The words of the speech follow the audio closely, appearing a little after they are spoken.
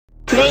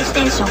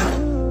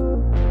PlayStation.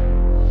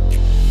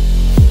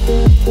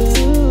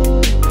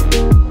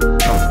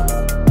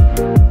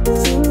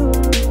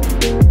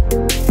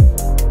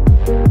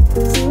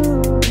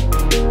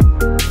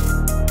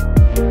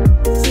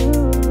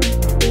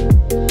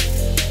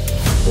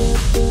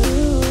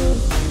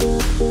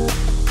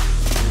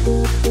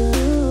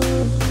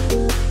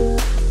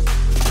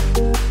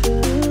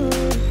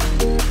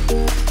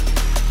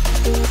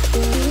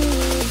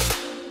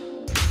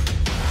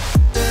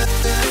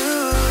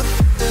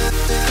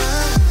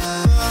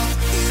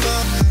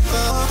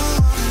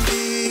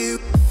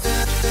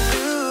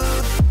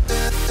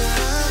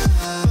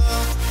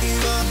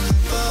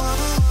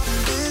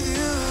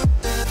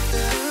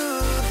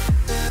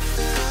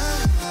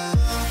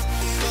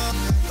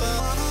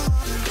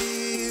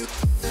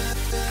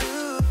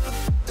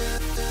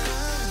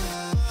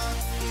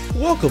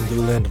 Welcome to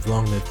the land of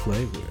long live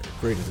play, where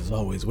greatness is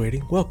always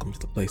waiting. Welcome to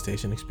the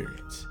PlayStation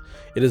Experience.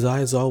 It is I,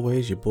 as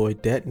always, your boy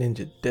Dat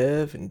Ninja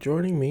Dev, and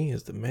joining me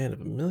is the man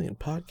of a million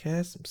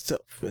podcasts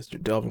himself,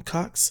 Mr. Delvin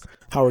Cox.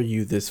 How are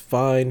you this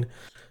fine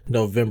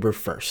November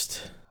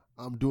 1st?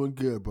 I'm doing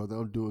good, brother.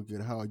 I'm doing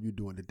good. How are you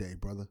doing today,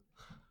 brother?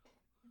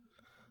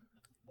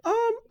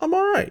 I'm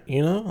all right.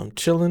 I'm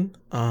chilling.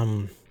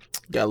 Got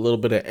a little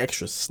bit of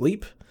extra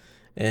sleep,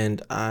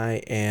 and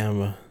I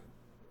am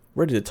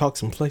ready to talk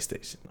some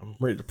PlayStation. I'm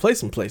ready to play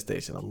some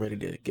PlayStation. I'm ready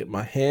to get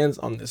my hands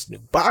on this new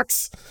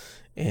box,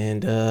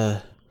 and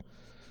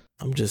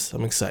I'm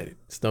excited.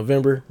 It's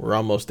November. We're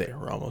almost there.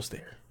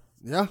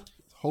 Yeah.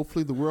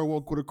 Hopefully the world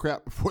won't go to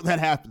crap before that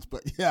happens.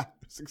 But yeah,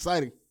 it's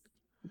exciting.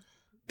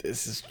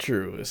 This is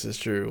true.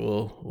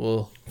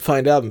 We'll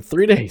find out in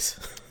 3 days.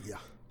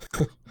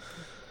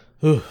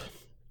 Yeah.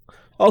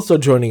 Also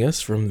joining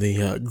us from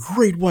the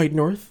Great White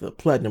North, the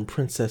Platinum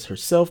Princess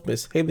herself,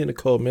 Miss Haley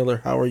Nicole Miller.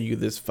 How are you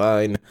this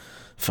fine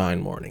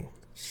morning?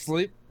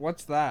 Sleep?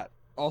 What's that?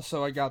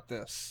 Also, I got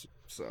this.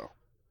 So,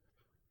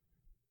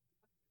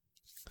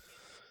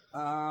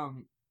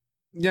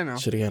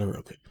 Should have got a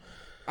Roku.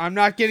 I'm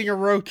not getting a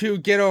Roku.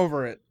 Get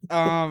over it.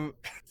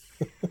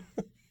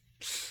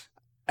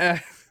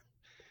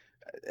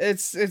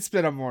 It's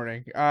been a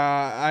morning.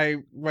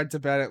 I went to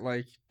bed at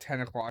like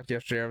 10 o'clock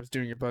yesterday. I was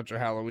doing a bunch of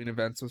Halloween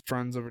events with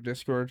friends over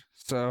Discord.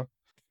 So,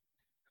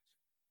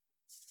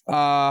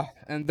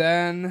 and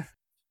then,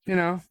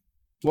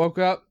 woke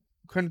up,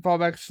 couldn't fall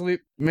back to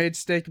sleep, made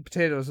steak and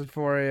potatoes at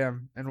 4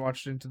 a.m. and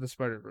watched Into the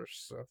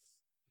Spider-Verse. So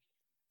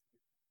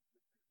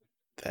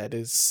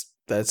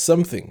that's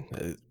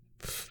something.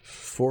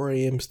 4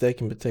 a.m. steak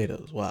and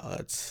potatoes. Wow,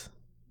 that's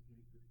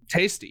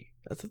tasty.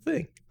 That's a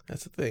thing.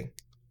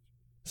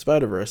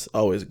 Spider-Verse,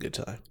 always a good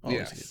time.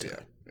 Yeah.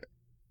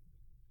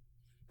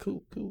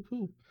 Cool.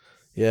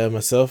 Yeah,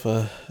 myself,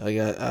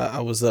 I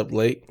was up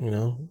late,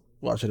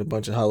 watching a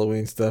bunch of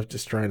Halloween stuff,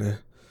 just trying to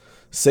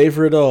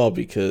savor it all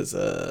because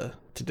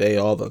today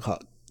all the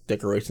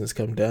decorations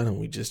come down and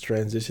we just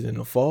transition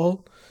into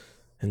fall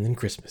and then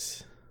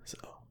Christmas. So,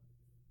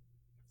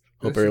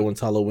 hope everyone's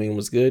Halloween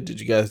was good. Did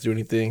you guys do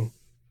anything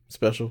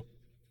special?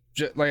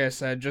 Like I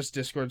said, just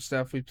Discord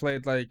stuff. We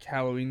played like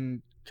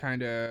Halloween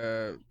kind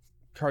of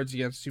Cards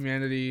Against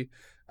Humanity.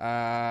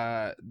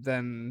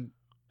 Then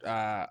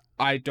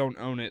I don't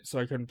own it, so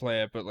I couldn't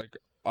play it, but like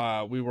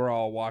we were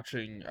all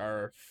watching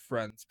our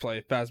friends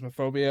play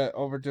Phasmophobia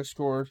over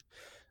Discord.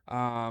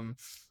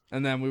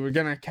 And then we were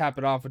gonna cap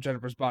it off with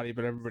Jennifer's Body,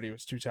 but everybody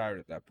was too tired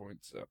at that point.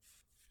 So,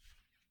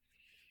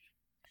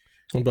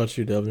 what about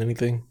you, Devin?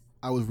 Anything?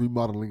 I was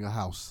remodeling a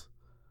house.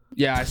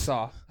 Yeah, I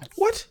saw.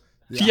 What?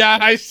 Yeah,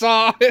 I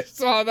saw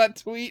that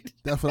tweet.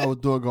 That's what I was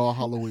doing all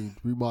Halloween.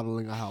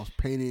 Remodeling a house,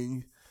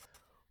 painting,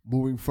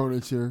 moving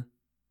furniture,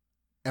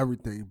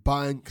 everything.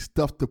 Buying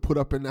stuff to put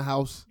up in the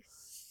house.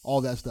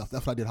 All that stuff.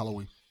 That's what I did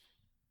Halloween.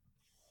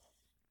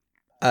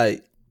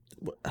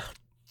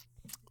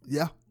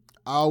 Yeah.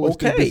 I always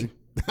stay busy.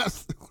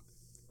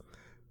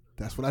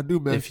 That's what I do,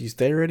 man. If you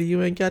stay ready,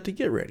 you ain't got to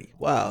get ready.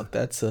 Wow,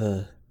 that's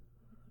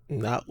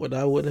not what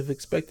I would have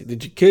expected.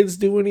 Did your kids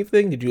do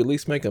anything? Did you at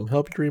least make them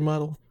help you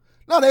remodel?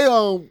 No,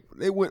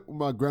 they went with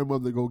my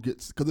grandmother to go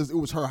get, because it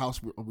was her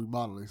house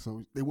remodeling,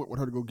 so they went with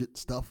her to go get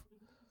stuff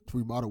to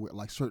remodel with,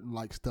 like certain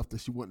like stuff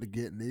that she wanted to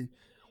get, and they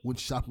went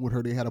shopping with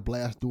her. They had a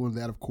blast doing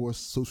that, of course,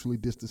 socially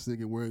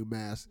distancing and wearing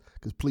masks,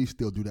 because please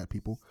still do that,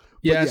 people.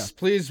 Yes,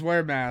 please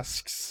wear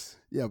masks.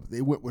 Yeah, but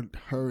they went with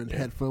her and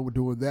had fun with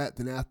doing that.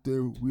 Then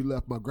after we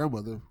left my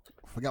grandmother,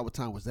 I forgot what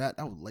time was that.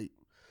 That was late.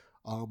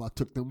 I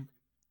took them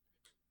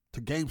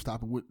to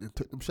GameStop and went and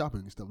took them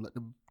shopping and stuff. Let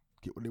them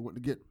get what they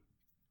wanted to get.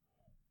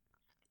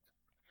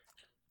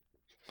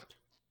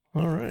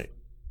 All right.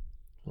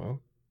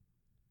 Well,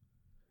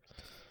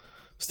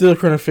 still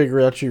trying to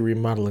figure out you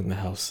remodeling the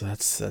house.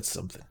 That's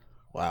something.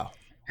 Wow.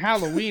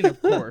 Halloween,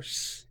 of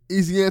course.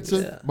 Easy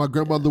answer. Yeah. My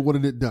grandmother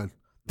wanted it done.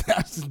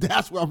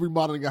 That's why I'm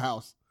remodeling a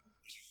house.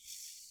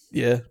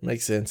 Yeah,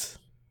 makes sense.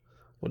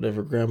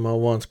 Whatever grandma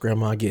wants,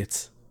 grandma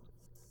gets.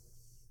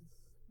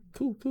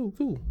 Cool.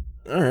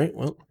 All right,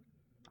 well,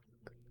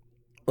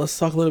 let's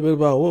talk a little bit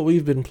about what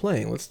we've been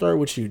playing. Let's start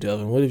with you,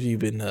 Delvin. What have you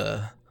been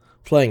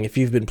playing, if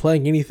you've been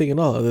playing anything at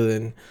all other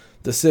than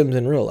The Sims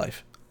in real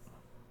life.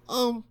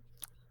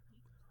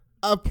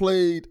 I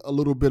played a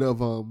little bit of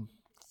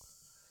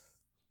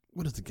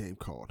what is the game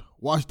called?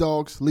 Watch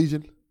Dogs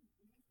Legion.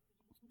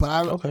 But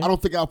I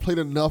don't think I played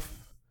enough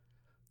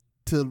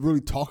to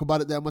really talk about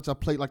it that much. I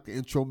played like the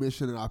intro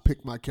mission and I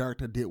picked my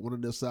character, did one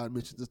of their side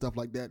missions and stuff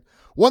like that.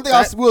 One thing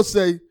I will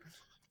say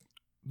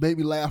made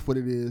me laugh what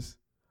it is.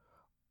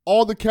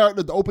 All the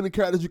characters, the opening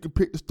characters you can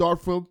pick to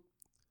start from,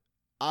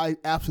 I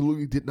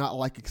absolutely did not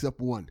like except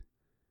one.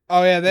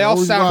 Oh yeah, they all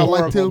sound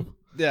horrible.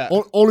 Yeah.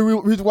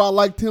 Only reason why I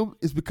liked him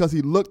is because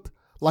he looked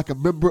like a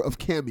member of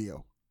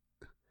Cameo.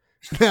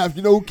 Now, if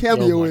you know who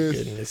Cameo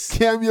is, goodness.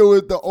 Cameo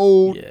is the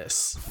old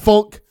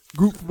funk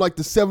group from like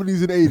the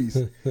 70s and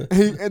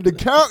 80s. and the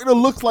character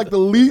looks like the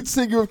lead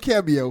singer of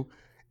Cameo.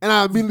 And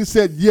I immediately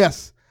said,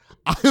 yes,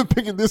 I am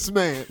picking this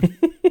man.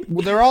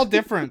 Well, they're all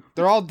different.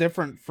 They're all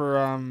different for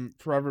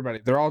everybody.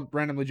 They're all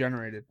randomly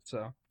generated.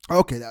 So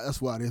okay,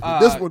 that's why it is.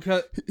 This one,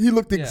 he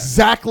looked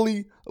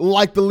exactly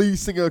like the lead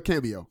singer of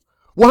Cameo.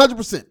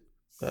 100%.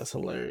 That's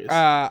hilarious.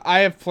 I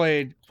have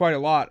played quite a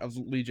lot of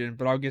Legion,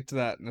 but I'll get to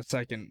that in a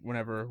second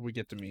whenever we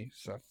get to me.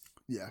 So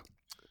yeah,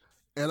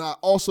 and I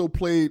also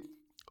played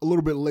a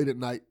little bit late at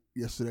night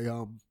yesterday.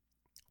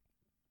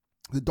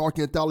 The Dark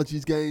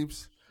Anthologies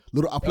games.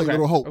 I played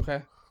Little Hope.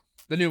 Okay,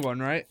 the new one,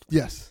 right?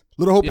 Yes,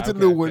 Little Hope is the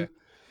new one.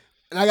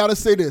 And I gotta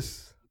say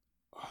this.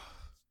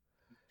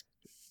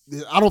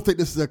 I don't think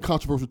this is a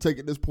controversial take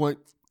at this point.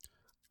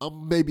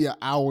 I'm maybe an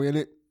hour in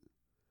it.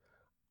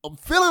 I'm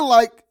feeling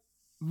like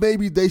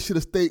maybe they should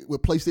have stayed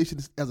with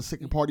PlayStation as a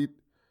second party,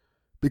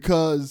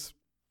 because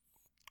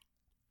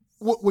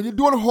when you're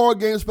doing a horror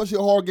game, especially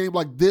a horror game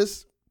like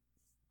this,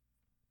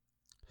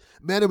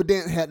 Man of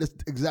Medan had this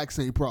exact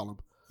same problem.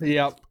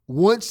 Yep.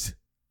 Once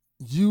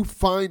you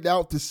find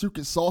out the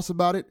secret sauce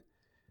about it,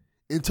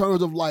 in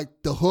terms of like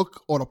the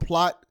hook or the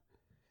plot,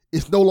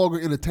 it's no longer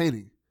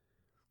entertaining.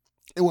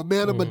 And with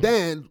Man of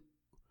Medan,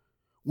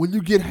 when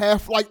you get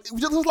just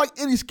like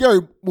any scary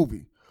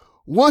movie,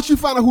 once you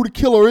find out who the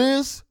killer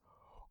is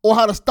or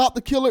how to stop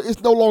the killer,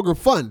 it's no longer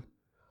fun.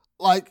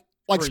 Like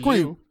for Scream.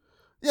 You.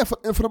 Yeah, for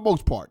the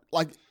most part.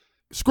 Like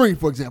Scream,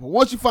 for example.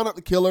 Once you find out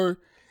the killer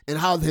and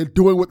how they're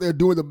doing what they're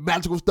doing, the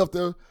magical stuff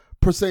they're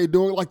per se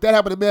doing, like that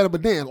happened to Man of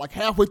Medan. Like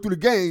halfway through the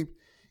game,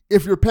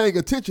 if you're paying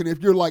attention, if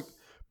you're like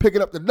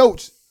picking up the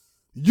notes,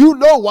 you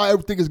know why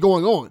everything is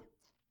going on.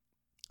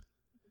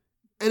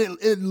 And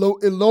it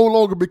no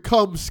longer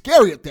becomes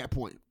scary at that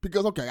point.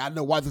 Because, okay, I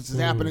know why this is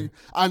happening.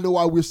 I know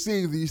why we're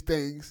seeing these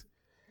things.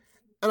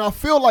 And I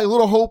feel like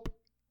Little Hope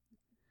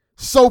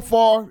so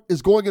far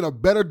is going in a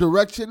better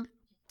direction.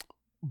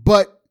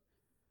 But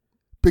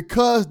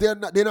because they're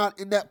not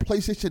in that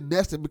PlayStation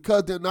nest, and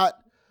because they're not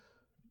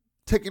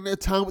taking their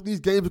time with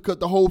these games, because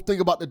the whole thing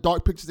about the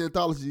Dark Pictures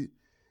Anthology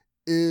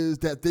is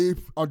that they're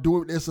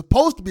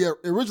supposed to be,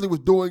 originally was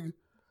doing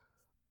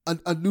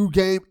a new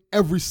game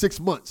every 6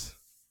 months.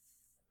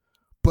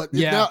 But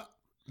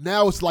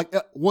now it's like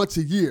once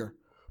a year.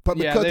 But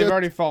because they've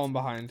already fallen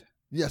behind.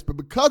 Yes, but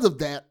because of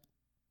that,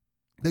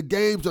 the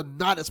games are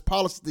not as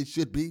polished as they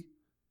should be.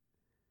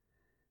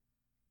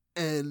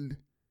 And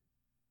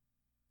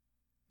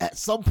at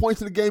some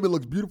points in the game, it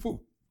looks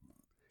beautiful.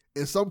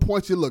 At some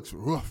points, it looks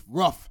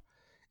rough.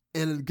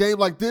 And in a game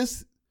like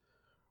this,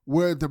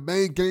 where the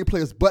main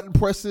gameplay is button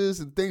presses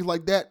and things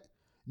like that,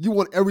 you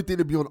want everything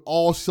to be on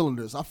all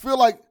cylinders. I feel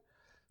like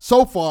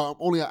so far, I'm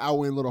only an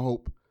hour in Little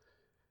Hope.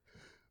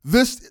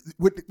 This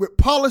with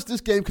polish, this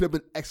game could have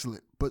been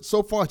excellent, but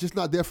so far it's just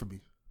not there for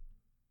me.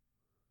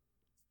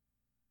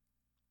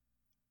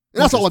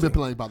 And that's all I've been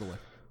playing, by the way.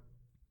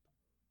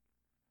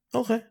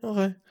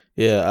 Okay.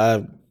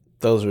 Yeah,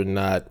 those were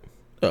not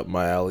up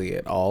my alley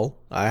at all.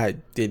 I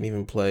didn't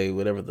even play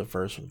whatever the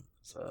first one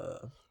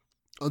was.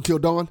 Until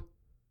Dawn?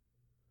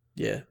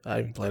 Yeah, I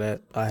didn't play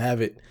that. I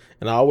have it,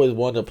 and I always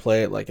wanted to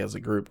play it like as a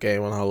group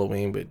game on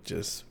Halloween, but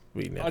just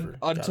we never.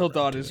 Until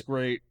Dawn is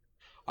great.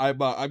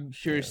 I'm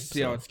curious to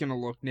see how it's gonna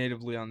look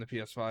natively on the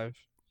PS5.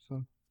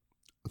 So.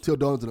 Until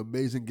Dawn is an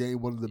amazing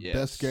game, one of the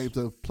best games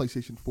of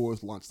PlayStation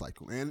 4's launch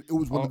cycle, and it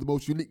was one of the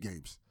most unique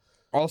games.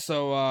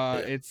 Also,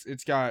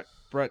 it's got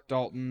Brett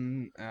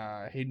Dalton,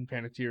 Hayden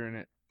Panettiere in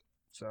it.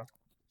 So.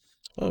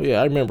 Oh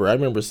yeah, I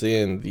remember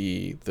seeing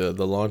the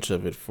launch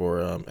of it for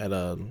at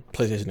a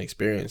PlayStation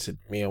Experience. And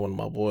me and one of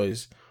my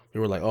boys, we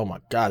were like, "Oh my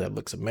god, that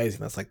looks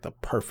amazing! That's like the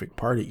perfect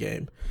party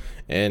game."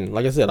 And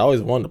like I said, I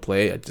always wanted to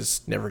play it. I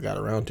just never got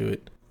around to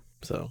it.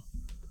 So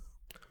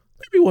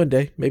maybe one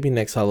day, maybe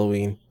next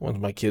Halloween, once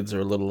my kids are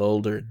a little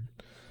older,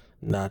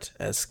 not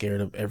as scared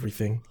of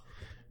everything,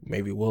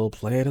 maybe we'll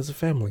play it as a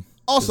family.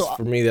 Also,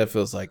 for me, that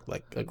feels like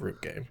a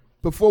group game.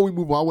 Before we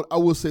move on, I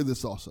will say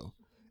this also.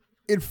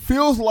 It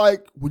feels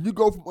like when you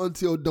go from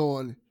Until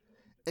Dawn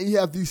and you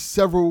have these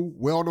several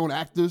well-known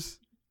actors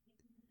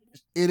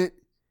in it,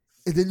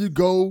 and then you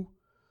go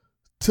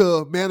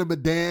to Man of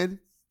Medan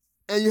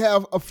and you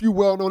have a few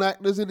well-known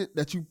actors in it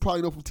that you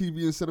probably know from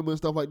TV and cinema and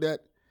stuff like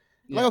that.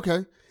 Yeah. Like,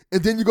 okay.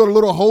 And then you go to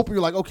Little Hope and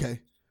you're like, okay,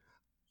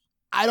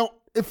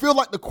 It feels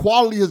like the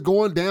quality is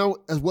going down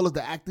as well as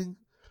the acting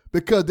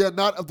because they're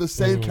not of the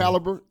same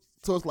caliber.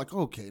 So it's like,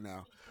 okay,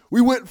 now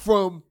we went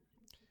from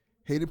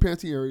Hayden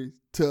Panettiere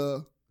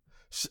to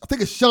I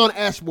think it's Sean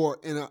Ashmore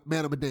in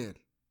Man of Medan.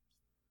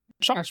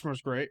 Sean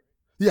Ashmore's great.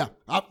 Yeah,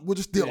 we're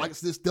just still like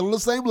it's still on the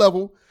same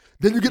level.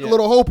 Then you get a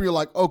little hope, and you're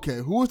like, okay,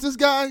 who is this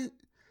guy?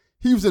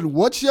 He was in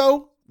what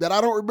show that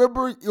I don't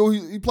remember?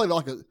 He played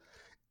like a.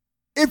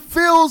 It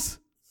feels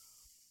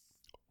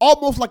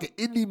almost like an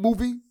indie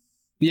movie.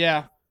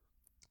 Yeah.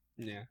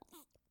 Yeah.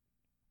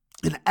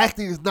 And the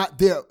acting is not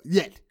there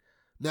yet.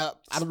 Now,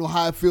 I don't know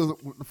how it feels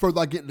the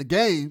further I get in the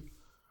game,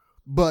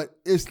 but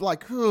it's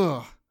like,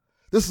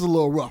 this is a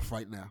little rough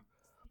right now.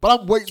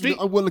 But I'm waiting.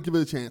 I'm willing to give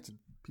it a chance and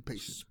be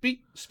patient.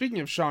 Speaking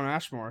of Sean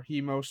Ashmore,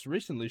 he most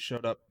recently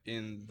showed up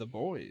in The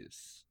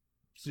Boys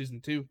season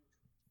 2.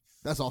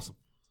 That's awesome.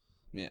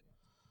 Yeah.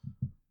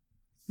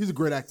 He's a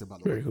great actor, by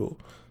the way. Very cool.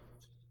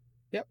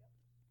 Yep.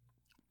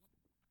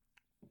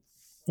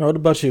 What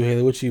about you,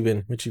 Haley? What you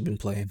been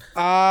playing?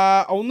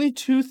 Only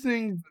 2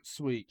 things this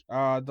week.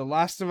 The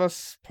Last of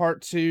Us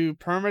Part 2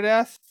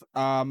 permadeath.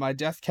 My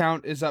death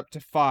count is up to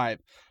 5.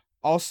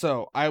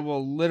 Also, I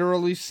will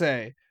literally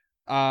say,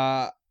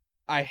 I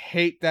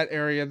hate that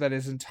area that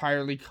is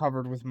entirely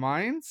covered with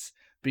mines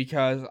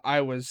because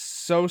I was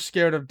so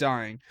scared of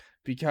dying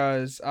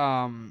because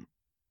I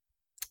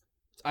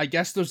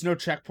guess there's no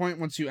checkpoint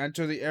once you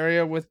enter the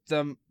area with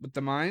the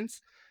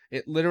mines.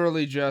 It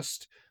literally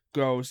just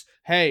goes,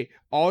 hey,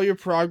 all your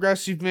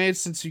progress you've made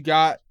since you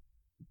got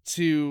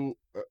to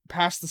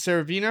past the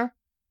Saravina,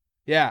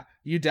 yeah,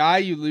 you die,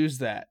 you lose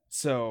that.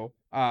 So,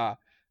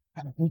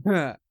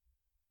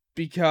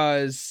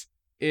 because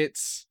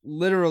it's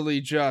literally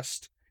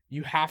just,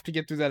 you have to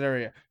get through that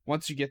area.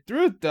 Once you get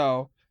through it,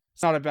 though,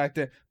 it's not a bad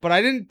thing. But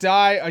I didn't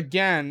die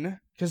again,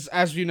 because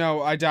as you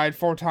know, I died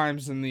 4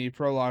 times in the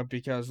prologue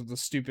because of the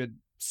stupid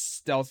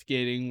stealth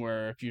gating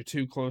where if you're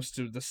too close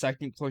to the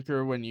second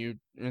clicker when you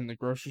in the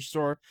grocery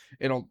store,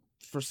 it'll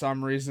for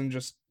some reason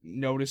just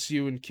notice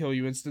you and kill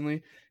you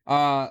instantly.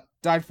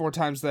 Died 4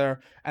 times there,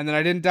 and then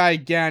I didn't die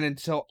again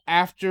until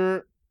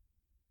after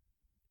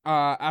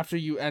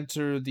you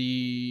enter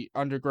the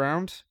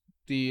underground,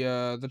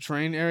 the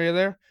train area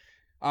there.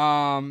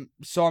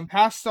 So I'm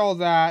past all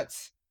that.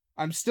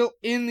 I'm still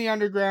in the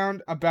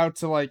underground, about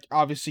to like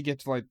obviously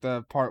get to like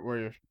the part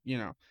where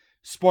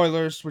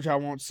spoilers, which I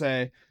won't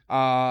say.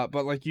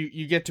 But like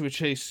you get to a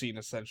chase scene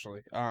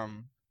essentially.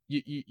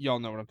 Y'all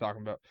know what I'm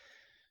talking about.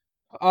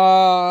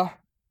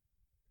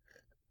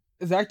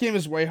 That game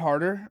is way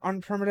harder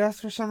on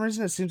permadeath for some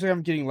reason. It seems like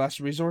I'm getting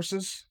less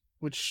resources,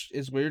 which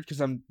is weird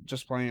because I'm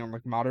just playing on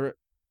like moderate.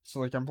 So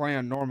like I'm playing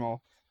on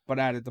normal, but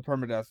added the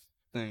permadeath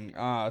thing.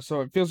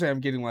 So it feels like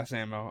I'm getting less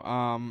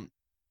ammo.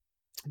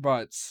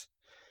 But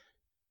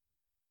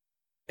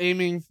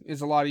aiming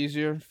is a lot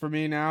easier for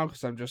me now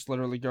because I'm just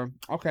literally going,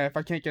 okay, if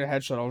I can't get a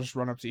headshot, I'll just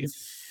run up to you.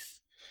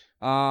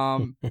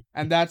 And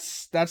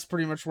that's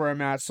pretty much where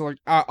I'm at. So like,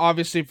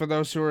 obviously for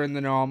those who are in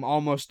the know, I'm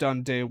almost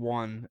done day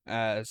 1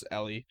 as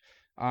Ellie.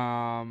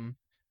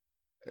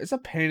 It's a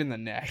pain in the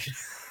neck.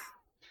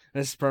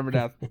 This is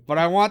permadeath, but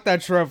I want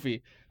that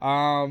trophy.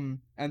 And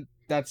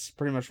that's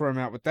pretty much where I'm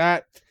at with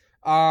that.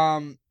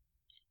 And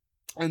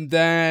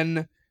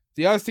then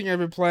the other thing I've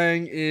been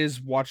playing is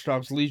Watch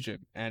Dogs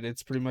Legion, and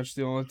it's pretty much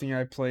the only thing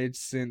I played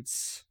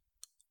since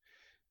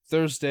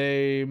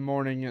Thursday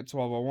morning at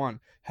 12:01.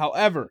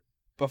 However,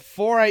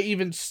 before I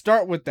even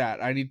start with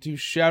that, I need to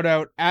shout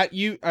out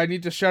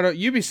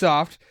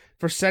Ubisoft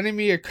for sending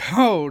me a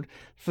code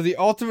for the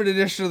Ultimate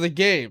Edition of the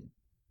game.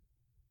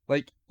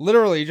 Like,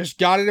 literally, just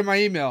got it in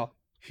my email.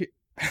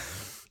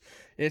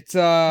 It's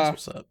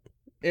What's up?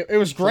 It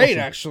was great,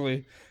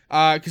 actually.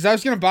 Because I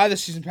was going to buy the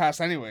season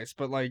pass anyways,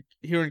 but like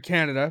here in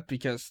Canada,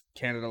 because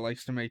Canada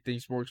likes to make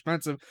things more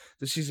expensive,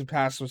 the season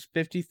pass was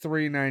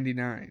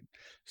 $53.99.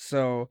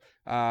 So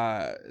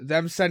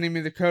them sending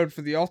me the code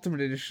for the Ultimate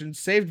Edition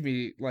saved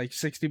me like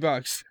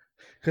 $60,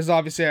 because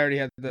obviously I already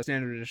had the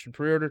Standard Edition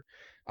pre-ordered.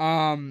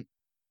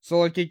 So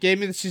like it gave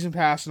me the season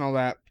pass and all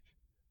that,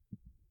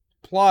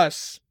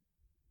 plus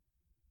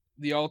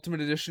the Ultimate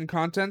Edition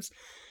contents,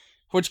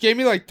 which gave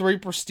me like 3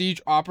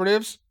 prestige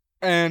operatives,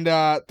 and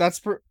I've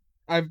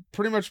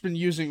pretty much been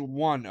using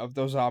one of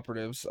those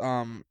operatives.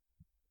 Her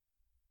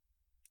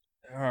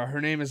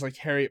name is like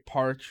Harriet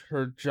Park.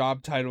 Her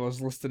job title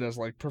is listed as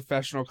like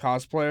professional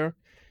cosplayer.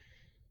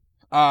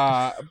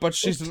 But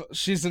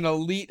she's an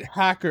elite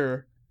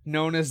hacker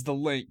known as the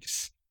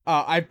Lynx.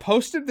 I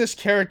posted this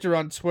character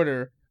on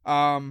Twitter.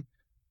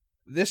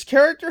 This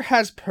character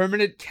has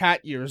permanent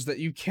cat ears that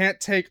you can't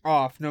take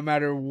off no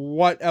matter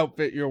what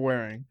outfit you're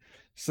wearing.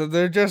 So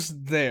they're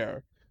just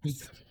there.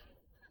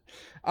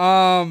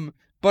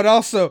 But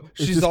also,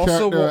 she's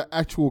also an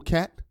actual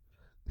cat.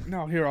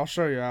 No, here I'll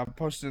show you. I'll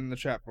post it in the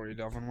chat for you,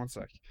 Delvin. 1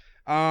 sec.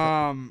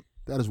 That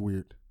is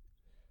weird.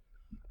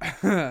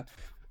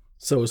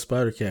 So is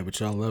Spider Cat, but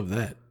y'all love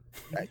that.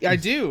 I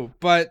do,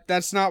 but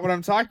that's not what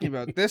I'm talking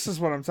about. This is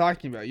what I'm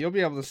talking about. You'll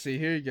be able to see.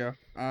 Here you go.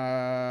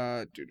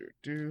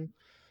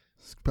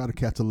 Spider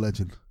Cat's a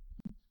legend.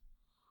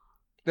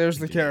 There's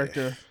the Yeah.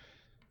 character.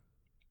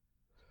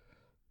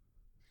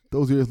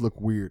 Those ears look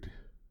weird.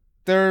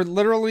 They're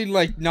literally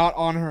like not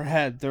on her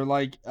head. They're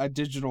like a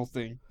digital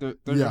thing. They're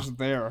Yeah. just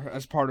there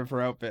as part of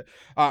her outfit.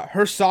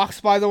 Her socks,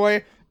 by the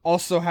way,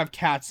 also have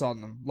cats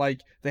on them.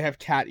 Like they have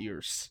cat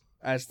ears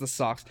as the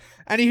socks.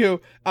 Anywho,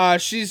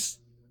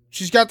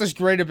 she's got this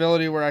great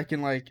ability where I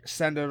can like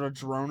send out a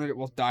drone and it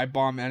will dive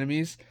bomb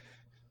enemies.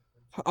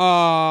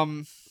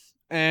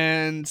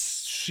 And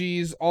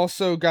she's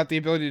also got the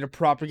ability to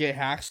propagate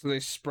hacks so they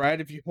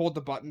spread. If you hold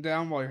the button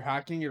down while you're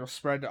hacking, it'll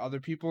spread to other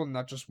people and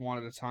not just one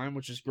at a time,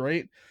 which is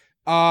great.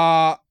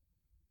 I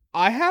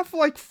have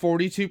like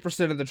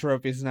 42% of the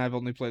trophies and I've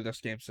only played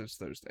this game since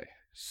Thursday.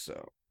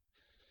 So,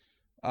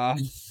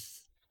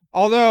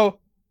 although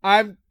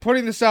I'm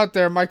putting this out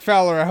there, Mike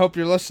Fowler, I hope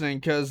you're listening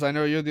because I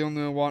know you're the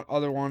only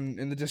other one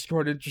in the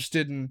Discord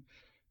interested in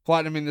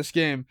platinuming this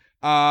game.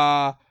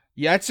 Yeah,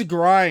 it's a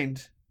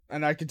grind.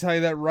 And I can tell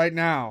you that right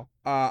now.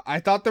 I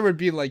thought there would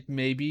be like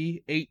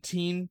maybe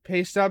 18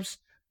 pay stubs.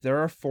 There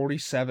are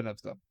 47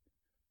 of them.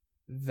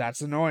 That's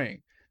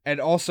annoying.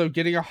 And also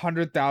getting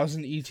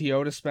 100,000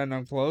 ETO to spend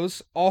on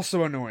clothes,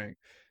 also annoying.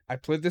 I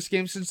played this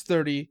game since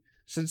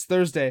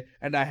Thursday,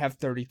 and I have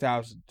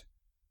 30,000.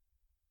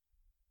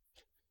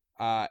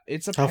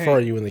 It's a How pain. far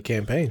are you in the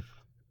campaign?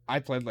 I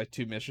played like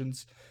 2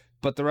 missions,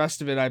 but the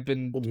rest of it I've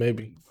been. Well,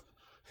 maybe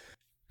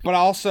But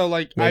also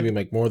like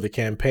make more of the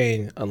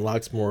campaign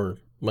unlocks more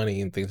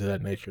money and things of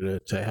that nature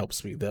to help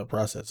speed that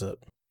process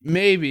up.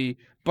 Maybe,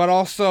 but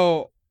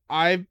also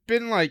I've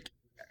been like.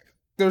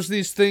 There's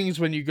these things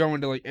when you go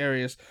into like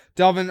areas.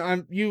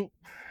 Delvin, you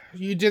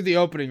did the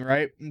opening,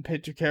 right? And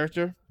picked your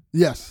character.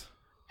 Yes.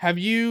 Have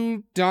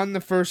you done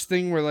the first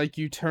thing where like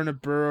you turn a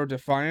burrow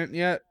defiant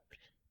yet?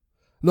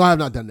 No, I have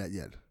not done that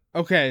yet.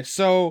 Okay,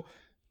 so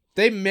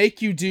they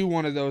make you do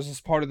one of those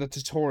as part of the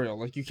tutorial.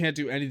 Like you can't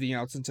do anything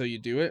else until you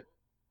do it.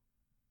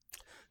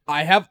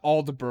 I have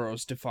all the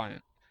burrows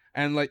defiant.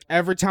 And like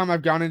every time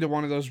I've gone into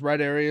one of those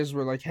red areas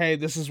where like, hey,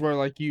 this is where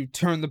like you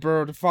turn the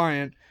burrow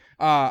defiant,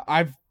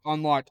 I've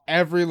unlocked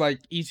every like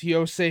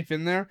ETO safe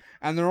in there,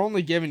 and they're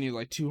only giving you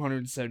like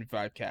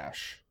 275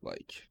 cash.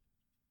 Like,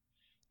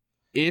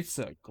 it's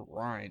a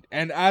grind.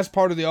 And as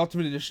part of the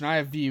Ultimate Edition, I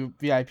have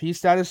VIP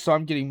status, so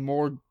I'm getting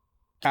more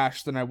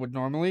cash than I would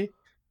normally.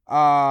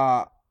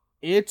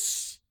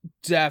 It's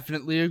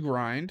definitely a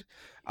grind.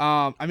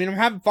 I mean, I'm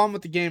having fun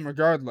with the game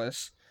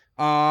regardless.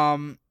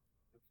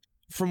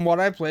 From what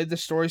I played, the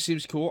story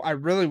seems cool. I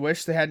really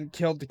wish they hadn't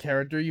killed the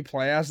character you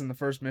play as in the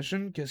first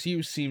mission because he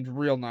seemed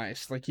real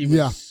nice. Like he was.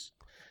 Yeah,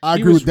 I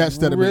agree with that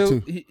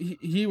sentiment too.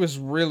 He was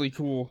really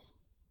cool.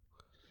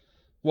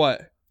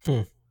 What?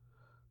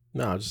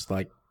 No, just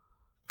like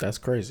that's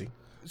crazy.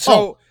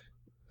 So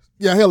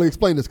yeah, hell,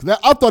 explain this because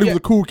I thought he was a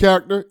cool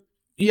character.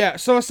 Yeah,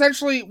 so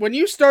essentially, when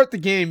you start the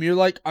game, you're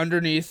like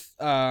underneath.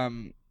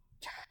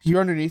 You're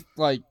underneath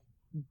like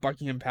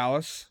Buckingham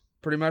Palace,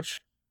 pretty much.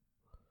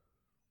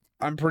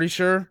 I'm pretty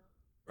sure,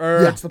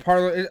 or it's the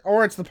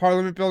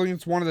Parliament building.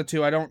 It's one of the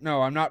two. I don't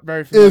know. I'm not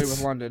very familiar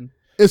with London.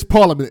 It's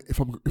Parliament, if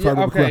I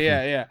remember correctly.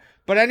 Yeah.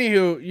 But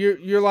anywho,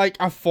 you're like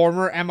a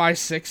former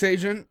MI6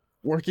 agent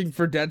working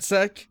for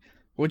DedSec,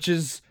 which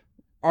is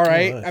all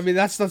right. Nice. I mean,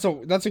 that's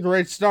a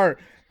great start.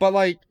 But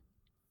like,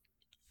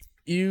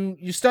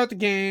 you start the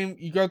game,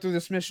 you go through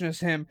this mission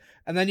as him,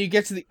 and then you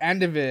get to the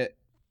end of it,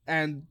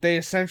 and they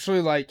essentially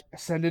like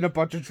send in a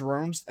bunch of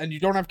drones, and you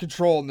don't have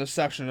control in this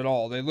section at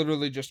all. They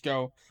literally just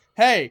go,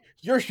 hey,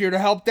 you're here to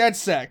help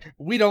DedSec.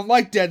 We don't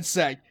like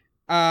DedSec.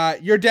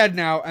 You're dead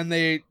now. And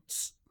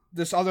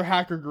this other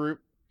hacker group,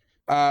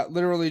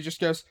 literally just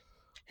goes,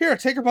 here,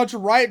 take a bunch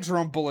of riot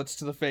drone bullets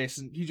to the face.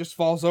 And he just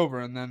falls over.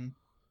 And then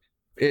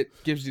it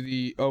gives you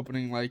the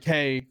opening like,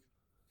 hey,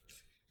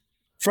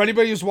 for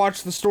anybody who's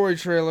watched the story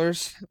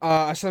trailers,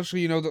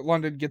 essentially you know that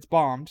London gets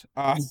bombed.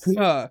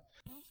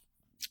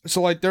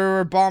 So like there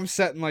are bombs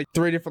set in like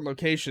 3 different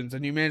locations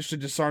and you manage to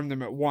disarm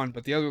them at one,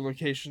 but the other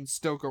locations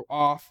still go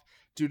off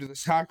due to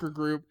this hacker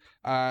group.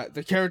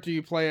 The character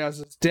you play as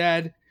is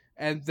dead,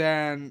 and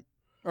then,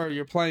 or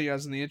you're playing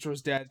as in the intro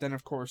is dead. Then,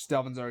 of course,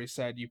 Delvin's already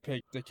said you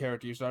picked the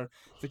character you started.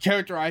 The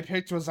character I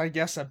picked was, I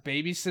guess, a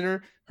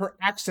babysitter. Her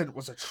accent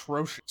was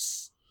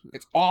atrocious.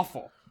 It's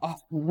awful.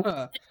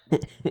 Yeah.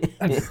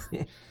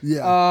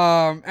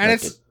 And like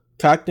it's a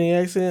Cockney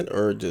accent,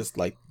 or just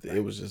like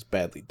it was just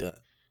badly done.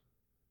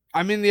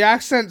 I mean, the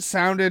accent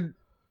sounded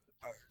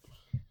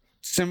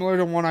similar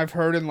to one I've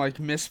heard in like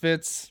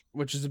Misfits,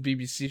 which is a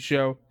BBC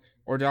show,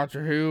 or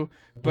Doctor Who,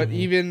 but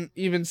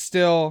even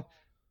still,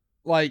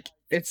 like,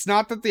 it's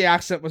not that the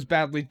accent was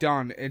badly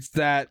done, it's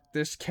that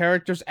this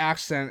character's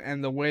accent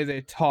and the way they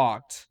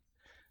talked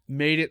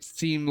made it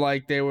seem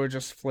like they were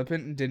just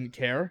flippant and didn't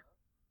care.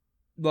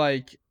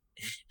 Like,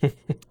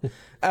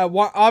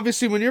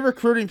 obviously when you're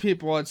recruiting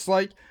people, it's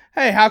like,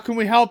 hey, how can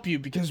we help you?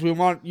 Because we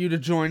want you to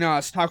join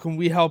us. How can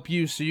we help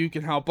you so you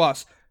can help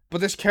us?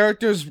 But this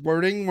character's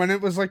wording when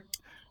it was like,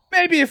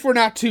 maybe if we're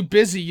not too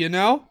busy, you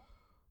know?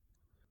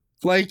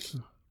 Like,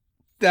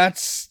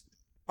 that's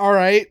all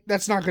right.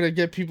 That's not going to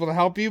get people to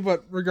help you,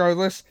 but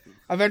regardless,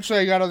 eventually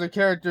I got other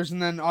characters,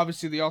 and then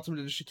obviously the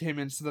Ultimate Edition came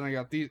in, so then I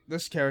got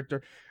this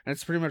character, and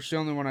it's pretty much the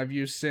only one I've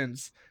used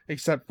since,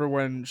 except for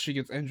when she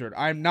gets injured.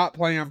 I'm not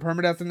playing on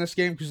permadeath in this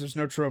game because there's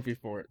no trophy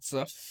for it.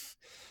 So,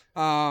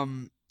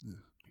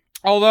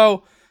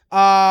 although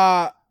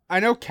I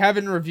know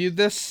Kevin reviewed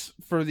this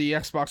for the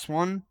Xbox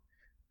One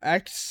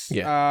X,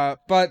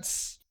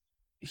 but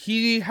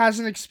he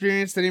hasn't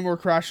experienced any more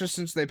crashes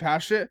since they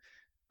patched it.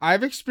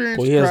 I've experienced.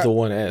 Well, he has the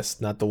One S,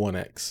 not the One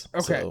X.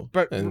 Okay, so,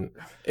 but and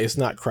it's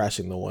not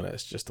crashing the One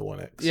S, just the One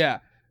X.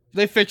 Yeah,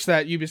 they fixed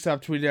that.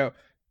 Ubisoft tweeted out.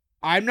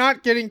 I'm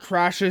not getting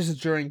crashes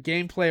during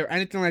gameplay or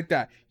anything like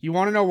that. You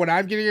want to know when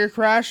I'm getting a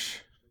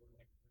crash?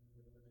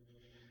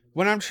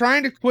 When I'm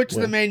trying to quit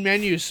to the main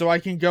menu so I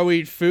can go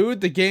eat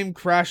food, the game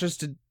crashes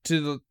to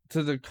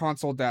the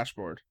console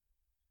dashboard.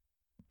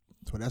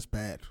 So that's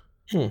bad.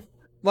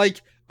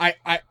 Like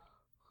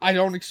I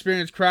don't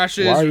experience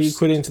crashes. Why are you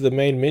quitting to the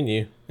main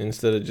menu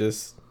instead of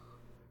just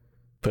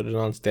put it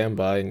on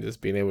standby and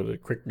just being able to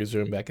quick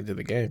resume back into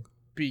the game?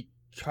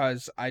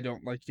 Because I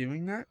don't like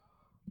doing that.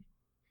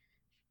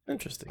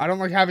 Interesting. I don't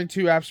like having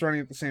two apps running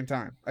at the same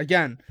time.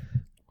 Again,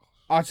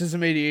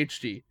 autism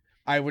ADHD.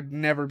 I would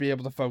never be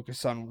able to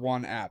focus on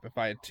one app if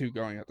I had two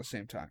going at the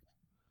same time.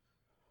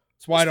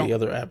 That's why I don't. The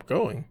other app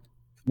going?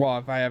 Well,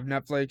 if I have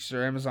Netflix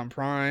or Amazon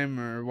Prime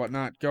or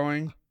whatnot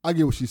going. I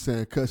get what she's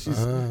saying because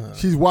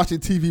she's watching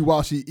TV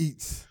while she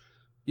eats.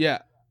 Yeah.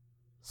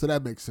 So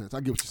that makes sense. I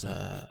get what you're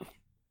saying.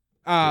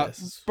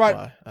 Yes,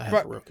 but I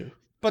have Roku.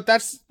 But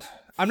that's.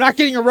 I'm not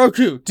getting a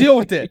Roku. Deal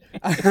with it.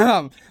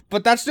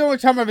 But that's the only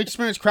time I've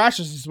experienced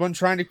crashes is when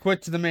trying to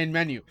quit to the main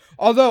menu.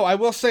 Although I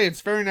will say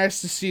it's very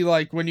nice to see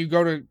like when you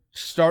go to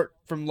start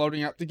from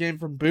loading up the game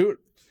from boot,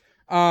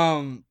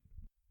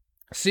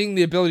 seeing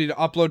the ability to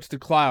upload to the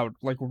cloud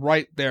like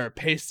right there,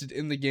 pasted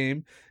in the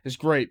game is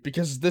great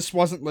because this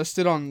wasn't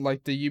listed on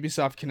like the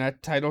Ubisoft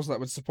Connect titles that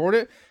would support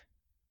it,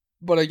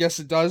 but I guess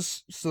it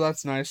does, so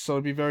that's nice. So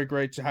it'd be very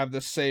great to have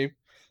this save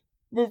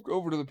moved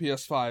over to the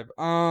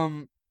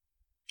PS5.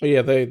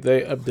 Yeah, they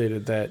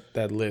updated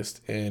that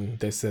list and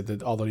they said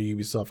that all the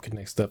Ubisoft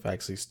Connect stuff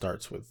actually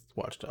starts with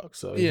Watch Dogs.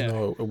 So even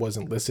though it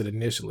wasn't listed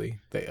initially,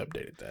 they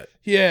updated that.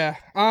 Yeah.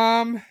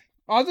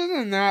 Other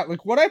than that,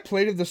 like what I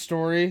played of the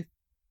story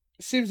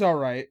seems all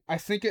right. I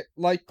think it,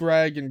 like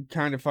Greg and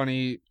Kind of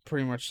Funny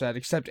pretty much said,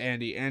 except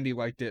Andy. Andy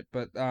liked it,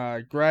 but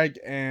Greg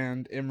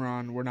and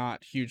Imran were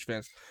not huge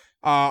fans.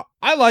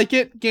 I like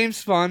it.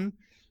 Game's fun.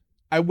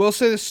 I will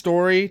say the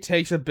story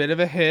takes a bit of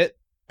a hit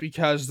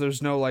because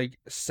there's no like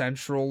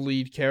central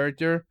lead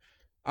character.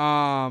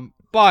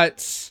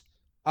 But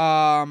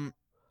I'm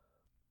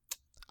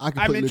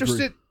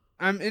interested. Agree.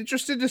 I'm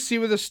interested to see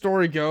where the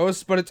story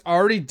goes, but it's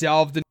already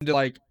delved into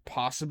like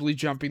possibly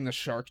jumping the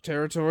shark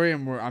territory,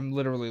 and I'm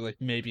literally like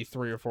maybe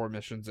 3 or 4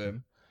 missions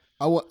in.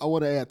 I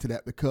want to add to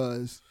that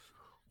because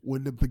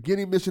when the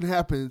beginning mission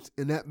happens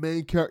and that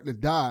main character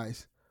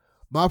dies,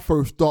 my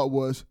first thought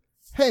was,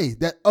 hey,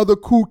 that other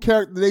cool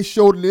character they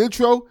showed in the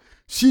intro,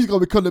 she's going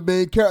to become the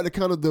main character,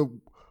 kind of the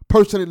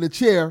person in the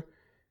chair.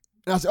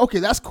 And I said, okay,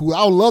 that's cool.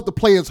 I would love to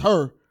play as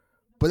her.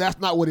 But that's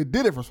not what it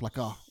did at first. Like,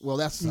 oh, well,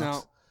 that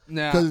sucks.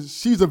 No. Because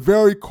she's a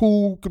very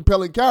cool,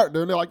 compelling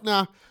character. And they're like,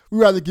 nah, we'd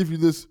rather give you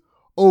this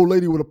old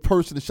lady with a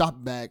purse and a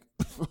shopping bag.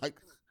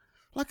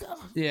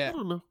 Yeah. I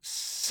don't know.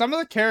 Some of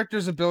the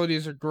characters'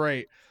 abilities are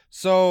great.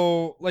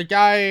 So, like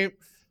I've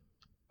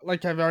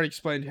already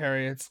explained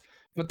Harriet's,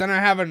 but then I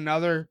have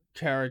another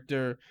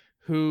character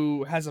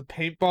who has a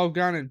paintball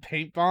gun and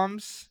paint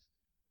bombs.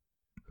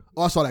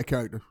 Oh, I saw that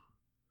character.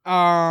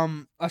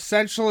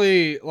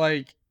 Essentially,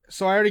 like,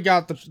 so I already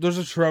got there's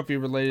a trophy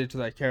related to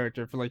that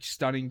character for, like,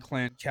 stunning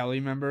Clan Kelly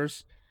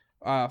members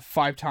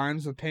 5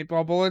 times with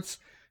paintball bullets.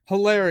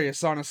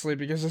 Hilarious, honestly,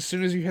 because as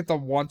soon as you hit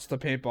them once the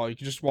paintball, you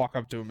can just walk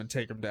up to them and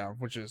take them down,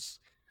 which is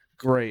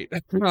great.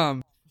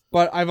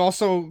 But I've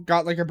also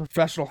got, like, a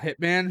professional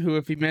hitman who,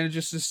 if he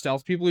manages to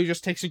stealth people, he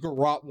just takes a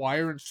garrote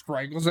wire and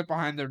strangles it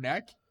behind their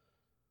neck.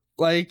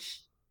 Like,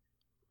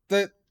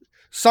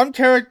 some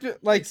character,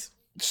 like,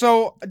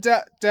 so,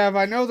 Dev,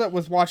 I know that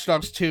with Watch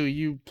Dogs 2,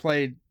 you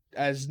played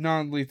as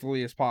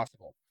non-lethally as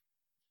possible.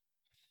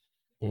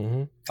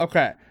 Mm-hmm.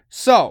 Okay,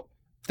 so,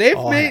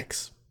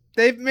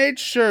 they've made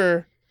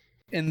sure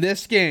in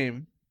this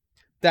game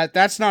that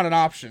that's not an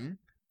option,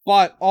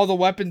 but all the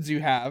weapons you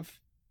have,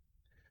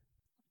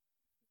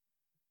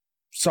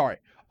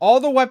 all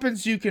the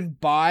weapons you can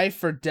buy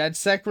for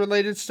DedSec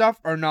related stuff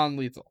are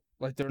non-lethal.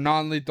 Like, they're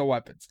non-lethal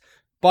weapons.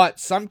 But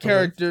some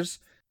characters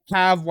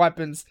have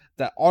weapons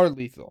that are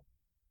lethal.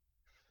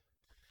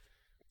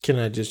 Can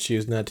I just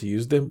choose not to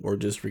use them or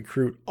just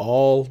recruit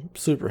all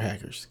super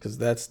hackers? Because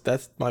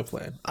that's my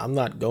plan. I'm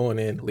not going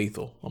in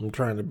lethal. I'm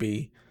trying to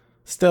be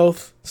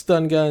stealth,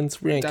 stun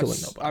guns. We ain't killing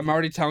nobody. I'm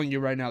already telling you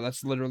right now,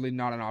 that's literally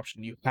not an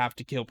option. You have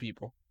to kill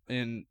people.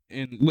 In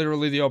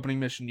literally the opening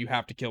mission, you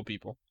have to kill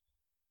people.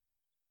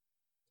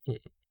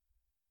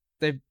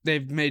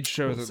 They've made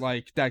sure that,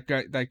 like, that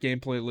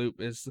gameplay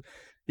loop is...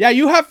 Yeah,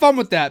 you have fun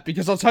with that,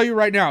 because I'll tell you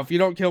right now, if you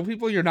don't kill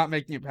people, you're not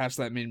making it past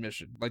that main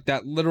mission. Like,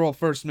 that literal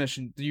first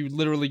mission, you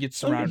literally get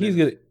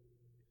surrounded.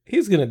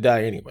 he's gonna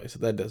die anyway, so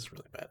that doesn't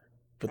really matter.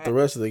 But the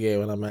rest of the game,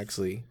 when I'm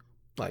actually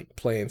like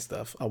playing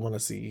stuff, I want to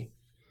see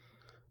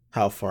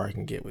how far I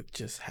can get with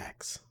just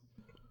hacks.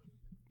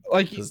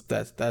 Like, Because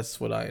that's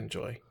what I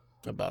enjoy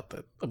about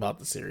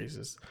the series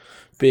is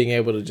being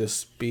able to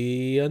just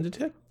be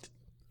undetected. I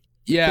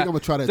yeah, think I'm gonna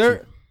try that there,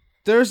 too.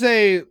 there's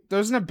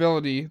an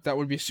ability that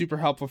would be super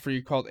helpful for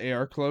you called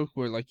AR cloak,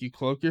 where like you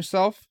cloak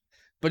yourself.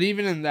 But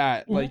even in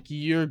that, Mhm. like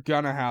you're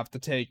gonna have to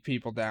take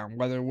people down,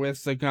 whether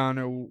with the gun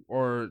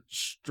or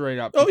straight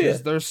up. Oh Because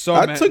yeah, there's so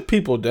I many. took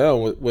people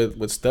down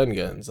with stun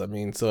guns. I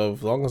mean, so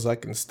as long as I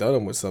can stun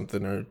them with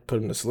something or put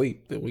them to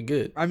sleep, then we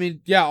good. I mean,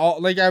 yeah,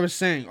 like I was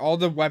saying, all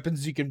the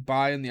weapons you can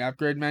buy in the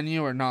upgrade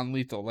menu are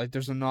non-lethal. Like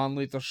there's a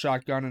non-lethal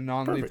shotgun, a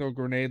non-lethal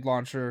grenade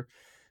launcher,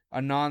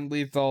 a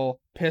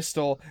non-lethal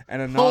pistol,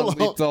 and a Hold up.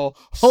 non-lethal.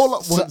 Hold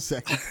up 1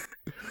 second.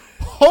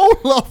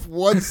 Hold up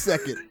 1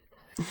 second.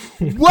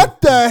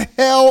 What the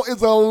hell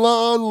is a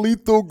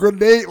non-lethal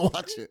grenade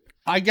launcher?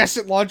 I guess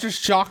it launches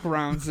shock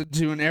rounds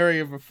into an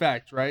area of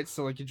effect, right?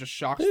 So like it just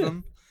shocks Yeah.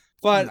 them.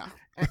 But Nah.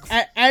 Makes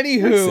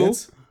anywho,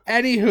 sense.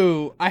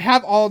 I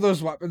have all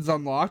those weapons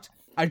unlocked.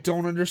 I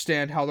don't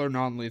understand how they're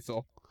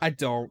non-lethal. I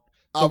don't.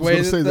 I was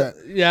gonna say that.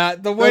 Yeah,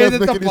 the way doesn't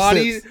that the make any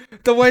body, sense.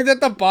 the way that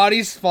the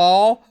bodies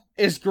fall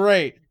is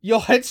great. You'll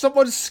hit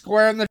someone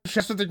square in the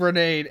chest with a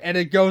grenade, and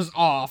it goes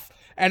off,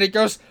 and it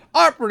goes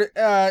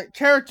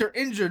character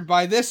injured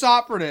by this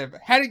operative,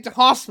 heading to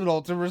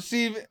hospital to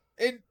receive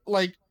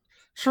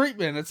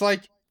treatment. It's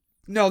like,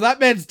 no, that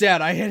man's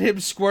dead. I hit him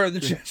square in the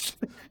chest.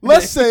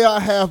 Let's say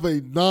I have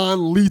a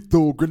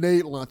non-lethal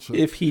grenade launcher.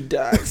 If he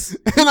dies,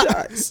 and I,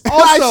 dies. and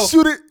I Also-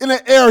 shoot it in an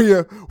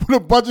area with a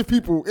bunch of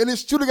people, and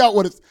it's shooting out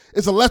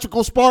it's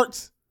electrical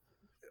sparks.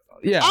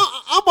 Yeah.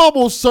 I'm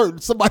almost certain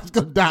somebody's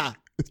gonna die.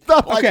 It's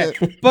not like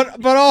Okay, that.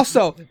 but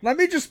also, let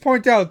me just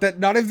point out that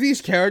none of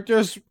these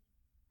characters,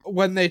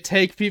 when they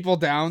take people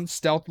down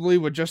stealthily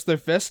with just their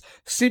fists,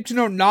 seem to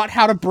know not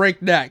how to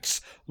break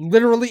necks.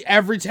 Literally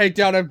every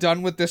takedown I've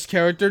done with this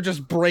character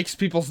just breaks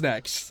people's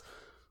necks.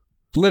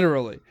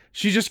 Literally.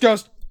 She just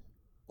goes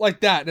like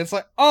that, and it's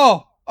like,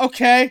 oh,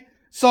 okay.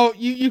 So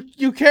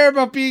you care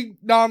about being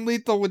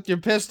non-lethal with your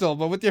pistol,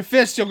 but with your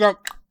fist you'll go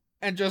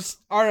and just,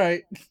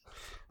 alright.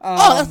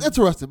 Oh, that's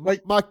interesting.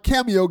 like- My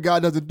cameo guy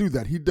doesn't do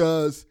that. He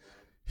does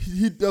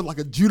like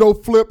a judo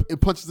flip and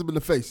punches him in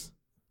the face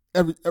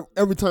every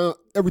time,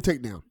 every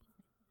takedown.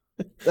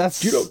 That's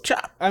Judo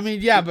chop. I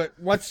mean, yeah, but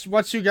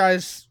what's you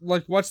guys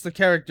like? What's the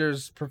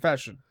character's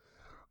profession?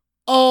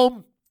 I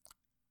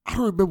don't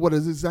remember what it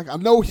is exactly. I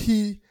know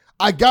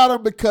I got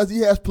him because he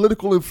has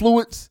political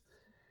influence,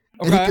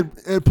 and Okay.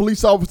 and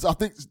police officer. I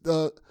think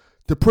the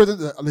prison,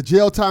 the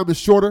jail time is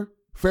shorter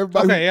for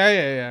everybody.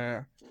 Okay,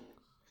 yeah.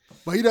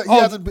 But he Oh.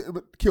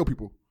 hasn't killed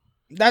people.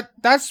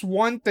 That's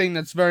one thing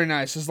that's very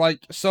nice. Is like,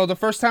 so the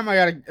first time I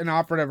got an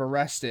operative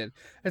arrested,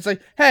 it's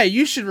like, hey,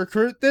 you should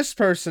recruit this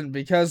person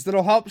because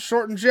that'll help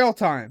shorten jail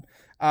time.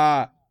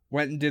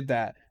 Went and did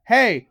that.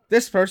 Hey,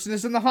 this person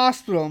is in the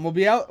hospital and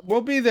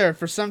we'll be there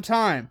for some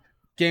time.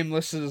 Game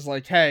listed as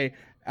like, hey,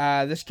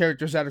 this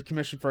character's out of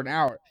commission for an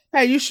hour.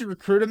 Hey, you should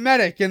recruit a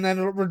medic and then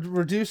it'll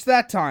reduce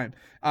that time.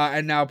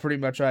 And now pretty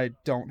much I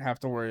don't have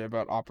to worry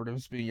about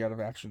operatives being out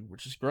of action,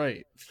 which is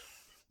great.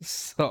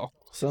 So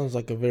Sounds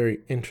like a very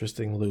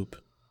interesting loop.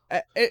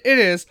 it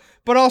is,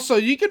 but also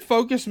you could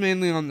focus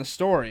mainly on the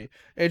story.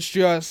 It's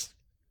just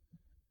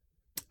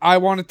I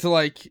wanted to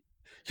like,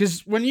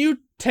 because when you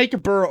take a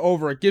borough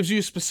over, it gives you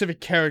a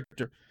specific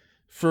character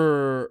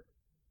for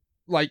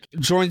like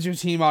joins your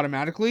team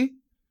automatically,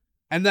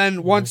 and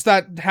then once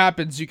that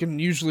happens, you can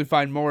usually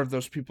find more of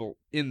those people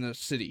in the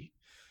city.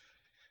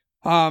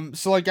 So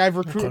like I've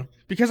recruited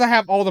because I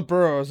have all the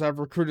boroughs. I've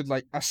recruited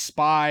like a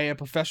spy, a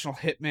professional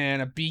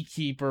hitman, a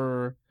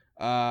beekeeper,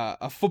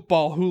 a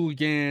football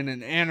hooligan,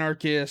 an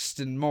anarchist,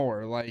 and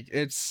more. Like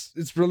it's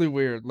really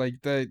weird.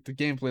 Like the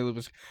gameplay loop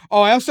is.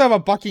 Oh, I also have a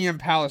Buckingham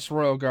Palace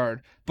Royal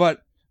Guard,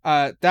 but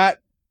that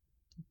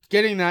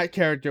getting that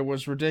character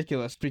was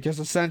ridiculous because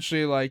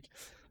essentially like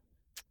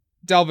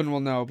Delvin will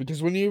know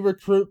because when you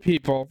recruit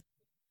people,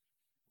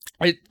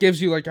 it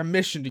gives you like a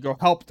mission to go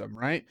help them,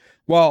 right?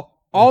 Well,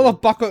 all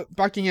of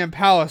Buckingham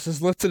Palace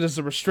is listed as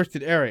a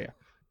restricted area.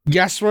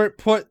 Guess where it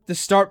put the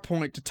start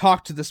point to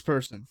talk to this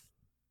person?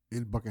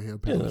 In Buckingham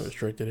In the Palace.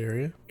 restricted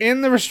area.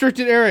 In the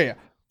restricted area.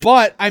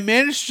 But I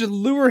managed to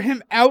lure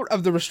him out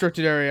of the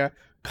restricted area,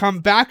 come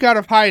back out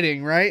of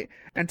hiding, right?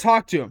 And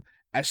talk to him.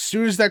 As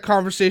soon as that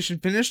conversation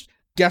finished,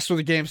 guess where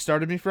the game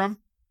started me from?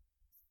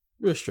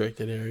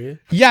 Restricted area.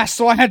 Yes,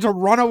 so I had to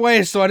run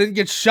away so I didn't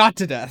get shot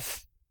to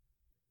death.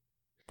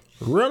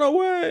 Run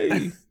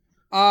away.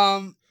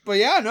 But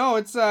yeah, no,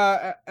 it's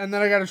and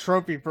then I got a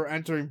trophy for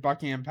entering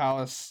Buckingham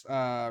Palace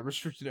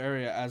restricted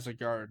area as a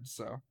guard,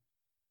 so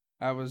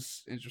that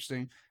was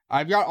interesting.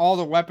 I've got all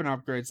the weapon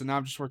upgrades, and now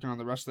I'm just working on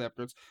the rest of the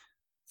upgrades.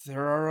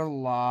 There are a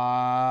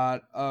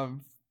lot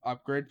of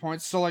upgrade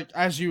points. So like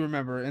as you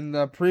remember, in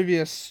the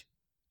previous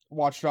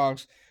Watch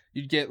Dogs,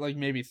 you'd get like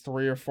maybe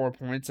 3 or 4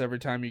 points every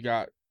time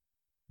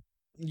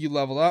you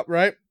leveled up,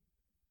 right?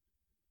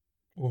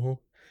 Mm-hmm.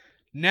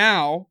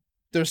 Now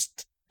there's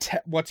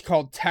what's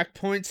called tech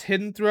points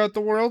hidden throughout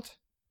the world.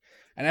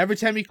 And every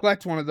time you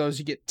collect one of those,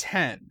 you get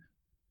 10.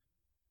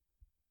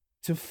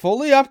 To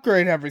fully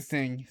upgrade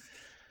everything,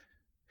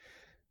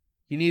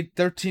 you need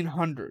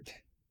 1,300.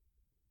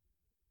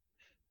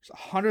 There's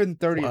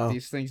 130 of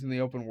these things in the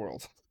open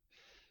world.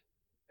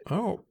 I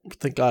don't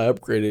think I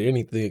upgraded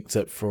anything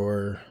except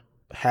for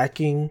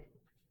hacking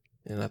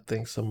and I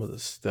think some of the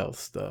stealth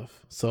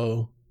stuff.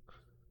 So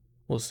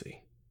we'll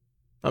see.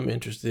 I'm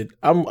interested.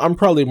 I'm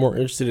probably more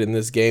interested in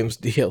this game's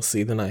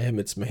DLC than I am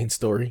its main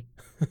story.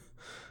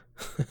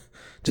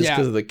 Just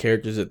because of the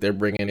characters that they're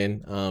bringing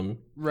in.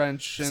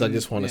 Wrench. So I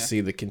just want to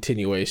see the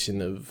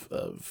continuation of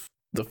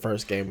the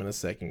first game and the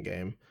second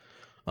game.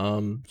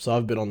 So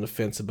I've been on the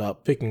fence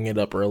about picking it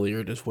up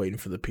earlier, just waiting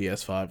for the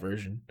PS5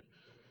 version.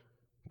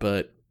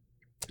 But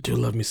I do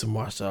love me some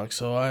Watch Dogs,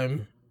 so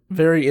I'm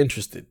very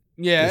interested.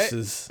 Yeah,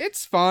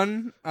 it's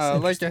fun.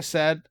 Like I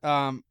said,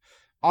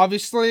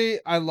 obviously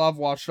I love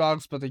Watch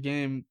Dogs, but the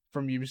game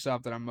from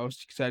Ubisoft that I'm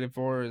most excited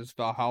for is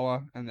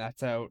Valhalla, and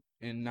that's out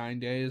in 9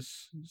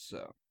 days.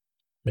 So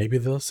maybe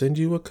they'll send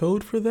you a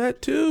code for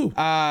that too.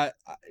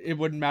 It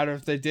wouldn't matter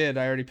if they did.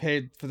 I already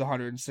paid for the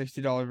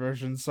 $160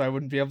 version, so I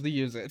wouldn't be able to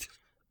use it.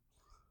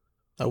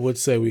 I would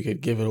say we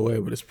could give it away,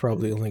 but it's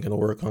probably only going to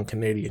work on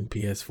Canadian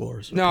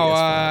PS4s. No,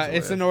 PS5s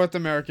it's a North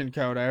American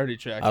code. I already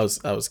checked. I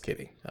was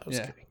kidding. I was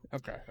kidding.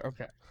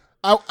 Okay.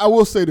 I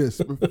will say this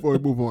before we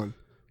move on.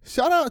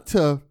 Shout out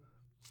to,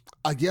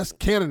 I guess,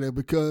 Canada,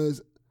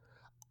 because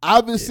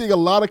I've been seeing a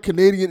lot of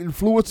Canadian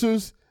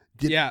influencers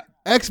get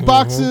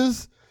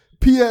Xboxes,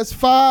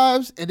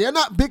 PS5s, and they're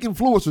not big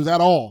influencers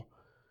at all.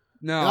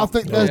 No. And I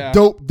think that's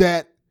dope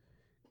that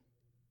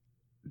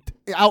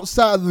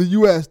outside of the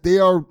U.S., they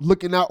are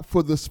looking out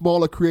for the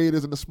smaller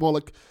creators and the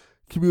smaller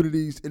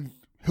communities and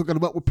hooking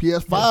them up with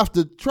PS5s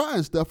to try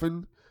and stuff,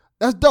 and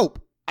that's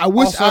dope. I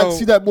wish I'd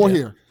see that more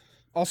here.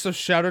 Also,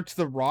 shout out to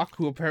The Rock,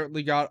 who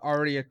apparently got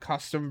already a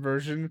custom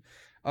version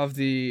of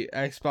the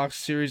Xbox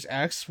Series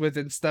X with,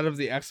 instead of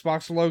the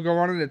Xbox logo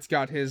on it, it's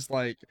got his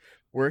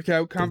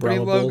workout company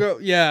logo.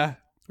 Yeah.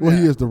 Well,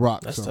 he is The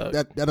Rock, so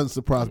that doesn't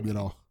surprise me at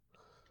all.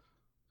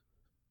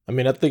 I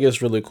mean, I think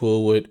it's really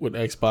cool what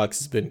Xbox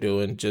has been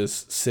doing,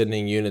 just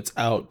sending units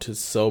out to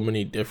so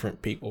many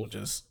different people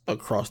just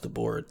across the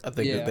board. I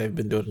think that they've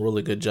been doing a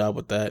really good job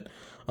with that.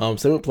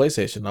 Same with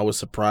PlayStation. I was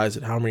surprised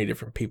at how many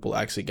different people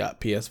actually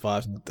got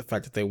PS5s and the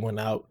fact that they went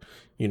out,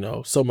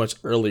 so much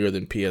earlier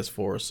than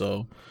PS4.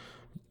 So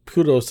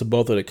kudos to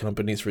both of the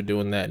companies for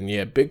doing that.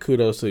 And big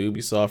kudos to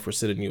Ubisoft for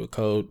sending you a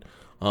code.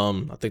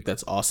 I think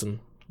that's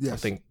awesome. Yes. I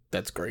think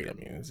that's great. I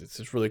mean, it's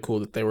just really cool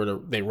that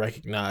they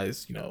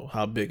recognize,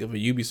 how big of a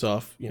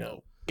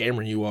Ubisoft,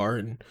 gamer you are,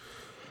 and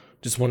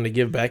just wanted to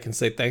give back and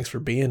say thanks for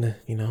being,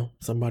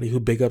 somebody who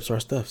big ups our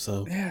stuff.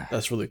 So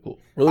that's really cool.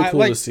 Really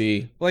cool to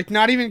see.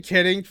 Not even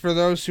kidding. For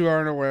those who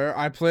aren't aware,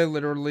 I play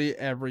literally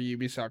every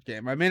Ubisoft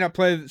game. I may not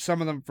play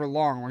some of them for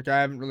long. I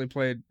haven't really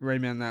played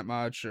Rayman that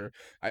much, or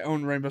I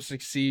own Rainbow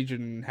Six Siege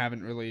and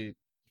haven't really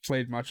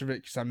played much of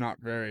it because I'm not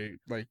very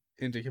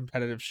into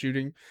competitive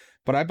shooting.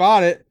 But I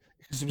bought it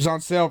because it was on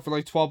sale for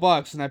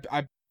 $12, and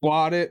I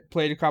bought it,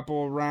 played a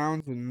couple of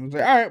rounds, and was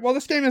like, all right, well,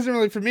 this game isn't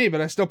really for me,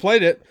 but I still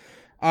played it.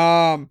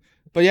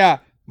 But yeah,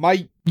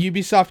 my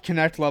Ubisoft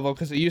Connect level,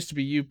 because it used to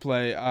be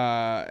Uplay,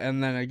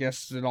 and then I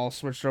guess it all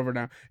switched over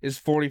now, is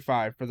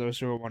 45 for those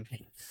who are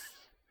wondering.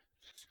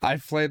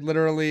 I've played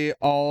literally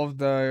all of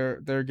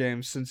their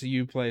games since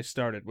Uplay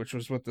started, which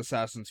was with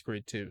Assassin's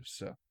Creed 2,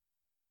 so.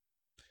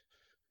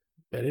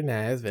 Very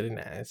nice, very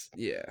nice.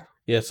 Yeah.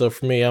 Yeah, so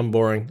for me, I'm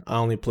boring. I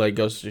only play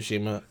Ghost of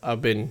Tsushima.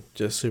 I've been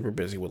just super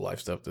busy with life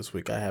stuff this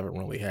week. I haven't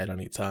really had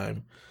any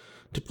time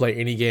to play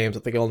any games.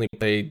 I think I only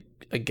played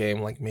a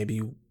game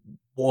maybe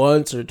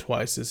once or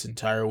twice this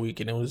entire week,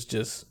 and it was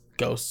just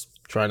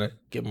Ghost, trying to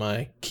get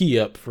my key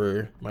up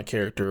for my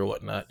character or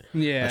whatnot.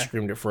 Yeah. I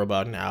streamed it for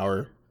about an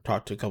hour,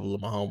 talked to a couple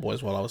of my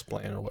homeboys while I was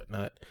playing or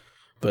whatnot.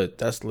 But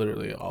that's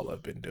literally all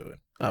I've been doing.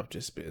 I've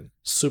just been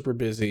super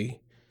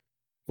busy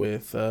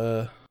with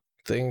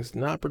things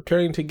not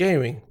pertaining to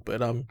gaming,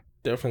 but I'm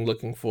definitely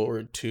looking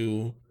forward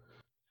to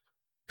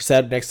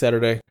next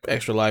Saturday,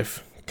 Extra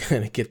Life.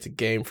 Gonna get to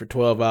game for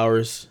 12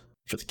 hours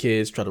for the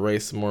kids, try to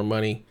raise some more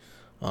money.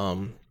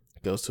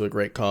 Goes to a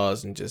great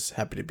cause, and just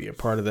happy to be a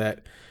part of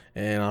that.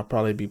 And I'll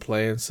probably be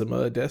playing some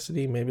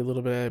Destiny, maybe a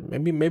little bit.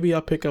 Maybe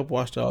I'll pick up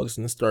Watch Dogs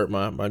and start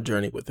my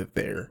journey with it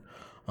there.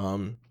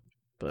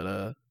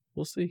 But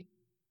we'll see.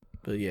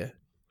 But yeah,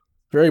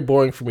 very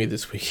boring for me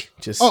this week.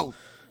 Just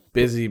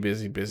busy.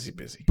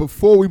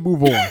 Before we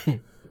move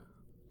on,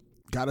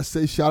 gotta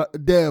say shout out to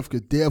Dev,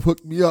 because Dev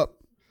hooked me up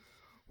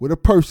with a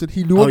person.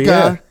 He knew a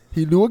guy. Yeah.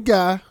 He knew a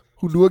guy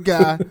who knew a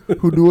guy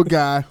who knew a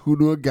guy who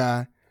knew a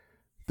guy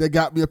that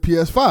got me a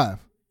PS5.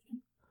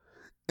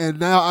 And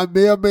now I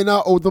may or may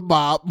not owe the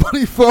mob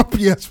money for a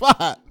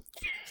PS5.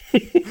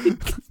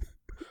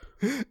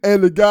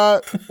 And the guy,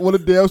 one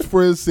of Dev's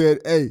friends, said,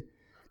 hey,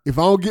 if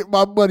I don't get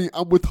my money,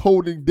 I'm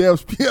withholding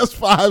Dev's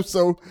PS5.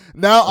 So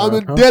now I'm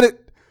indebted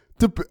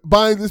to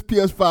buying this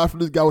PS5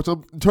 from this guy, which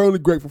I'm eternally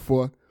grateful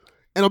for.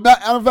 And I'm not.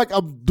 Matter of fact,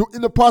 I'm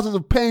in the process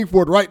of paying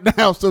for it right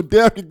now, so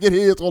Dale can get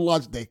his on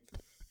launch day.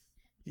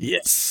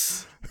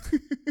 Yes.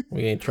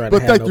 We ain't trying to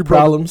But have thank no you,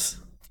 brother. problems.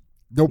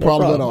 No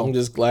problem at all. I'm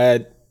just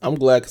glad. I'm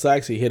glad because I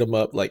actually hit him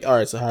up like, all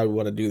right, so how do we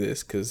want to do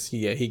this? Because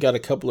he got a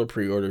couple of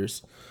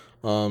pre-orders,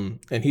 and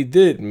he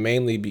did it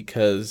mainly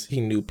because he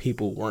knew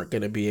people weren't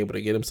going to be able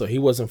to get them, so he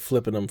wasn't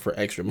flipping them for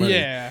extra money.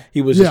 Yeah.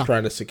 He was just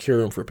trying to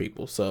secure them for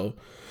people. So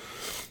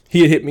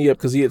he had hit me up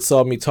because he had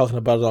saw me talking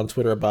about it on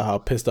Twitter about how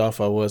pissed off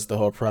I was the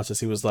whole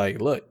process. He was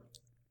like, "Look,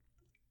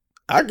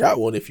 I got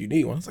one if you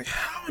need one." I was like,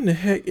 "How in the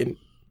heck?" And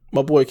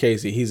my boy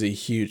Casey, he's a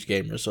huge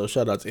gamer, so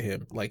shout out to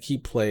him. Like, he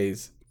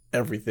plays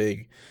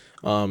everything.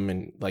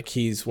 And like,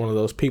 he's one of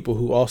those people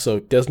who also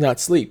does not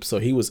sleep. So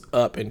he was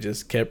up and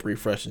just kept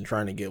refreshing,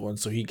 trying to get one.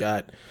 So he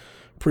got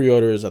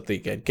pre-orders, I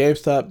think, at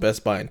GameStop,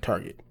 Best Buy, and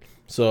Target.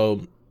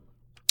 So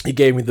he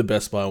gave me the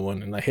Best Buy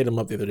one, and I hit him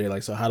up the other day,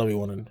 like, so how do we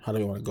want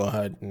to go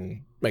ahead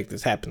and make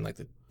this happen? Like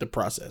the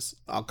process.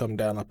 I'll come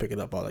down, I'll pick it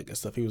up, all that good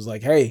stuff. He was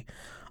like, "Hey,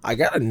 I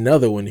got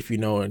another one if you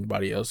know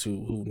anybody else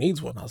who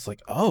needs one." I was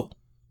like, "Oh,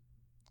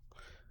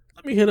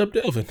 let me hit up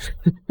Delvin,"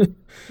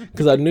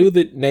 because I knew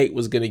that Nate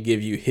was going to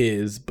give you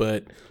his,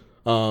 but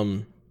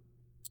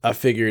I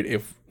figured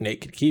if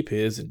Nate could keep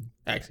his and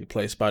actually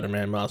play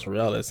Spider-Man Miles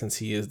Morales, since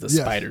he is the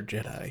Spider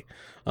Jedi,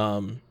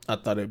 I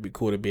thought it'd be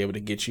cool to be able to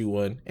get you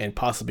one and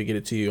possibly get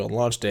it to you on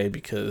launch day,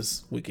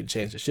 because we can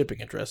change the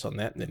shipping address on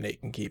that, and then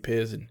Nate can keep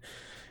his, and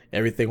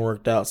everything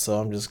worked out. So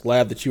I'm just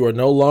glad that you are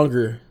no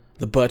longer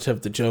the butt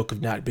of the joke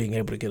of not being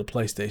able to get a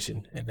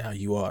PlayStation, and now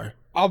you are.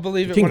 I'll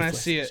believe it when I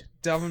see it.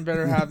 Delvin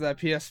better have that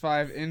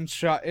PS5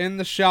 in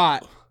the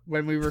shot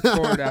when we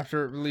record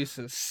after it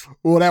releases.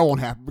 Well, that won't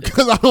happen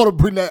because I don't want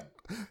to bring that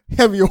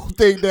heavy old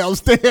thing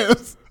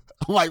downstairs.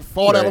 I'm like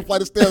fall down a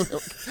flight of stairs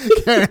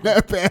carrying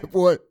that bad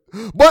boy.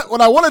 But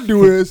what I want to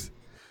do is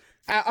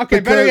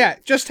better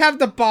yet, just have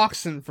the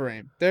box in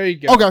frame. There you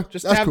go. Okay,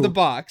 just have cool. the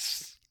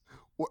box.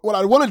 What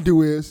I want to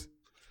do is,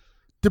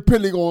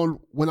 depending on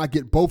when I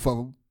get both of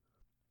them,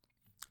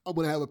 I'm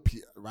gonna have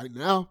right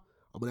now.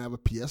 I'm going to have a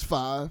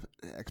PS5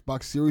 and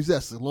Xbox Series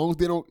S. As long as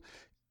they don't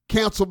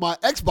cancel my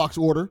Xbox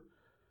order,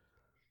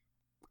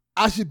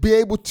 I should be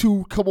able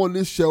to come on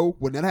this show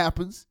when that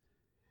happens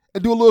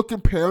and do a little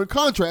compare and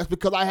contrast,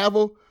 because I have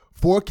a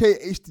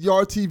 4K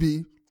HDR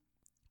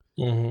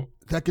TV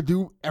that can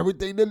do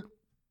everything that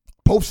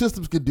both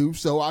systems can do.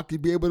 So I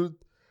could be able to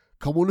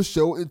come on the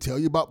show and tell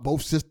you about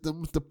both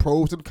systems, the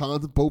pros and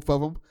cons of both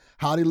of them,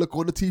 how they look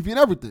on the TV and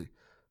everything.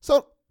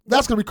 So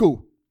that's going to be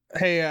cool.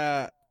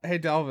 Hey,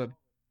 Delvin.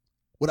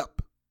 What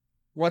up?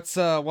 What's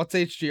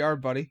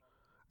HDR, buddy?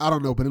 I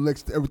don't know, but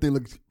everything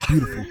looks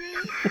beautiful.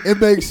 It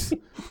makes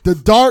the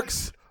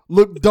darks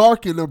look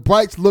dark and the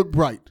brights look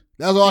bright.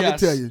 That's all I can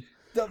tell you.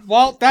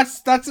 Well,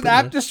 that's an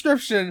apt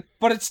description,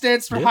 but it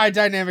stands for high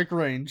dynamic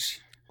range.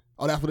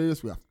 Oh, that's what it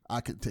is? Well,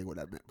 I couldn't tell you what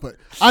that meant. But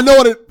I know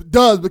what it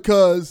does,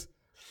 because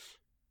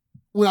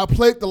when I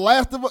played The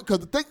Last of Us, because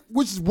the thing,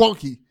 which is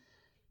wonky,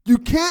 you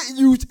can't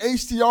use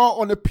HDR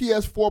on the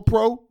PS4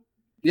 Pro.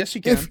 Yes,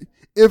 you can.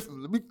 If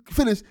let me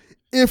finish.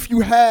 If you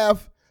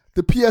have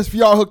the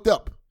PSVR hooked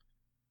up.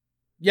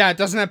 Yeah, it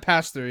doesn't have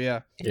pass-through,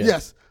 yeah.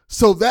 Yes.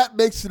 So that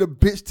makes it a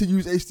bitch to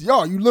use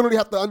HDR. You literally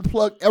have to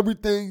unplug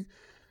everything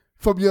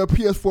from your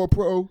PS4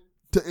 Pro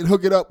and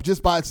hook it up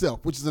just by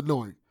itself, which is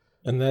annoying.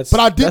 And but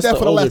I did that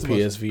for The Last of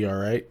Us.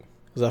 PSVR, right?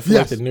 Because I feel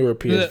like the newer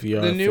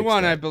PSVR. The new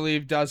one, I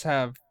believe, does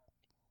have.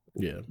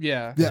 Yeah.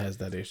 Yeah. It has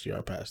that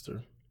HDR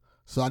pass-through.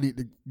 So I need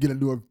to get a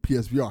newer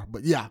PSVR.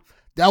 But yeah,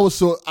 that was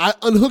so. I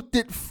unhooked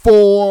it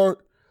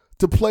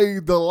to play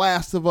The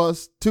Last of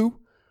Us 2,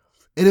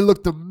 and it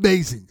looked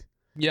amazing.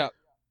 Yeah.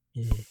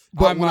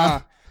 But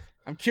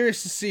I'm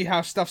curious to see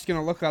how stuff's going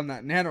to look on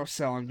that nano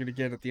cell I'm going to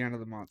get at the end of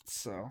the month.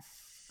 So,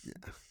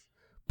 yeah.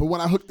 But when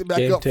I hooked it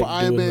back up for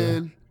Iron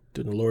Man,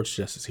 doing the Lord's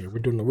justice here. We're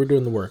doing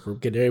the work. We're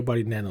getting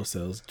everybody nano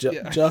cells.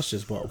 Josh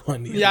just bought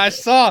one. Yeah, I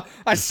saw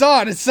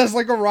it. It says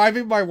like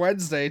arriving by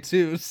Wednesday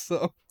too.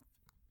 So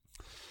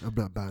I'm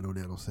not buying no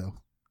nano cell.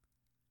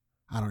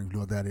 I don't even know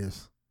what that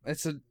is.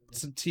 It's a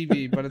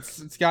TV, but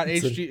it's got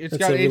it's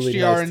got really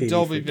HDR nice and TV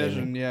Dolby for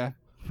Vision. Yeah.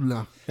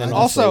 No. And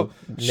also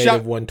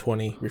native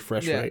 120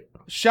 refresh rate.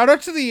 Shout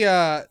out to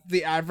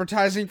the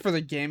advertising for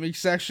the gaming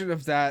section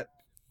of that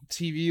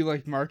TV,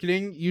 like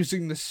marketing,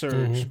 using the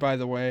Surge. By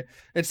the way,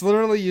 it's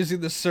literally using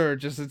the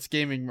Surge as its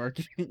gaming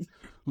marketing.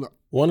 Look,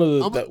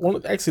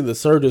 actually the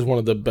Surge is one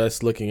of the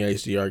best looking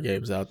HDR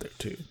games out there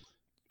too.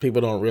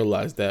 People don't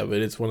realize that,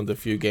 but it's one of the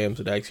few games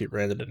that actually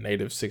ran at a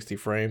native 60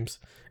 frames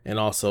and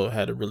also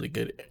had a really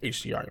good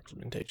HDR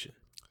implementation.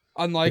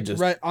 Unlike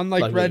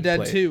Red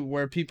Dead 2,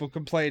 where people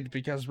complained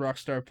because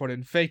Rockstar put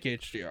in fake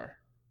HDR.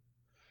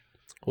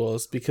 Well,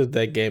 it's because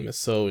that game is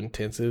so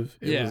intensive.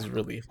 It was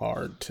really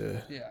hard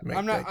to make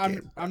I'm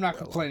not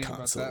complaining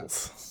about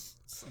that.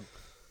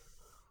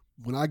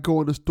 When I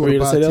go in the store to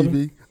buy a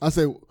TV, I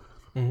say,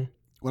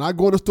 when I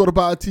go in the store to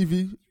buy a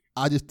TV,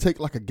 I just take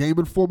like a Game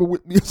Informer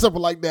with me or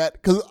something like that.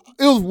 Because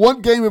it was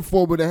one Game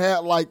Informer that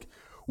had like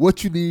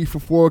what you need for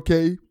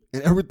 4K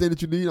and everything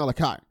that you need. I'm like,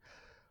 all right,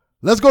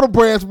 let's go to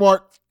BrandsMart.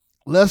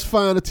 let's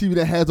find a TV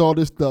that has all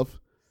this stuff.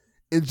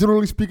 And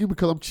generally speaking,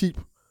 because I'm cheap,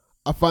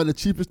 I find the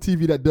cheapest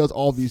TV that does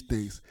all these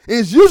things. And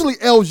it's usually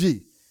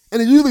LG.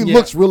 And it usually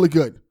looks really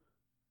good.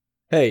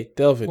 Hey,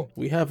 Delvin,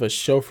 we have a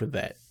show for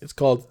that. It's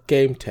called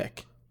Game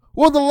Tech.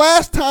 Well, the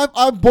last time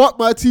I bought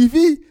my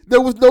TV,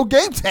 there was no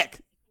Game Tech.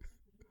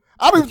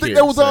 I don't even think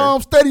there was a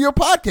State of Your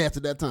Podcast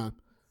at that time.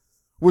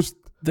 Which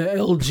the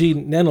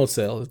LG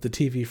NanoCell is the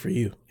TV for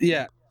you.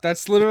 Yeah,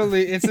 that's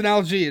literally, it's an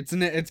LG.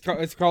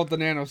 It's called the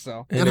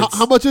NanoCell. And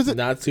how much is it?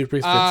 Not super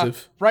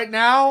expensive. Right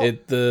now,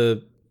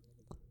 the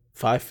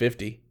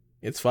 $550.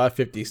 It's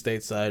 $550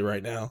 stateside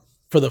right now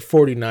for the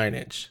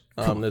 49-inch.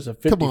 There's a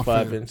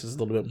 55-inch is a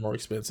little bit more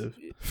expensive.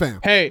 Fam,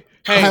 hey,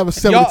 I have a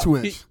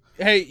 72-inch.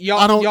 Hey, y'all,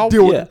 I don't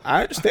deal with.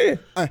 I understand.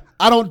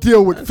 I don't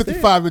deal with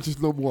 55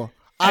 inches no more.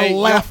 I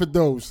laugh at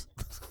those.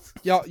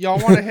 Y'all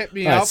want to hit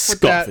me up with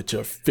that? At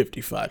your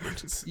 55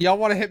 inches. Y'all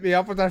want to hit me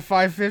up with that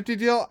 550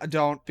 deal? I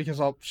don't, because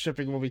all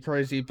shipping will be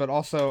crazy. But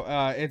also,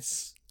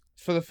 it's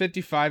for the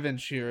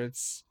 55-inch here.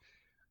 It's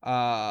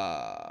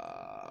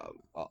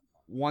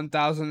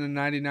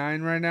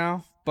 $1,099 right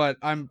now. But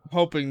I'm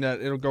hoping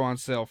that it'll go on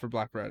sale for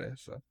Black Friday.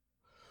 So,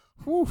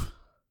 whew.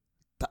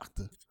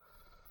 Doctor.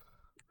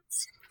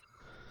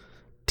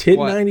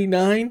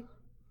 $10.99.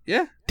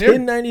 Yeah,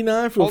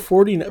 $10.99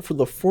 for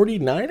the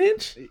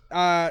 49-inch.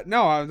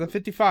 No, the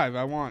 55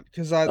 I want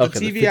because the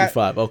TV. The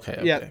 55.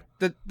 Okay. Yeah,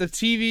 the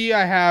TV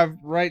I have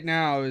right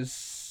now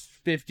is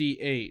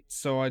 58,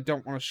 so I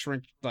don't want to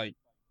shrink like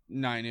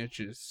 9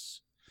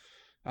 inches.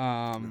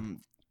 Donnie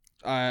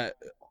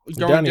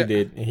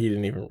did, and he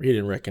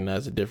didn't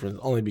recognize the difference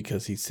only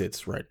because he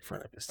sits right in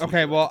front of his TV.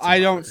 Okay, well, I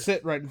don't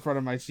sit right in front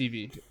of my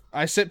TV.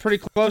 I sit pretty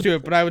close to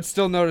it, but I would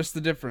still notice the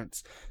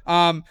difference.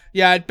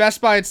 At Best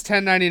Buy it's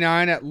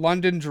 $10.99. At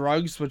London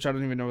Drugs, which I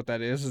don't even know what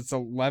that is, it's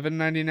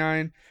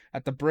 $11.99.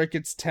 At the Brick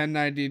it's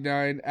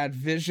 $10.99. At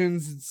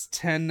Visions it's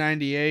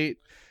 $10.98.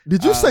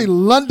 Did you say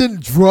London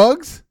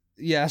Drugs?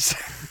 Yes.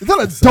 Is that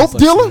a dope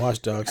dealer?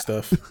 Watchdog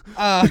stuff.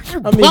 I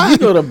mean, you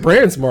go to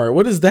BrandSmart.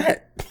 What is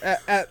that?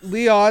 At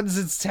Leon's,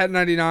 it's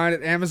 $10.99.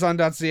 At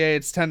Amazon.ca,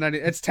 it's $10.99.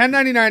 It's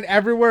 $10.99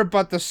 everywhere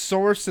but the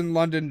Source and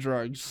London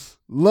Drugs.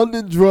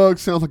 London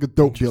Drugs sounds like a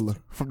dope dealer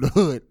from the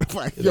hood.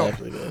 Like, it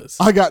actually does.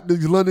 I got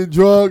these London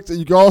Drugs, and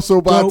you can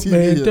also buy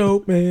TV here.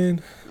 Dope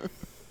man.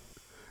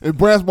 And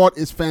BrandSmart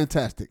is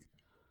fantastic.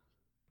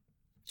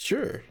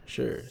 Sure.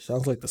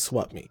 Sounds like the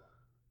swap meet.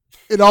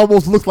 It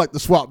almost looks like the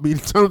swap meet in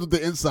terms of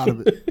the inside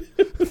of it.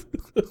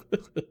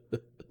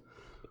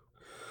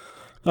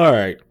 All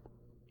right.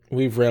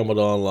 We've rambled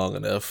on long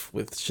enough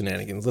with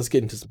shenanigans. Let's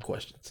get into some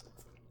questions.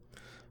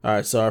 All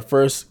right, so our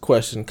first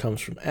question comes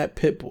from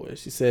 @Pitboy.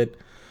 She said,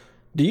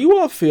 do you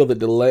all feel that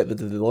the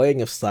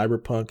delaying of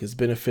Cyberpunk is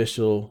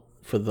beneficial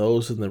for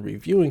those in the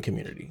reviewing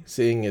community,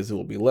 seeing as it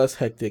will be less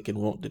hectic and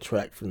won't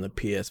detract from the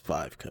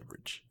PS5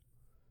 coverage?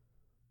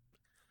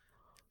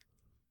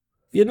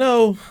 You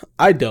know,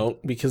 I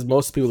don't, because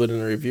most people that are in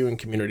the reviewing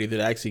community that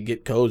actually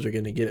get codes are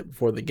going to get it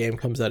before the game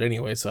comes out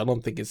anyway, so I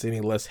don't think it's any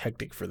less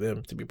hectic for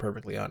them, to be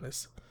perfectly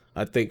honest.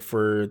 I think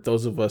for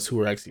those of us who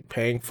are actually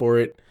paying for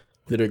it,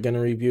 that are going to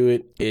review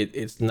it,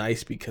 it's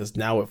nice because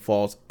now it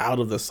falls out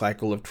of the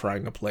cycle of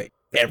trying to play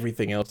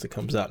everything else that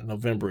comes out in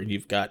November, and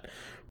you've got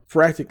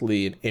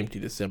practically an empty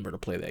December to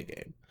play that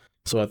game.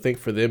 So I think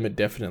for them, it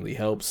definitely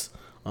helps.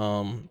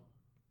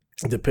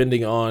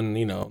 Depending on,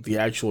 the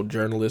actual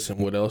journalists and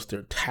what else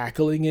they're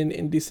tackling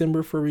in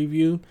December for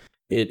review,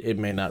 it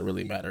may not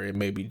really matter. It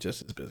may be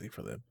just as busy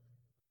for them.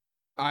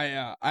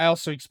 I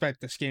also expect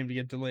this game to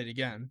get delayed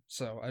again,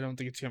 so I don't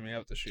think it's coming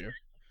out this year.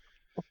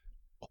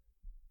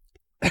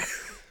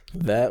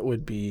 That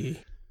would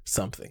be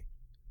something.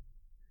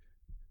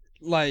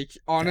 Like,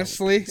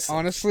 honestly,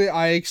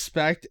 I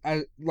expect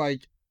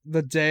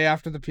the day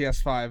after the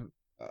PS5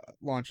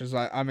 launches,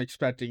 I'm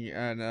expecting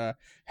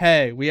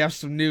hey, we have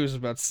some news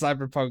about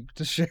Cyberpunk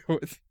to share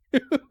with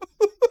you.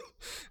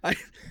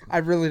 I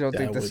really don't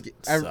think this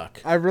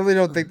I really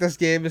don't think this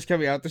game is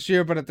coming out this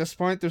year, but at this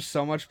point there's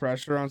so much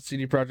pressure on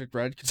CD Projekt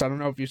Red, because I don't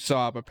know if you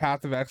saw, but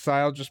Path of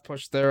Exile just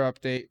pushed their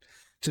update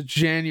to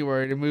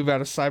January to move out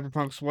of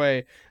Cyberpunk's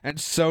way, and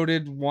so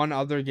did one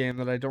other game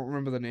that I don't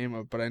remember the name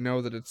of, but I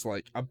know that it's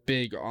like a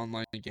big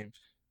online game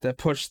that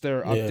pushed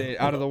their update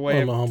out of the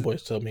way. My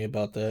homeboys told me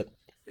about that.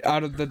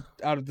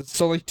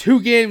 So like 2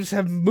 games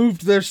have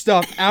moved their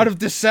stuff out of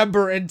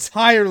December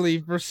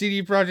entirely for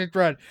CD Projekt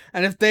Red,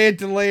 and if they had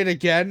delayed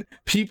again,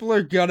 people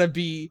are gonna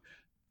be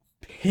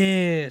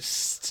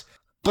pissed.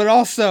 But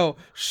also,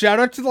 shout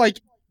out to like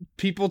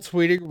people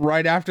tweeting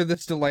right after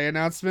this delay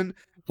announcement.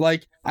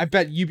 Like, I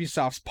bet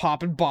Ubisoft's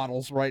popping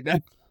bottles right now.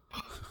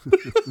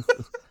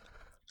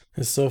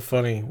 It's so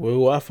funny.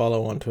 Who I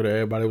follow on Twitter,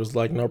 everybody was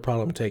like, "No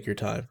problem, take your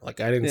time." Like,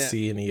 I didn't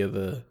see any of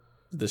the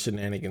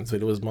shenanigans,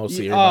 but it was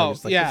mostly everybody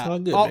was like, "It's all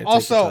good, man.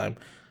 Take your time.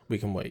 We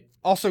can wait."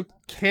 Also,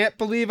 can't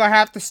believe I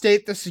have to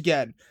state this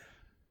again.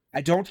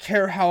 I don't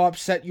care how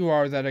upset you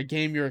are that a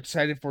game you're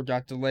excited for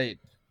got delayed.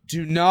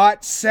 Do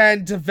not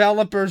send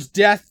developers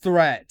death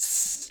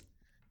threats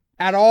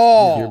at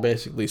all. You're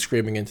basically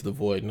screaming into the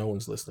void. No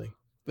one's listening.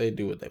 They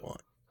do what they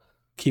want.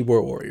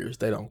 keyboard warriors.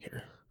 They don't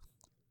care.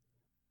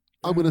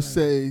 I'm gonna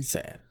say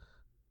Sad.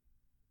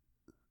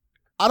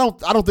 I don't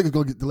think it's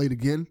gonna get delayed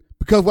again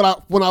because when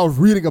I was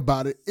reading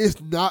about it, it's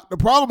not the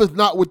problem is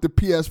not with the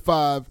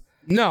PS5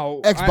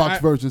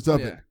 Xbox versions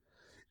of it.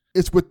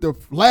 It's with the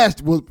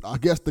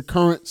the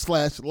current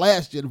 /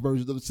 last gen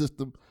versions of the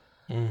system.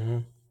 Mm-hmm.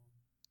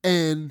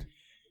 And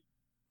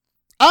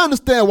I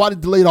understand why they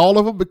delayed all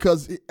of them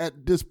because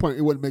at this point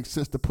it wouldn't make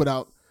sense to put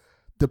out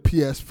the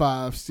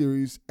PS5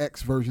 Series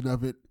X version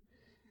of it,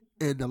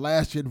 and the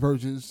last gen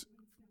versions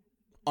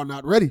are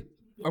not ready.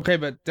 Okay,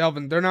 but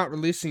Delvin, they're not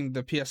releasing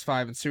the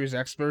PS5 and Series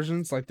X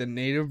versions, like the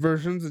native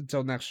versions,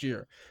 until next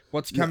year.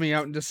 What's coming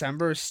out in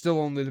December is still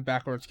only the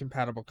backwards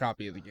compatible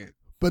copy of the game.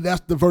 But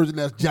that's the version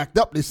that's jacked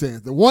up, they say.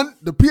 The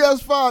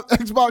PS5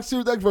 Xbox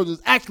Series X version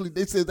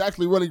is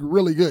actually running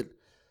really good.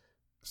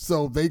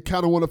 So they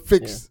kind of want to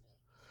fix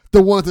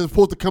the ones that's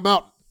supposed to come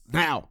out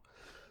now.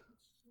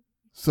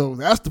 So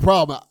that's the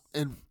problem.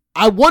 And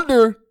I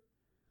wonder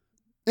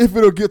if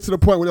it'll get to the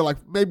point where they're like,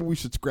 maybe we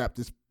should scrap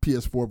this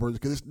PS4 version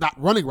because it's not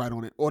running right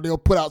on it. Or they'll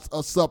put out a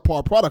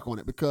subpar product on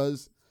it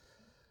because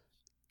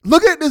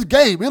look at this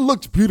game. It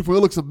looks beautiful. It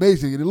looks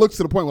amazing. And it looks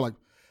to the point where like,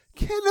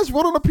 can this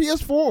run on a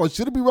PS4 or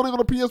should it be running on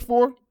a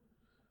PS4?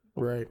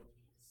 Right.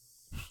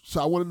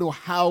 So I want to know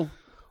how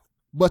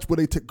much will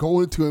they go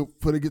into it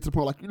for they get to the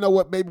point like, you know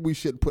what, maybe we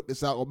shouldn't put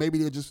this out, or maybe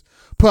they'll just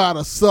put out a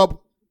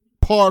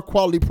subpar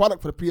quality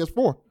product for the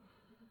PS4.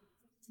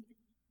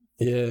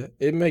 Yeah,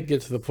 it may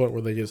get to the point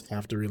where they just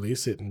have to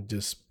release it and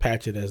just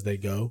patch it as they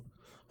go.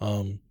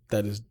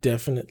 That is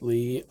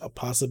definitely a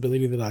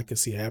possibility that I could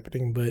see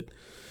happening, but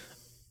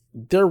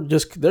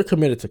they're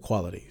committed to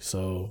quality.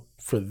 So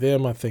for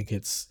them, I think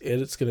it's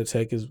going to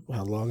take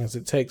how long as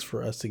it takes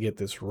for us to get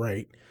this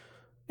right.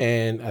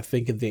 And I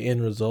think at the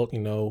end result,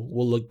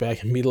 we'll look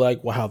back and be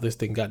like, wow, this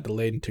thing got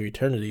delayed into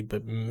eternity,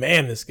 but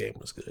man, this game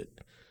was good.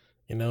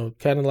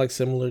 Kind of like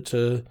similar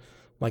to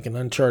like an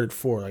Uncharted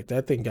 4, like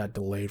that thing got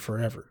delayed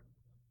forever.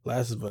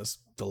 Last of Us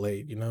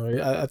delayed,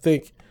 I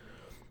think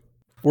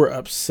we're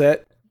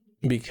upset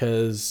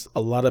because a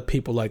lot of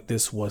people like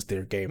this was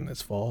their game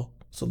this fall.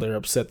 So they're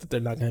upset that they're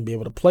not going to be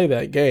able to play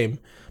that game.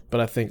 But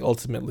I think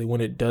ultimately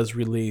when it does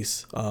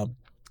release,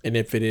 and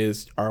if it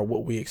is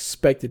what we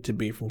expect it to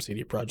be from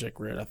CD Projekt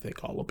Red, I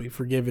think all will be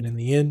forgiven in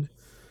the end.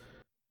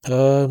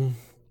 And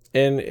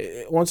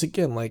once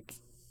again, like,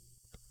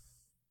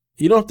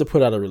 you don't have to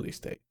put out a release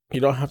date. You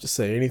don't have to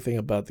say anything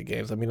about the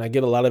games. I mean, I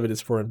get a lot of it is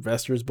for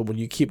investors, but when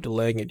you keep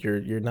delaying it,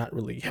 you're not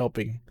really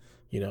helping,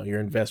 your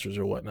investors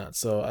or whatnot.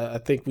 So I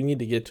think we need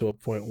to get to a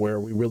point where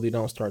we really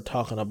don't start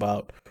talking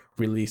about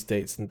release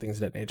dates and things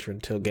of that nature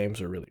until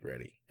games are really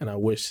ready. And I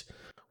wish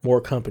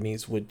more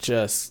companies would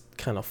just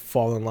kind of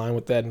fall in line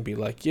with that and be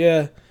like,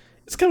 yeah,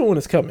 it's coming when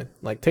it's coming.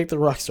 Like, take the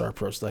Rockstar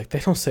approach. Like, they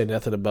don't say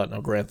nothing about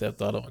no Grand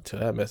Theft Auto until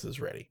that mess is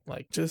ready.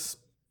 Like, just,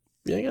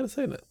 you ain't got to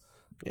say that.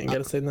 You ain't got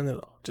to say nothing at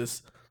all.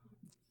 Just,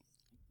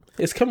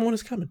 it's coming when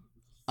it's coming.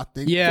 I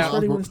think it's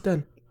ready when it's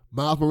done.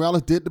 Miles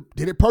Morales did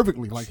it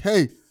perfectly. Like,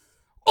 hey,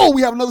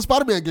 we have another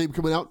Spider-Man game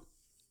coming out,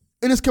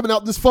 and it's coming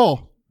out this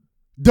fall.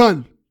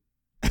 Done.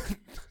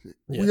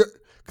 Yeah.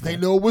 They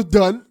know it was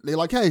done. They're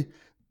like, hey,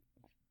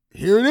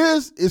 here it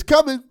is. It's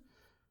coming.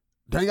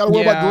 They ain't got to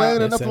worry about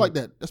delaying or nothing like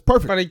that. That's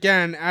perfect. But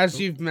again, as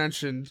you've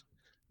mentioned,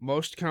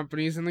 most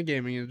companies in the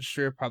gaming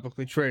industry are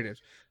publicly traded,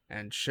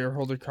 and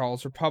shareholder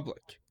calls are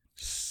public.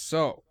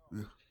 So,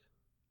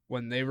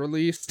 when they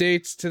release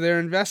dates to their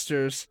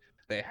investors,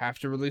 they have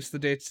to release the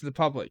dates to the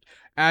public.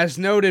 As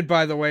noted,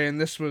 by the way, and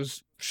this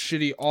was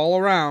shitty all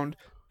around,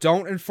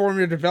 don't inform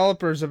your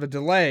developers of a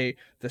delay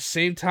the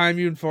same time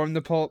you inform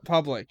the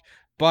public.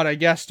 But I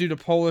guess due to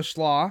Polish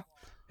law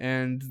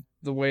and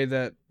the way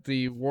that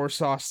the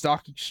Warsaw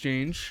Stock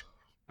Exchange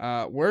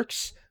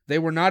works, they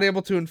were not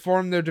able to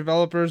inform their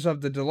developers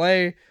of the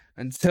delay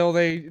until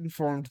they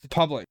informed the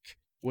public,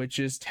 which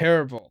is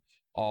terrible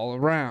all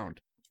around.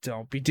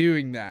 Don't be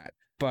doing that.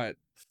 But,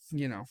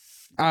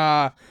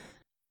 I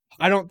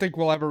don't think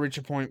we'll ever reach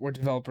a point where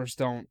developers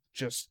don't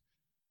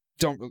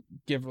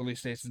give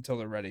release dates until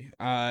they're ready.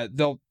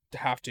 They'll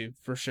have to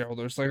for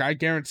shareholders. Like, I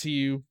guarantee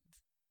you,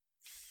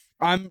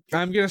 I'm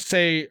gonna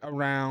say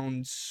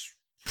around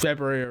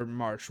February or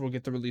March we'll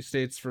get the release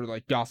dates for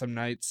like Gotham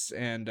Knights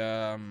and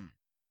the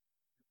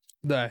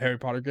Harry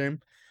Potter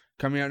game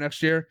coming out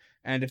next year.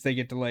 And if they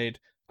get delayed,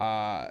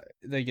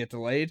 they get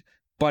delayed.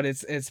 But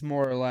it's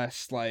more or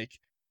less like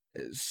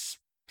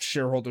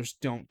shareholders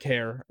don't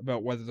care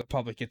about whether the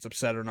public gets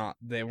upset or not.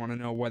 They want to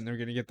know when they're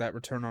gonna get that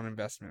return on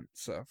investment.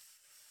 So.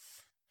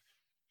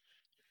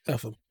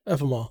 F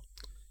them all.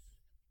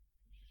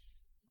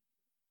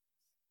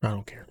 I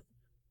don't care.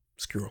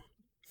 Screw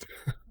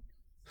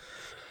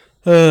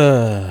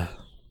them.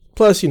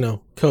 Plus,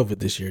 COVID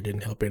this year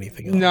didn't help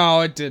anything at all. No,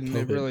 it didn't.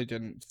 COVID it really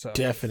didn't. So.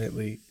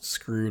 Definitely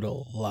screwed a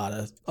lot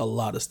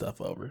of stuff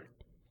over.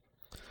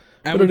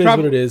 And but it is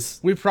what it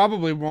is. We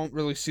probably won't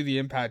really see the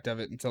impact of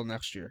it until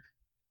next year.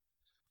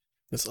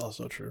 That's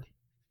also true.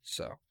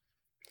 So.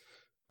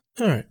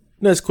 All right.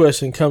 Next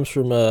question comes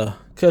from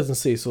Cousin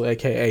Cecil,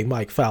 a.k.a.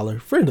 Mike Fowler,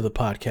 friend of the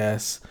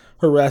podcast.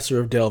 Harasser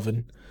of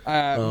Delvin.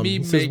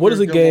 Me Says, what is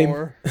a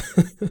galore.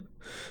 game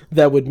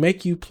that would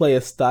make you play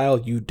a style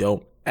you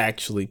don't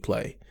actually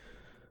play?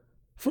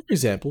 For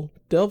example,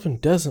 Delvin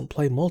doesn't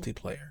play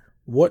multiplayer.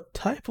 What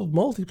type of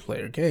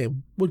multiplayer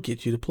game would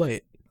get you to play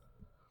it?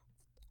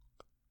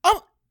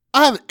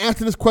 I haven't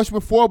answered this question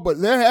before,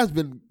 but there has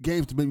been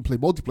games to make me play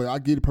multiplayer. I'll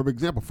give you a perfect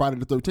example, Friday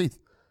the 13th.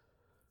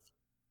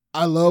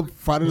 I love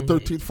Friday the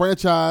 13th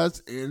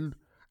franchise, and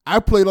I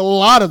played a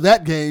lot of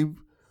that game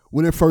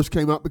when it first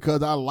came out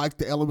because I liked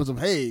the elements of,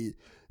 hey,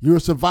 you're a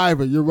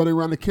survivor. You're running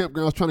around the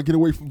campgrounds trying to get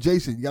away from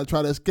Jason. You got to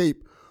try to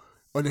escape.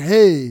 And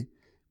hey,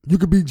 you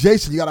could be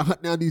Jason. You got to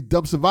hunt down these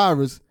dumb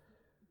survivors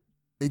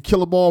and kill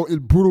them all in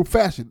brutal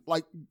fashion.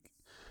 Like,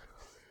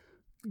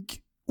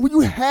 when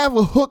you have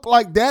a hook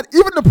like that,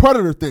 even the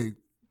Predator thing,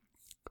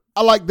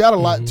 I like that a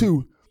lot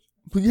too.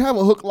 When you have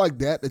a hook like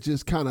that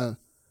just kind of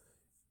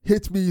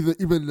hits me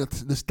even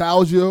the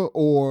nostalgia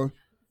or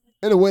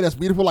in a way that's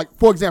meaningful. Like,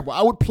 for example,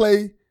 I would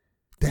play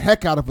the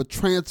heck out of a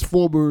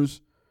Transformers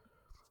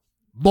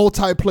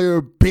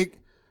multiplayer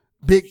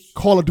big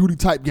Call of Duty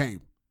type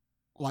game.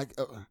 Like,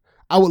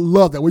 I would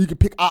love that, where you can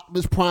pick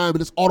Optimus Prime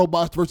and it's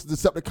Autobots versus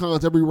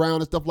Decepticons every round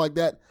and stuff like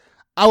that.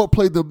 I would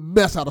play the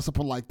mess out of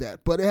something like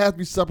that. But it has to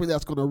be something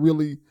that's going to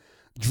really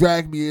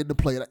drag me in to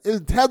play it.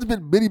 It hasn't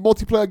been many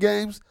multiplayer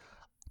games,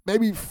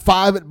 maybe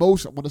 5 at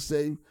most, I'm going to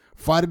say.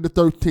 Friday the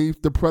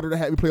 13th, The Predator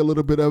had me play a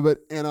little bit of it.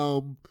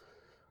 And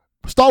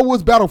Star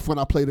Wars Battlefront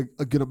I played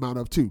a good amount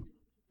of too.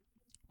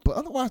 But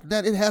otherwise than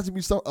that, it has to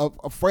be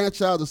a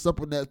franchise or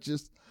something that's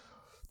just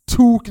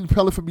too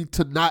compelling for me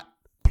to not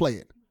play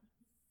it.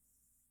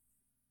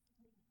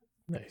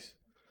 Nice.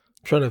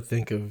 I'm trying to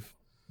think of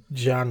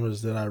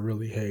genres that I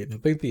really hate. I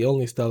think the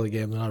only style of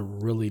game that I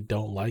really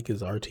don't like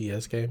is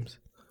RTS games.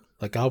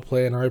 Like, I'll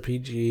play an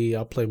RPG,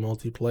 I'll play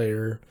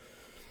multiplayer,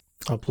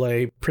 I'll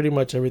play pretty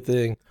much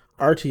everything.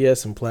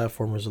 RTS and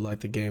platformers are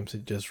like the games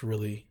that just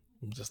really,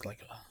 I'm just like,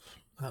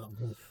 I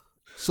don't know.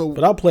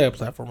 But I'll play a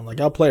platformer.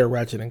 Like, I'll play a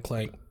Ratchet and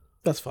Clank.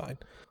 That's fine.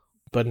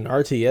 But an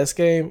RTS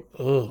game,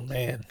 oh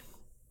man.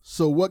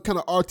 So what kind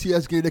of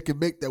RTS game they can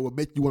make that would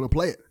make you want to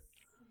play it?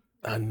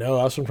 I know.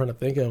 I was trying to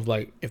think of,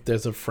 like, if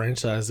there's a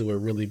franchise that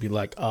would really be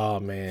like, oh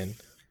man,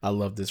 I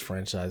love this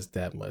franchise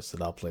that much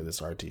that I'll play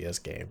this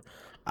RTS game.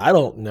 I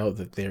don't know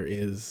that there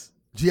is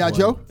G.I.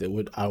 Joe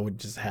that I would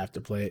just have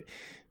to play it.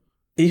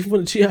 Even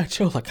with G.I.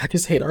 Joe, like, I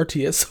just hate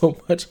RTS so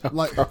much, I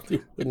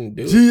probably wouldn't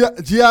do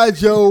it. G.I.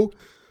 Joe,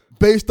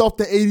 based off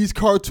the 80s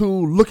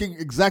cartoon, looking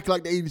exactly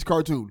like the 80s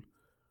cartoon.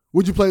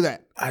 Would you play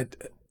that?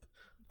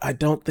 I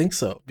don't think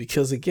so,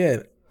 because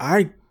again,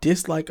 I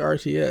dislike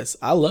RTS.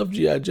 I love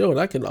G.I. Joe, and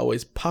I can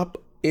always pop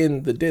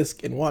in the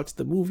disc and watch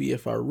the movie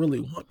if I really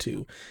want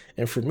to.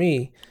 And for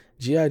me,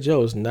 G.I.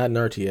 Joe is not an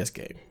RTS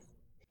game.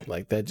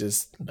 Like, that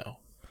just, no.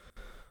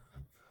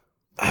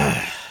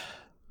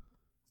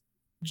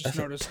 Just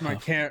noticed my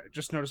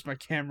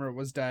camera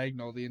was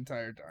diagonal the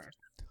entire time.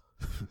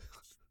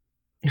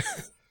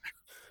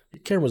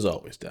 Your camera's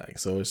always dying,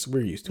 so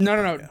we're used to it.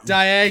 No,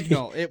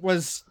 diagonal. It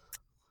was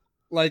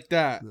like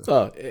that.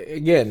 Oh,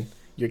 again,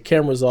 your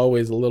camera's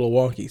always a little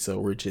wonky, so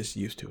we're just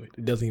used to it.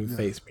 It doesn't even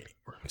faze me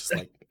anymore. I'm just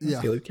like,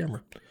 daily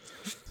camera.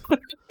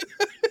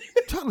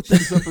 Trying to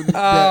think of something.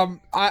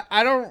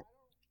 I don't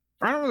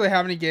really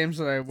have any games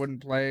that I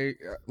wouldn't play.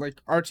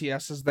 Like,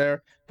 RTS is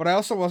there, but I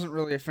also wasn't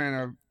really a fan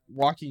of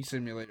walking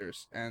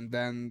simulators. And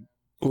then,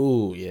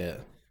 ooh, yeah.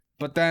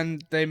 But then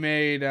they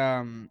made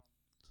the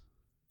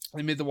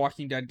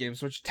Walking Dead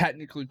games, which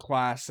technically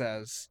class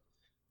as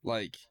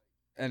like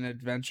an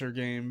adventure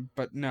game,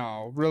 but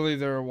no, really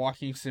they're a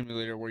walking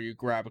simulator where you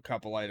grab a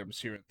couple items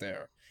here and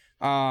there.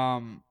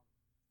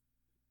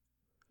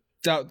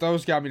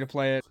 Those got me to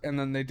play it, and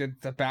then they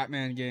did the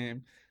Batman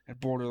game and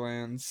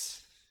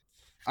Borderlands.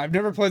 I've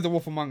never played The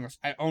Wolf Among Us.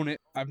 I own it.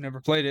 I've never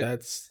played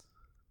it.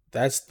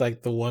 That's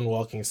like the one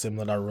walking sim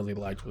that I really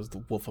liked was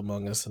The Wolf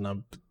Among Us, and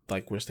I'm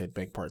like Wish They'd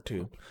Make Part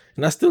 2.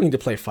 And I still need to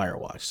play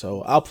Firewatch,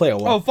 so I'll play a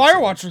walking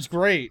Firewatch was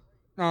great.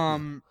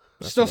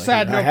 Still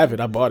sad. I have it.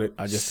 I bought it.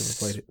 I just haven't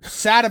played it.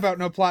 Sad about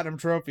no platinum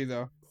trophy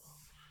though.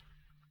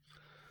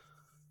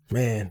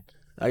 Man,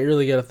 I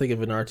really got to think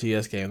of an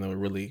RTS game that would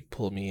really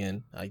pull me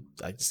in. I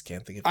just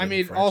can't think of.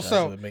 Any franchise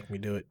that would make me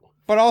do it.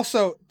 But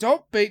also,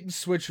 don't bait and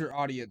switch your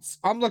audience.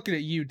 I'm looking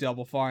at you,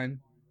 Double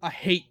Fine. I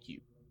hate you.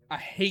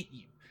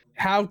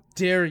 How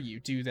dare you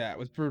do that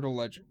with Brutal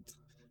Legend?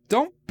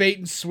 Don't bait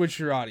and switch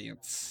your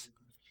audience.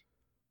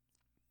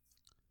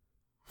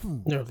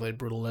 Never played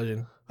Brutal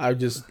Legend. I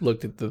just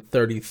looked at the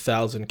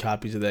 30,000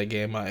 copies of that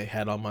game I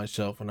had on my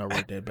shelf when I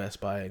worked at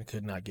Best Buy and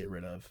could not get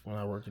rid of when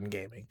I worked in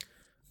gaming.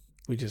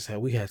 We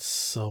had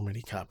so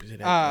many copies of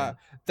that game.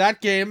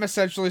 That game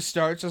essentially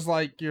starts as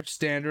like your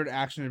standard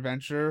action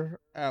adventure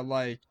at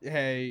like,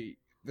 hey,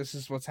 this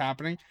is what's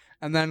happening.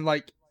 And then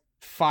like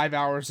 5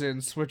 hours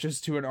in switches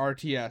to an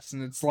RTS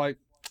and it's like,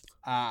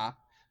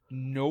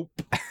 nope.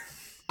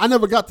 I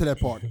never got to that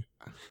part.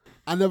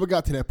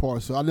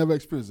 So I never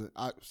experienced it.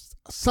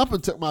 Something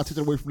took my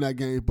attention away from that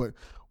game, but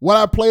what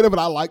I played of it,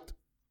 I liked.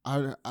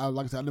 I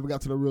like I said, I never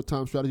got to the real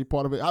time strategy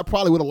part of it. I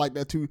probably would have liked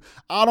that too.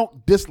 I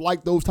don't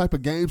dislike those type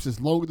of games as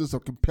long as there's a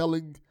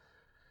compelling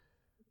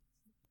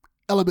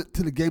element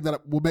to the game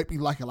that will make me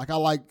like it. Like I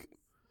like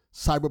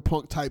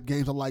cyberpunk type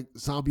games. I like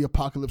zombie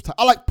apocalypse type.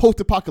 I like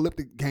post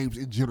apocalyptic games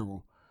in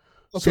general.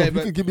 So Okay, if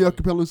you can give me a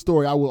compelling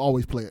story, I will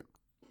always play it.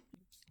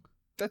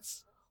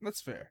 that's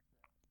fair.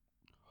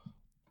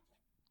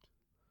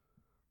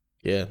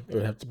 Yeah, it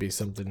would have to be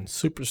something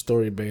super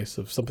story based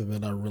of something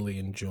that I really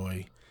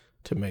enjoy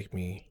to make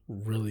me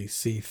really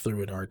see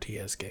through an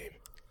RTS game.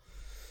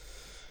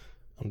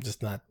 I'm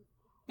just not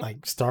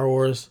like Star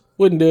Wars.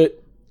 Wouldn't do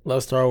it.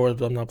 Love Star Wars,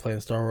 but I'm not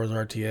playing Star Wars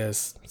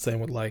RTS. Same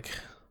with like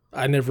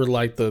I never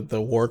liked the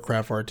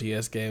Warcraft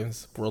RTS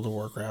games. World of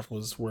Warcraft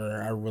was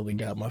where I really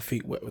got my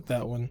feet wet with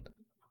that one.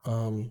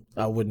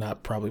 I would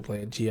not probably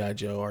play a G.I.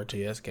 Joe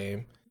RTS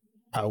game.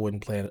 I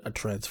wouldn't play a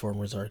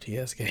Transformers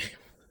RTS game.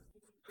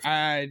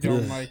 I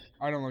don't like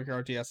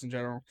RTS in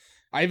general.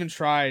 I even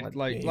tried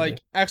Me either.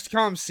 like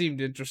XCOM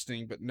seemed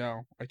interesting, but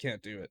no, I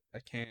can't do it. I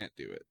can't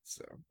do it.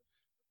 So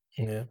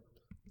Yeah.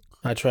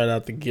 I tried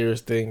out the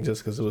Gears thing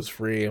just because it was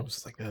free. I was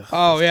just like, ugh,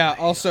 oh this yeah.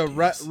 guy Also,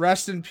 RTS.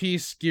 rest in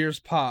peace, Gears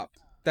Pop.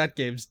 That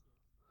game's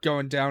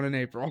going down in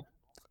April.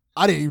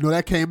 I didn't even know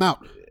that came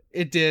out.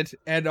 It did,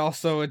 and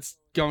also it's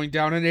going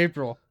down in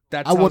April.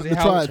 That I tells wanted you to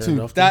how try it Turned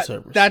too. off the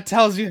servers. that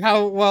tells you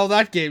how well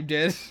that game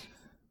did.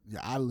 Yeah,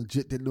 I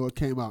legit didn't know it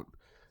came out.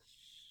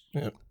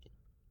 Yep.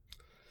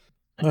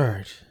 All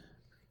right.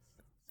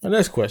 Our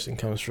next question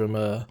comes from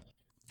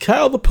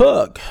Kyle the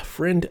Pug,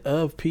 friend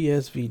of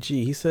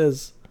PSVG. He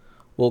says,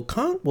 will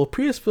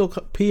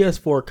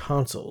PS4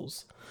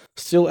 consoles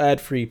still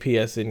add free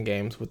PSN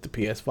games with the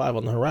PS5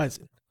 on the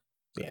horizon?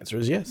 The answer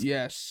is yes.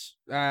 Yes.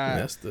 And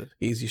that's the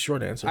easy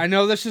short answer. I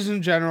know this is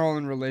in general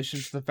in relation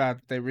to the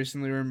fact that they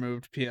recently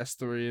removed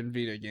PS3 and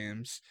Vita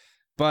games,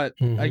 but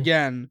Mhm.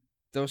 again,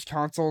 those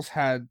consoles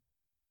had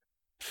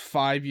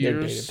 5 They're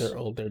dated. years. They're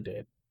old. They're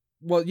dead.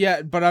 Well,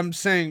 yeah, but I'm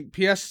saying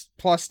PS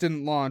Plus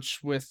didn't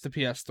launch with the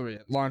PS3.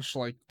 It launched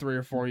like 3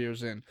 or 4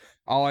 years in.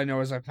 All I know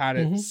is I've had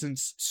it Mhm.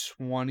 since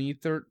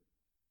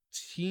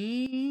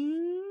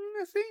 2013,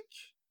 I think.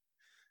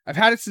 I've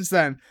had it since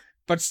then,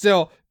 but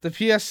still, the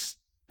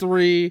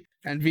PS3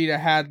 and Vita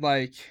had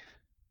like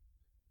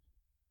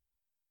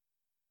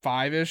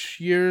 5-ish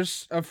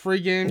years of free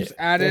games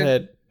added They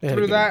had a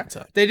through good amount that.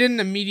 of time. They didn't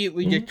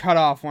immediately get cut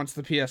off once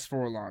the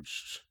PS4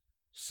 launched.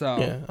 So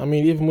Yeah, I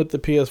mean, even with the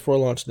PS4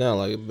 launch now,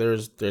 like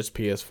there's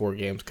PS4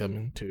 games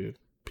coming to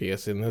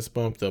PSN this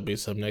month. There'll be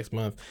some next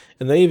month,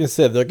 and they even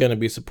said they're going to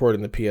be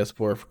supporting the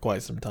PS4 for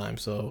quite some time.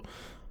 So,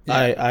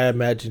 Yeah. I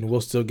imagine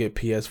we'll still get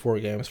PS4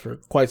 games for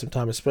quite some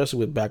time, especially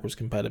with backwards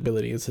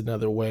compatibility. It's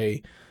another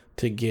way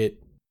to get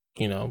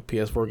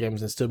PS4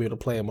 games and still be able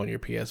to play them on your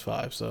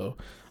PS5. So,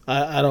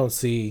 I don't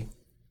see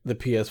the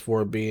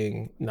PS4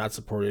 being not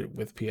supported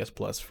with PS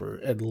Plus for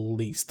at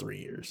least 3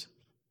 years,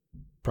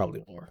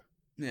 probably more.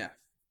 yeah.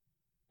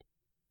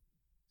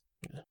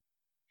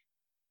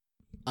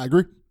 I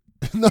agree.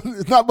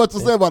 It's not much to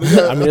say about it.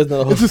 Yeah, I mean, there's not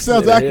a whole it just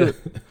sounds yeah, accurate.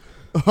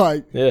 All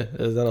right. Yeah,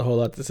 there's not a whole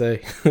lot to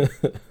say.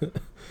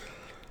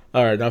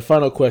 All right, our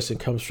final question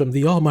comes from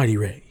the Almighty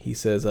Ray. He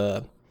says,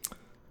 are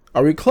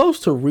we close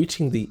to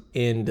reaching the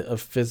end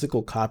of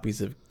physical copies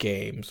of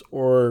games,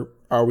 or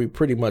are we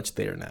pretty much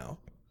there now?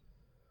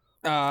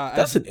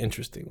 That's an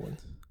interesting one.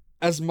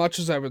 As much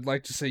as I would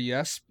like to say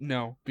yes,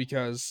 no,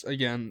 because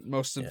again,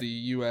 most of Yeah. the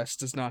US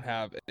does not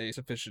have a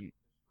sufficient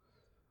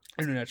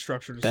internet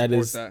structure to That support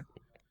is- that.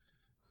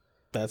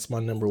 That's my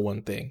number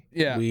one thing.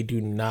 Yeah. We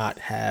do not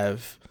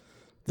have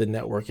the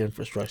network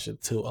infrastructure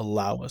to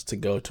allow us to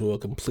go to a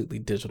completely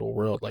digital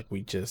world. Like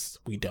we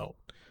don't.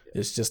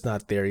 It's just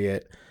not there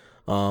yet.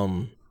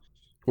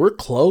 We're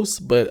close,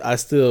 but I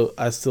still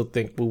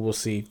think we will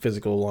see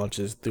physical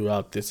launches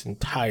throughout this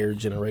entire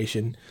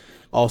generation.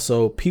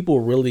 Also, people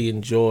really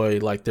enjoy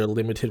like their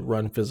limited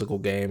run physical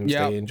games.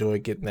 Yep. They enjoy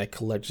getting that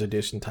collector's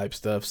edition type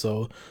stuff.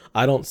 So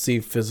I don't see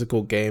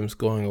physical games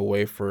going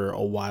away for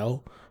a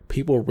while.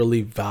 People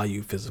really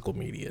value physical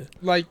media.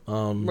 Like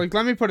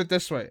let me put it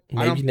this way.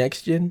 Maybe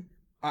next gen.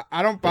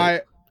 I don't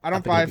buy I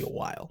don't think buy it'll be a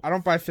while. I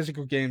don't buy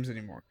physical games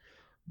anymore.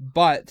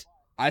 But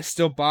I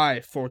still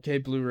buy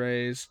 4K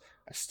Blu-rays.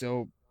 I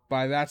still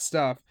buy that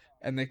stuff,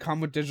 and they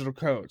come with digital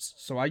codes.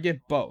 So I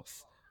get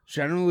both.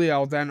 Generally,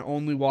 I'll then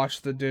only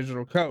watch the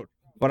digital code,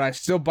 but I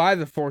still buy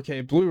the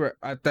 4K Blu-ray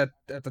at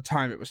the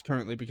time it was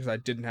currently because I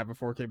didn't have a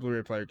 4K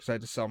Blu-ray player because I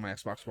had to sell my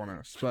Xbox One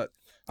S. But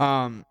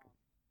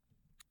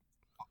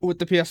with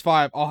the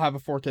PS5, I'll have a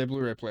 4K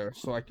Blu-ray player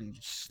so I can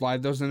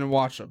slide those in and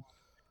watch them.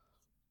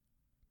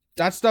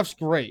 That stuff's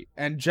great,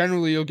 and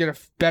generally you'll get a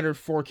better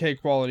 4K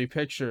quality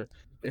picture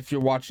if you're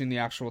watching the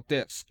actual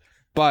disc.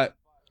 But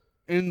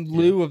in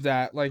lieu of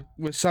that, like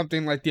with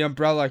something like The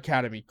Umbrella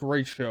Academy,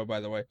 great show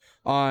by the way,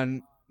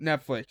 on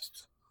Netflix,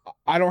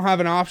 I don't have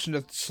an option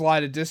to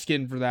slide a disc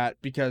in for that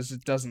because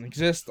it doesn't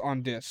exist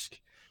on disc.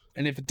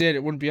 And if it did,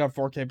 it wouldn't be on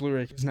 4K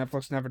Blu-ray because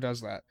Netflix never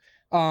does that.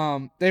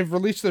 They've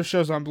released their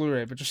shows on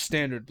Blu-ray, but just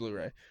standard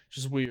Bluray, which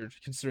is weird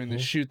considering they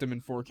shoot them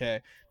in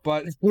 4K.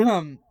 But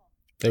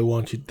They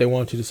want you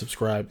to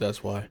subscribe.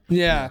 That's why.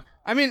 Yeah.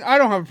 I mean, I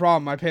don't have a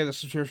problem. I pay the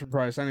subscription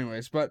price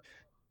anyways, but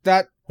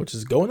that Which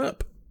is going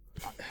up.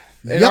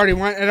 it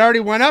already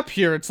went up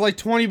here. It's like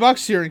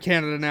 $20 here in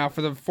Canada now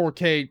for the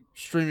 4K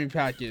streaming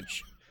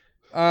package.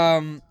 It's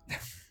a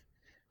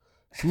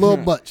little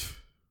much.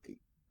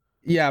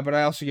 Yeah, but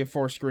I also get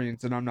 4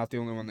 screens, and I'm not the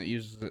only one that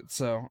uses it.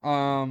 So,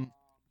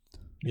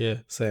 Yeah,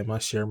 same. I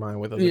share mine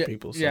with other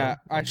people. So yeah,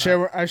 I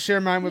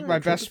share mine with my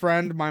best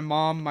friend, my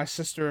mom, my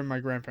sister, and my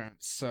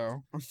grandparents.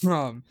 So, I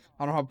don't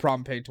have a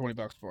problem paying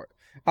 $20 for it.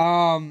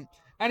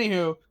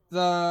 Anywho,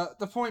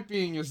 the point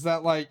being is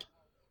that like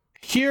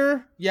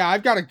here, yeah,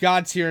 I've got a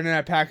God tier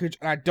internet package,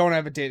 and I don't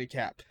have a data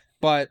cap.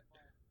 But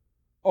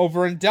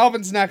over in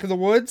Delvin's neck of the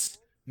woods,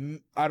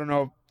 I don't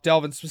know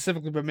Delvin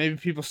specifically, but maybe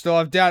people still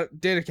have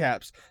data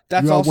caps.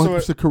 That's you are also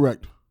 100%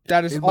 correct.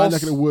 That is in my also,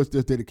 neck of the woods,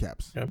 there's data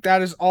caps.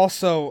 That is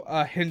also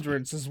a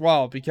hindrance as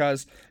well,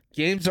 because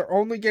games are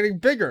only getting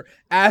bigger,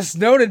 as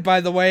noted, by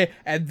the way,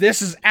 and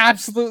this is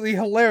absolutely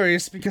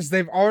hilarious because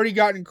they've already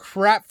gotten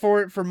crap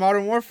for it for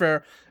Modern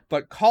Warfare,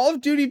 but Call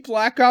of Duty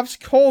Black Ops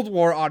Cold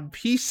War on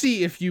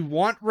PC, if you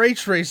want ray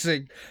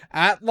tracing,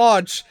 at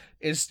launch,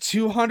 is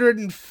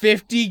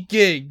 250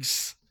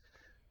 gigs,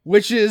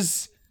 which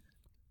is...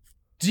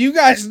 Do you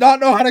guys not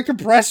know how to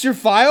compress your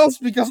files?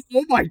 Because,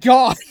 oh my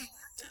god!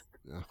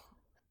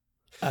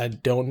 I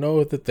don't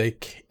know that they...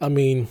 I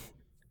mean,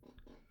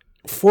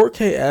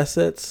 4K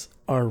assets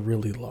are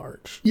really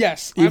large.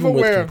 Yes, even I'm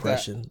aware with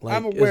compression. of that. Like,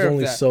 I'm aware there's of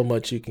only that. so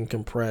much you can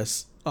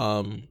compress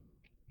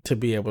to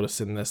be able to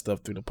send that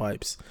stuff through the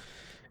pipes.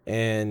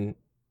 And,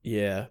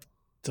 yeah.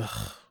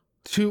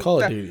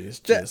 Call of Duty is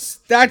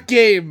just... That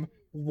game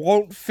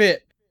won't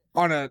fit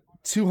on a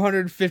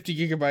 250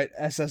 gigabyte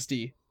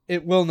SSD.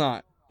 It will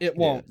not. It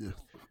won't. Yeah.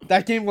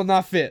 That game will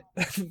not fit.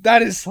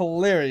 That is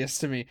hilarious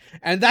to me.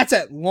 And that's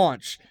at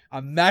launch.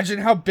 Imagine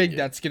how big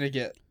that's going to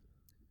get.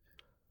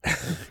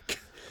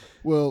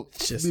 Well,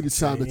 just me to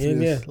chime into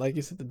this. Yeah, like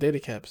you said, the data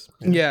caps.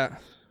 Yeah.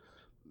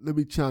 Let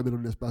me chime in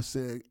on this by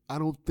saying I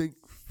don't think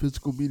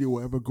physical media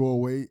will ever go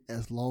away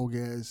as long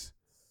as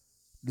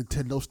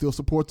Nintendo still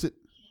supports it.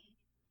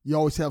 You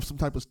always have some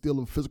type of still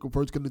of physical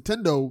version because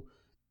Nintendo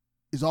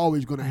is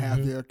always going to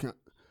have their...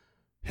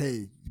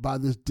 Hey, buy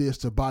this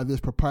disc or buy this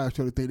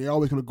proprietary thing. They're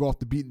always going to go off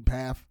the beaten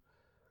path.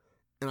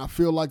 And I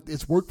feel like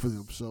it's worked for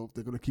them. So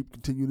they're going to keep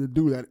continuing to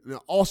do that. And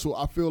also,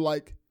 I feel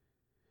like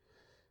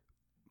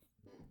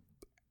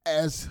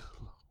as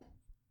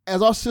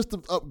our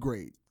systems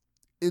upgrade,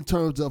 in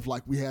terms of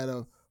like we had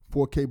a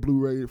 4K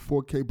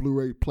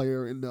Blu-ray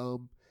player in the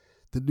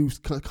new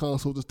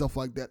consoles and stuff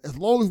like that. As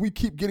long as we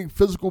keep getting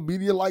physical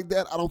media like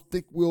that, I don't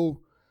think we'll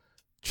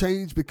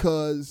change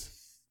because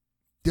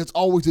there's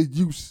always a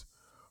use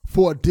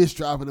for a disc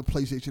drive in a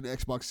PlayStation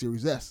Xbox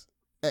Series X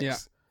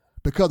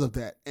because of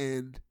that.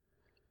 And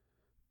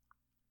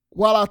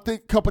while I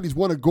think companies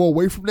want to go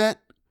away from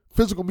that,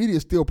 physical media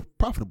is still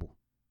profitable.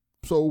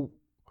 So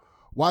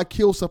why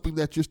kill something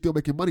that you're still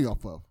making money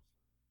off of?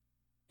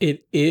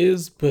 It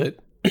is, but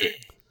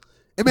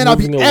it may not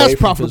be as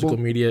profitable. Physical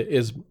media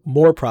is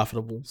more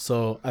profitable.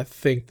 So I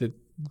think that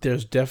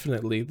there's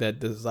definitely that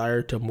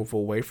desire to move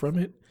away from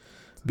it.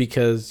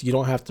 Because you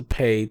don't have to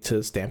pay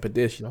to stamp a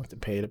disc, you don't have to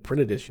pay to print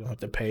a disc, you don't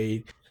have to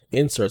pay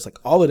inserts. Like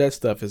all of that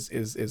stuff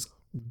is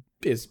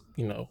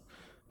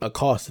a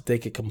cost that they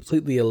could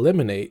completely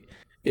eliminate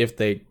if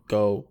they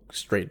go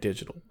straight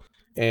digital.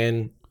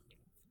 And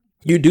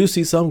you do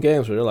see some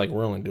games where they're like,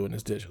 we're only doing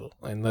this digital,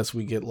 unless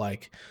we get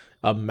like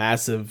a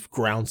massive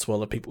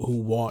groundswell of people who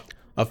want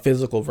a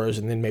physical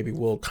version. Then maybe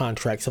we'll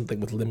contract something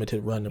with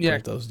limited run to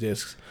print those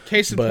discs.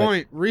 Case in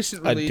point,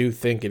 recently I do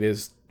think it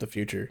is the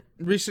future.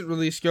 Recent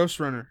release Ghost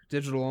Runner,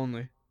 digital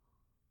only.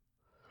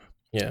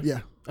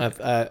 Yeah.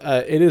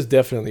 It is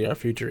definitely our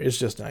future. It's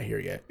just not here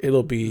yet.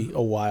 It'll be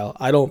a while.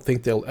 I don't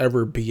think there'll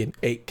ever be an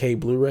 8K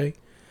Blu-ray.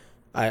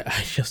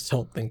 I just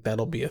don't think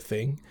that'll be a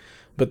thing.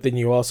 But then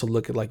you also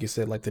look at, like you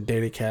said, like the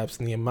data caps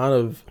and the amount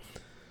of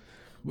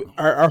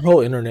our whole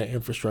internet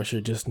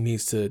infrastructure just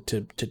needs to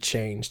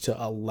change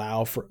to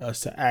allow for us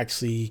to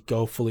actually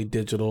go fully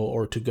digital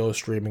or to go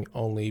streaming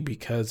only.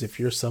 Because if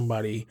you're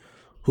somebody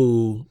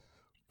who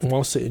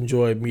wants to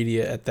enjoy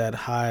media at that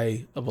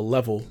high of a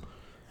level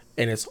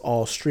and it's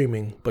all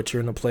streaming, but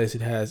you're in a place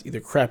that has either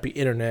crappy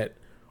internet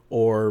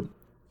or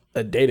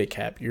a data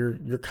cap, you're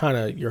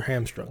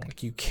hamstrung.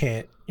 Like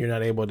you're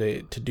not able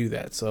to do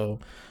that. So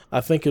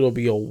I think it'll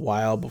be a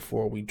while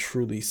before we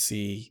truly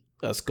see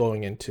us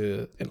going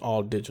into an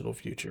all digital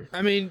future.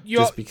 I mean,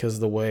 just because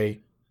of the way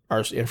our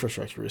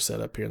infrastructure is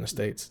set up here in the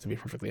States, to be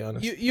perfectly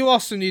honest. You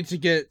also need to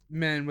get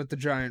men with the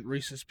giant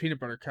Reese's peanut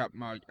butter cup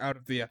mug out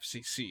of the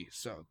FCC,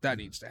 so that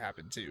needs to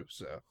happen too.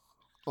 So,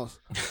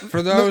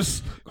 for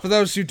those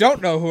who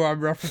don't know who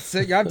I'm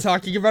referencing, I'm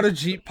talking about a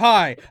Jeep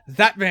Pie.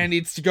 That man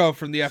needs to go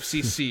from the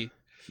FCC.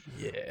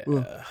 Yeah.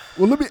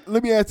 Well,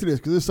 let me add to this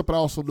because this is something I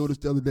also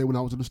noticed the other day when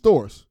I was in the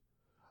stores.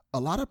 A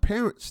lot of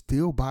parents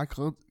still buy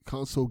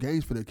console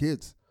games for their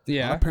kids.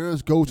 Yeah. A lot of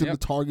parents go to the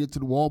Targets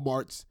and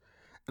Walmarts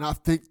And I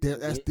think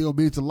that still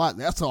means a lot.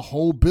 That's a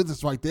whole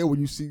business right there when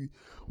you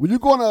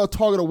go on a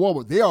Target or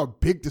Walmart, they are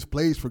big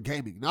displays for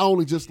gaming. Not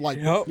only just like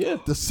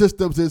the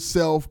systems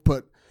itself,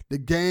 but the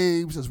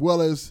games as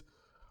well as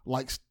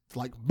like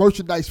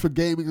merchandise for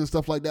gaming and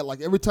stuff like that.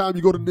 Like every time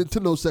you go to the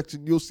Nintendo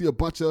section, you'll see a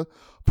bunch of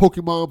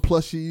Pokemon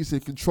plushies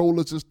and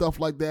controllers and stuff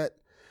like that.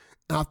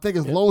 And I think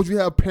as long as you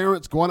have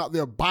parents going out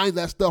there buying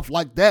that stuff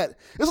like that,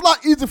 it's a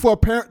lot easier for a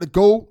parent to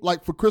go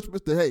like for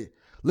Christmas to, hey,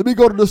 let me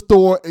go to the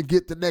store and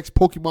get the next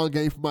Pokemon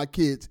game for my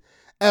kids,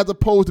 as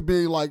opposed to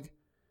being like,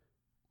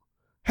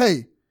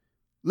 hey,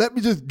 let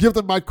me just give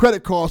them my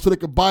credit card so they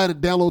can buy it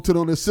and download it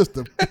on their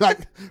system.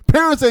 Like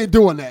parents ain't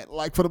doing that,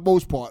 like for the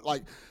most part.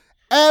 Like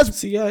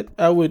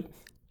I would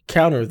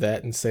counter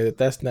that and say that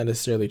that's not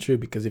necessarily true,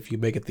 because if you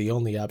make it the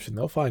only option,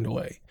 they'll find a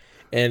way.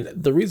 And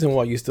the reason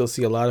why you still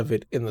see a lot of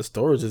it in the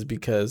stores is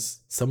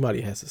because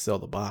somebody has to sell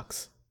the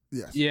box.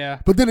 Yes.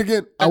 Yeah. But then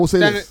again, I will say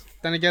this.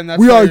 Then again,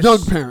 that's we are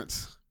young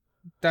parents.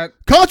 That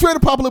contrary to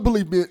popular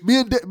belief, me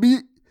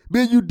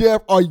and you,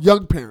 Dev, are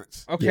young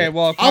parents. Okay,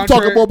 well, I'm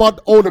talking more about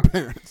the older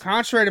parents.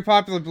 Contrary to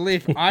popular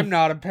belief, I'm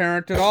not a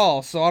parent at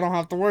all, so I don't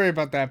have to worry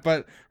about that.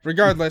 But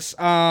regardless,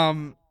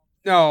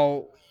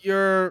 no,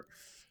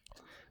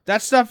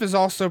 that stuff is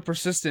also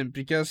persistent,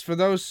 because for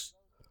those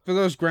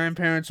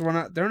grandparents,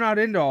 they're not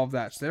into all of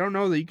that, so they don't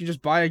know that you can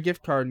just buy a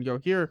gift card and go,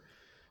 here,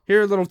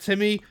 little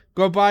Timmy,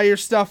 go buy your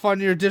stuff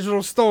on your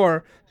digital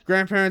store.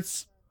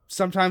 Grandparents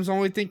sometimes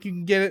only think you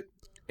can get it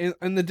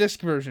in the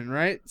disc version,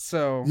 right?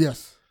 So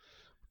yes,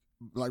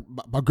 like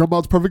my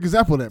grandma's a perfect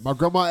example of that. My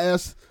grandma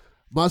asked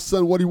my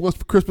son what he wants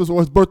for Christmas or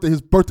his birthday. His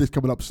birthday's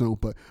coming up soon,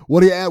 but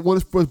what he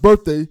wants for his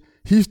birthday,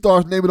 he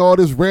starts naming all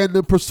this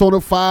random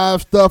Persona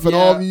 5 stuff and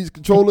all these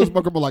controllers.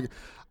 My grandma like,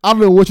 I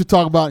don't know what you're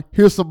talking about.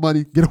 Here's some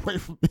money. Get away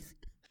from me.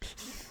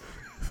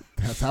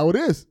 That's how it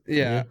is.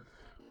 Yeah.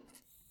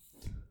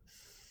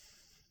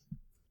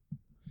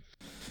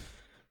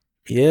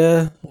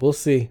 Yeah, we'll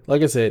see.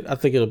 Like I said, I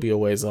think it'll be a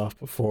ways off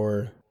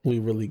before we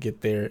really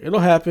get there. It'll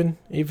happen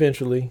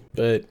eventually,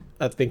 but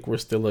I think we're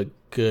still a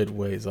good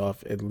ways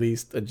off, at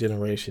least a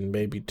generation,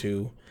 maybe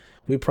two.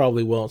 We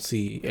probably won't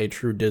see a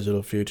true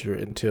digital future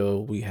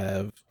until we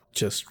have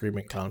just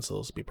streaming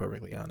consoles, to be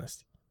perfectly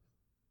honest.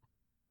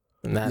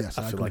 And that,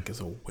 I feel like, is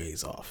a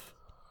ways off.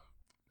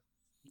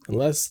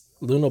 Unless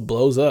Luna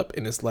blows up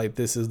and it's like,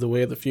 this is the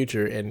way of the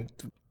future and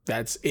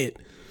that's it,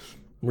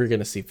 we're going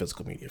to see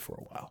physical media for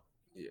a while.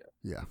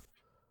 Yeah.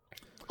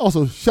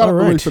 Also, shout out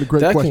Marie for the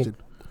great question.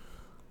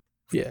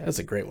 Yeah, that's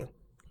a great one.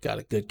 Got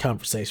a good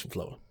conversation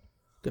flowing.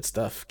 Good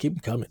stuff. Keep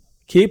them coming.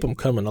 Keep them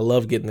coming. I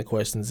love getting the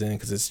questions in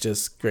because it's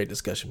just great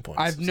discussion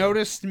points. I've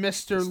noticed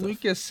Mr.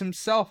 Lucas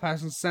himself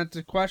hasn't sent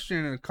a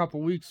question in a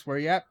couple weeks. Where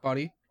you at,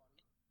 buddy?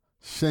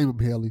 Shame him,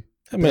 Haley.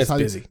 That man's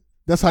busy.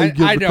 That's how you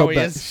get him to come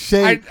back.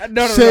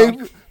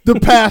 Shame the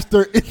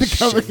pastor into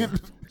coming in.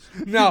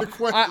 No,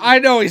 I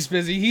know he's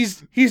busy.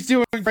 He's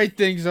doing great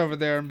things over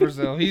there in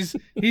Brazil.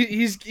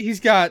 He's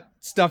got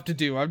stuff to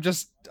do. I'm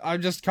just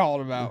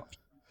calling him out.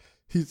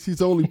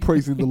 He's only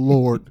praising the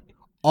Lord,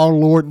 our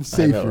Lord and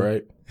Savior. I know,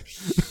 right?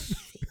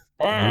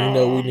 We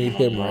know we need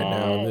him right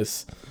now in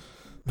this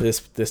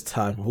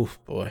time. Oof,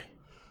 boy.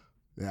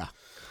 Yeah.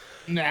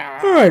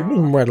 Nah. All right,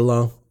 moving right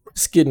along.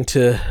 Let's get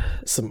into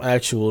some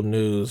actual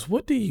news.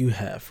 What do you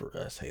have for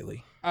us,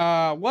 Haley?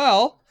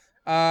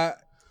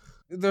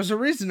 There's a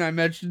reason I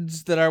mentioned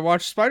that I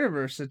watched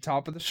Spider-Verse at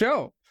top of the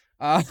show.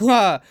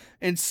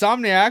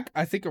 Insomniac,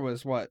 I think it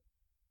was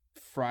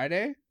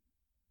Friday?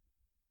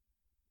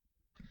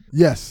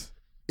 Yes,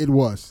 it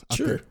was.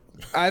 Sure.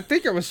 I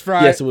think it was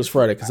Friday. Yes, it was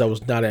Friday because I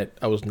was not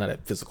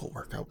at physical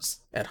work. I was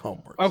at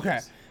home work. Okay.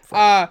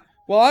 Well,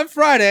 on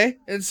Friday,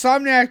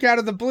 Insomniac out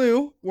of the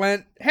blue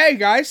went, "Hey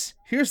guys,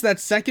 here's that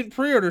second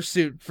pre-order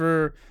suit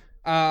for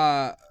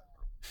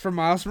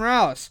Miles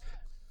Morales.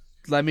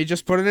 Let me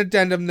just put an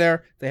addendum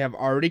there. They have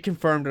already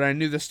confirmed, and I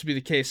knew this to be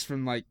the case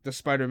from the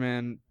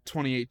Spider-Man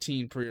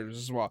 2018 pre-orders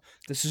as well.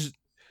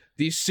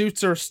 These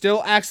suits are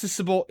still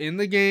accessible in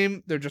the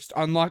game. They're just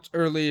unlocked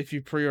early if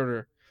you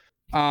pre-order.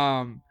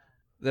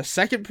 The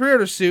second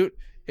pre-order suit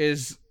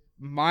is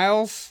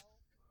Miles'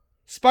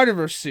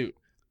 Spider-Verse suit,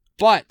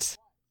 but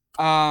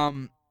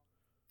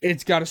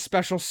it's got a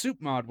special suit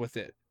mod with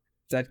it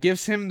that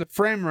gives him the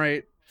frame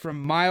rate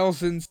from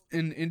Miles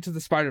into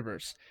the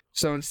Spider-Verse.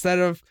 So instead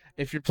of,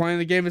 if you're playing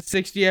the game at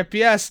 60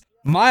 FPS,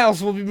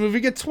 Miles will be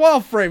moving at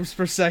 12 frames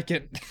per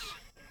second.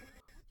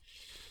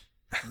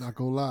 Not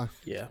gonna lie.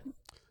 Yeah.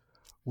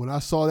 When I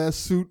saw that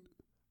suit,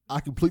 I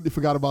completely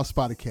forgot about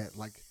Spider-Cat.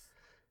 Like,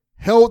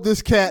 held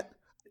this cat,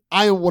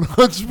 I am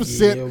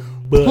 100%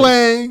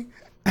 playing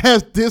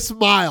as this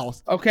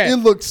Miles. Okay. It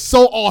looks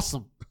so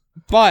awesome.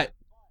 But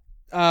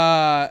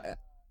I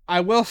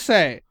will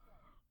say,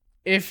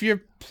 if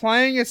you're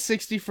playing at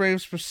 60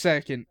 frames per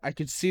second, I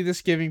could see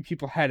this giving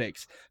people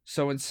headaches.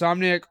 So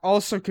Insomniac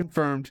also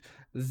confirmed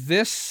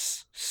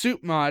this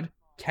suit mod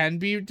can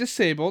be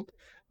disabled,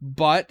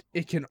 but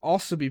it can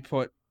also be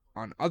put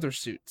on other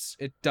suits.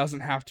 It doesn't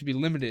have to be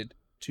limited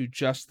to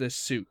just this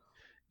suit.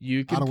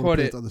 You can put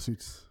it. Other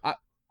suits.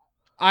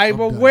 I'm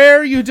done.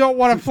 aware you don't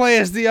want to play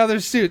as the other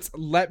suits.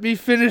 Let me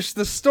finish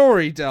the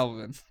story,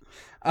 Delvin.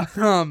 They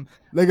can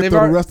They've throw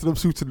ar- the rest of them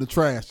suits in the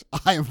trash.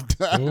 I am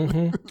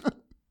done.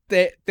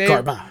 Mm-hmm.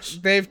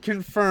 Garbage. They've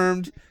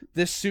confirmed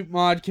this suit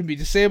mod can be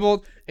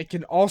disabled. It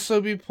can also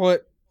be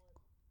put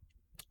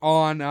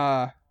on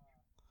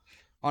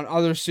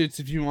other suits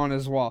if you want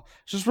as well.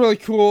 It's just really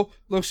cool.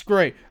 Looks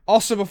great.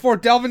 Also, before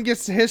Delvin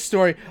gets to his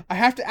story, I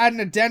have to add an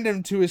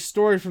addendum to his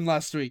story from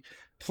last week.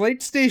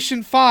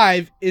 PlayStation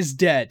 5 is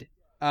dead.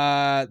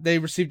 They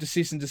received a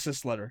cease and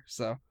desist letter.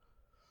 So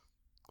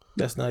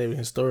That's not even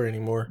his story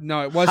anymore.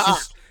 no, it was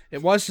his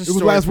It was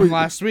story last from week.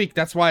 last week.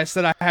 That's why I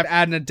said I have to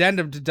add an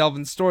addendum to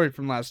Delvin's story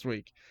from last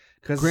week.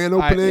 Grand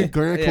opening,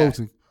 grand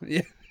closing.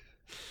 Yeah.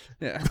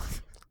 Yeah.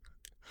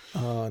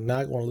 Not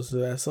going to listen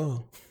to that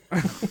song.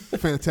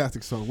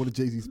 Fantastic song. One of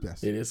Jay-Z's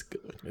best. It is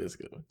good. It is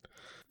good.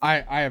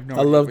 I have no I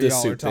idea love what this y'all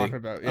are suit talking thing.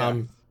 about.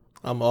 Yeah.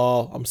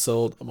 I'm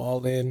sold. I'm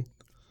all in.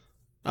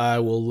 I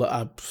will.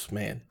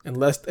 Man,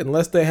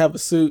 unless they have a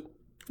suit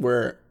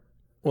where,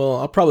 well,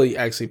 I'll probably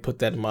actually put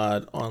that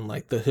mod on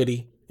like the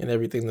hoodie and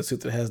everything. The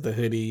suit that has the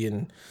hoodie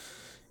and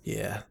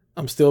yeah,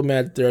 I'm still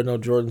mad that there are no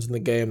Jordans in the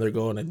game. They're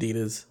going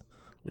Adidas,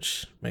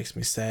 which makes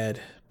me sad.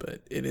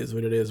 But it is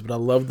what it is. But I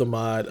love the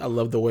mod. I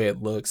love the way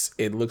it looks.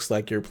 It looks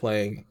like you're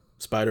playing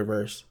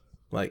Spider-Verse.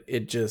 Like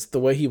it just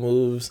the way he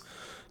moves,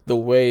 the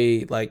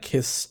way like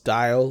his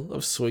style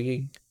of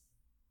swinging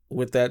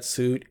with that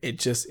suit,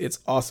 it's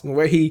awesome. The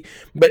way he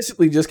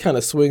basically just kind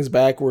of swings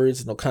backwards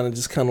and he'll kind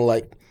of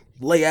like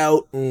lay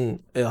out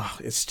and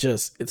it's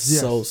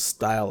so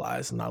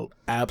stylized and I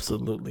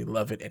absolutely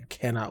love it and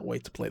cannot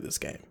wait to play this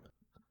game.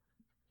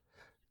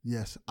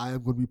 Yes, I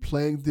am going to be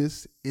playing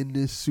this in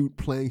this suit,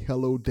 playing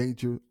Hello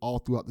Danger all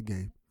throughout the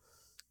game.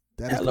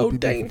 That is Hello gonna be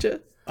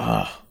Danger.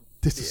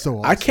 This is so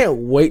awesome. I can't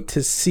wait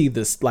to see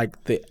this,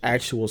 like the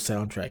actual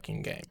soundtrack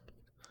in game.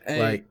 Hey,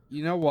 like,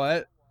 you know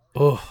what?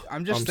 Oh,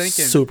 I'm thinking.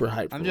 super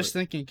hyped. I'm just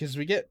thinking because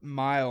we get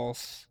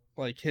Miles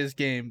like his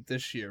game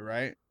this year,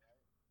 right?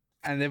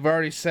 And they've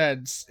already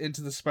said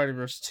Into the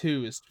Spider-Verse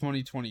 2 is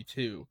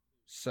 2022.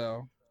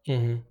 So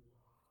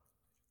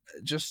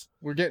just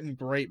we're getting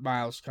great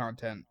Miles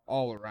content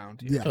all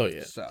around here. Yeah. Oh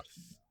yeah. So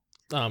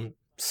I'm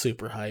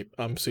super hyped.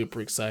 I'm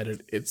super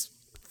excited. It's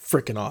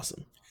freaking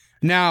awesome.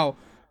 now,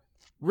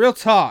 real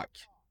talk.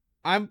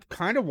 I'm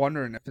kind of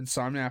wondering if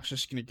Insomniac's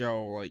just gonna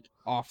go like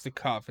off the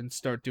cuff and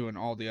start doing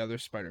all the other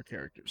Spider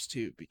characters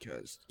too.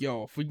 Because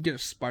if we can get a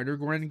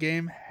Spider-Gwen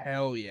game,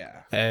 hell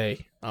yeah.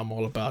 Hey, I'm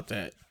all about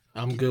that.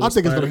 I'm good. I with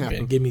think it's gonna Spider-Man.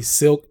 happen. Give me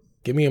Silk.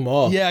 Give me them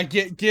all. Yeah,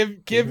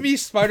 give me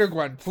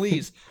Spider-Gwen,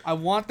 please. I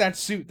want that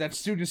suit. That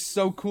suit is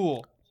so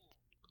cool.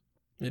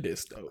 It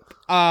is dope.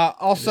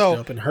 Also, It is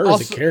dope. And her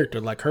as a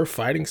character, like her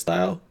fighting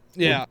style,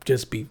 yeah, would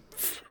just be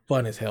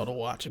fun as hell to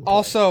watch. And play.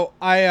 Also,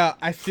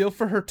 I feel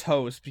for her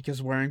toes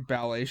because wearing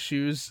ballet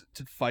shoes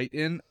to fight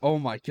in. Oh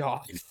my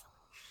god.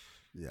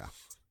 Yeah.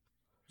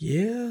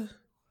 Yeah,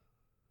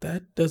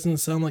 that doesn't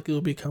sound like it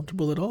would be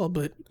comfortable at all,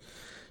 but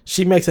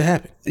she makes it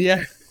happen.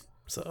 Yeah.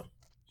 So,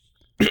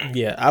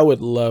 yeah, I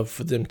would love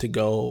for them to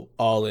go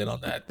all in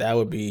on that. That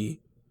would be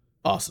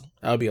awesome.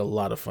 That would be a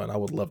lot of fun. I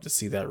would love to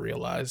see that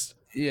realized.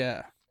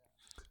 Yeah.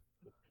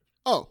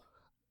 Oh,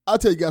 I'll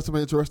tell you guys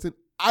something interesting.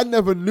 I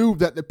never knew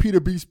that the Peter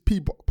B.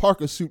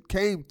 Parker suit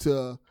came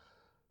to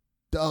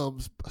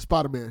the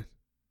Spider-Man.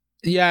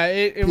 Yeah,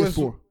 it was.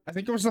 PS4. I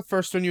think it was the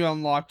first one you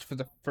unlocked for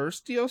the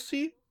first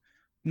DLC.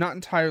 Not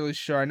entirely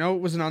sure. I know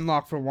it was an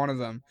unlock for one of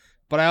them,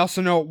 but I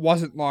also know it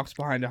wasn't locked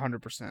behind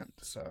 100%.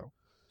 So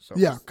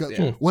Yeah, cause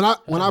yeah. when I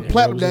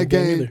platinumed that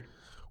game,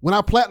 when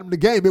I platinumed the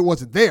game, it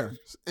wasn't there.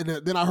 And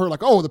then I heard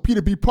like, oh, the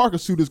Peter B. Parker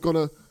suit is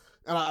gonna,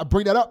 and I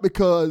bring that up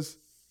because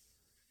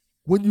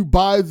when you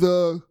buy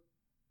the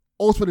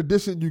Ultimate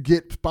Edition, you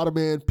get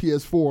Spider-Man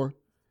PS4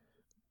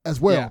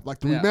 as well, like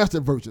the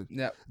remastered version.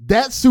 Yeah.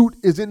 That suit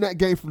is in that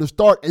game from the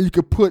start, and you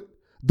can put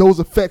those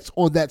effects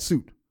on that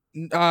suit.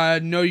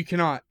 No, you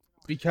cannot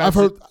because I've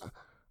heard.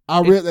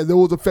 I read that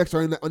those effects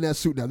are on that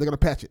suit now. They're gonna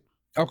patch it.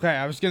 Okay,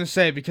 I was gonna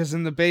say because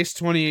in the base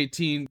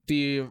 2018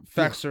 the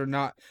effects are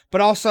not,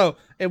 but also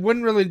it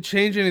wouldn't really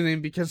change anything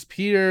because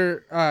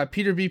Peter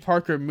B.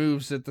 Parker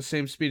moves at the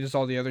same speed as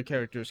all the other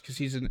characters because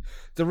he's in.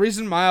 The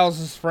reason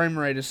Miles' frame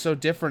rate is so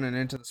different in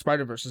Into the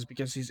Spider-Verse is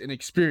because he's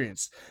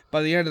inexperienced.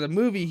 By the end of the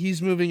movie,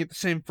 he's moving at the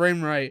same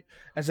frame rate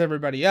as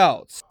everybody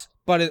else,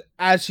 but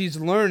as he's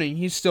learning,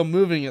 he's still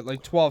moving at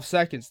like 12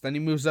 seconds. Then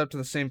he moves up to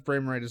the same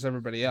frame rate as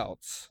everybody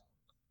else.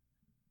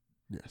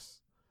 Yes.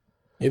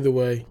 Either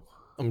way,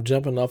 I'm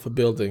jumping off a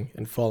building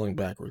and falling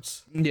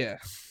backwards Yeah.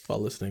 while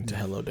listening to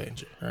Hello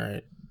Danger. All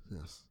right.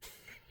 Yes.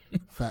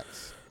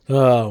 Facts.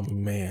 Oh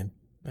man,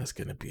 that's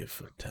gonna be a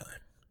fun time.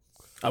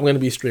 I'm gonna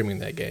be streaming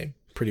that game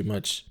pretty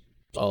much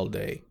all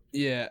day.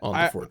 Yeah. On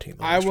the 14th.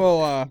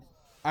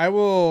 I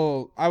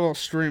will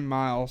stream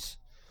Miles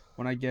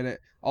when I get it.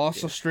 I'll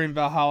also stream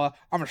Valhalla.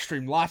 I'm gonna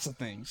stream lots of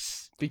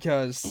things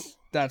because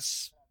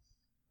that's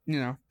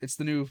it's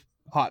the new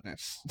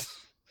hotness.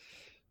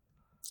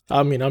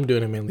 I mean, I'm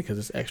doing it mainly because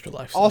it's Extra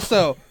Life.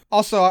 Also,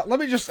 let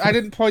me I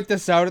didn't point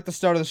this out at the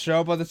start of the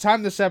show. By the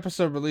time this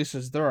episode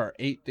releases, there are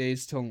 8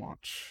 days till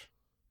launch.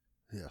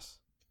 Yes.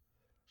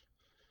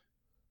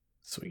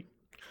 Sweet.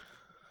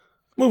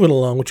 Moving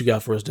along, what you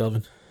got for us,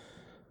 Delvin?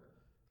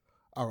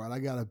 All right, I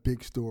got a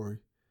big story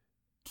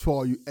to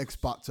all you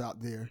Xbox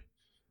out there.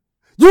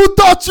 You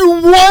thought you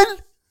won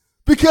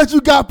because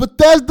you got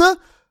Bethesda?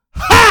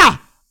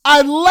 Ha!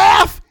 I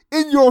laugh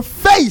in your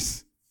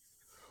face.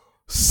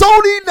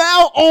 Sony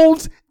now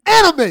owns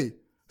anime.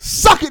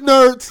 Suck it,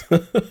 nerds.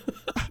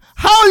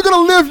 How are you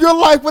going to live your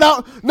life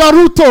without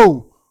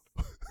Naruto?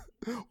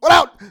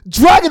 Without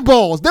Dragon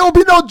Balls? There will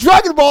be no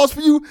Dragon Balls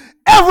for you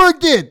ever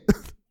again.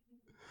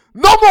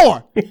 No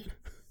more.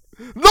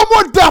 No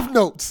more Death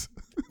Notes.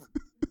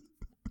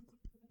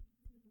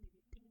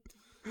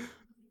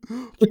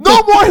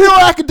 No more Hero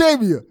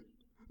Academia.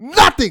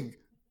 Nothing.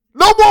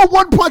 No more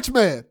One Punch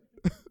Man.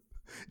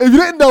 If you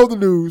didn't know the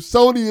news,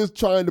 Sony is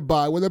trying to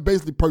buy, they're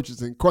basically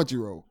purchasing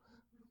Crunchyroll,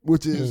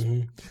 which is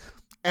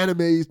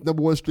anime's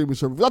 #1 streaming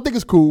service. I think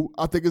it's cool.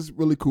 I think it's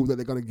really cool that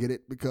they're going to get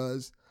it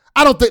because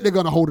I don't think they're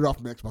going to hold it off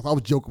from Xbox. I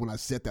was joking when I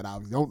said that,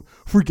 obviously. Don't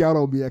freak out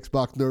on me,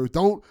 Xbox nerds.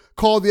 Don't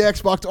call the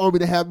Xbox army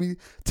to have me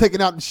taken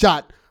out and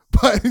shot.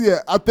 But yeah,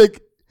 I think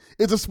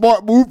it's a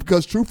smart move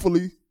because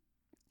truthfully,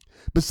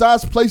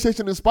 besides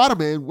PlayStation and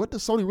Spider-Man, what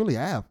does Sony really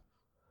have?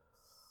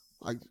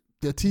 Like,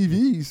 their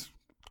TVs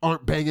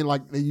aren't banging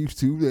like they used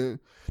to.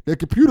 Their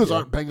computers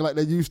aren't banging like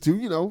they used to,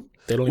 you know.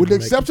 They don't with the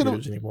even exception make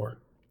computers anymore.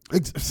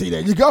 See,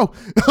 there you go.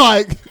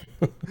 Like,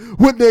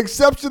 with the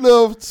exception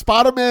of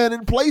Spider-Man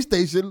and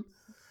PlayStation,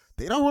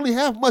 they don't really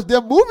have much.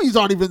 Their movies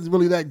aren't even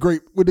really that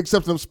great, with the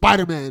exception of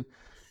Spider-Man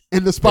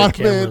and the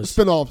Spider-Man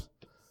spinoffs.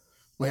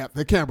 Well,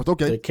 their cameras,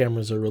 okay. Their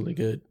cameras are really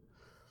good.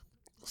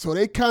 So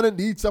they kind of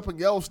need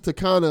something else to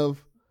kind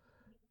of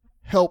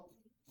help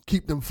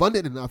keep them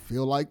funded, and I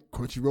feel like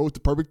Crunchyroll is the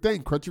perfect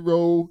thing.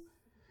 Crunchyroll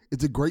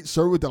is a great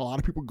service that a lot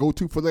of people go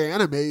to for their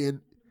anime,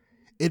 and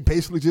it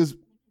basically just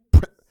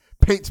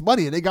paints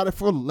money, and they got it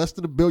for less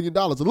than $1 billion.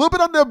 A little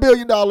bit under $1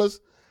 billion.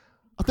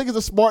 I think it's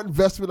a smart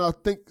investment. I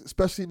think,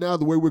 especially now,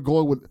 the way we're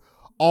going with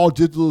all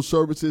digital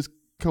services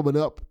coming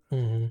up,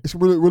 it's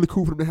really, really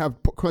cool for them to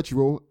have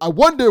Crunchyroll. I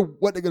wonder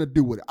what they're going to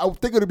do with it. I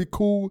think it would be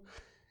cool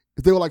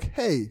if they were like,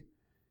 hey,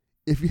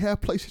 if you have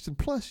PlayStation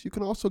Plus, you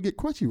can also get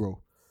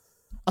Crunchyroll.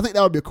 I think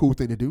that would be a cool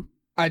thing to do.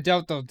 I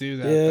doubt they'll do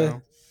that,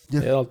 though. Yeah,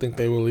 I don't think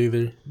they will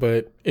either.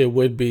 But it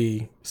would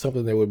be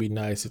something that would be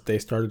nice if they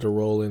started to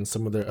roll in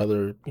some of their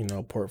other,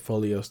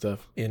 portfolio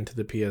stuff into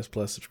the PS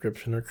Plus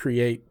subscription or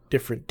create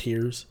different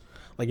tiers.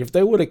 Like if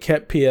they would have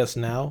kept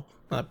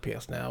not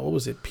PS Now, what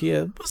was it?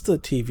 What's the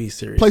TV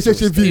series?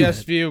 PlayStation View.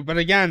 PS View, but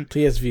again,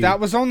 PS View. That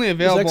was only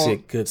available. It was actually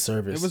a good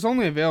service. It was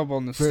only available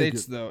in the Very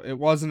States, good. though. It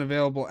wasn't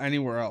available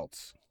anywhere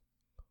else.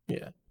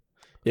 Yeah.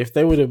 If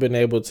they would have been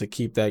able to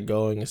keep that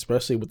going,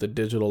 especially with the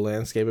digital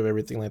landscape of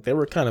everything, like they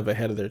were kind of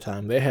ahead of their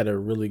time. They had a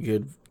really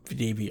good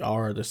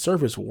DVR. The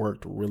service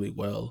worked really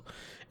well.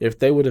 If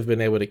they would have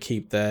been able to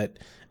keep that,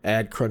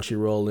 add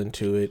Crunchyroll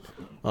into it,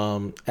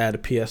 add a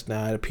PS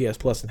Now, add a PS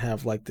Plus, and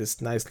have like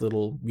this nice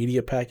little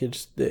media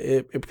package,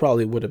 it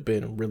probably would have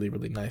been really,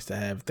 really nice to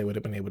have if they would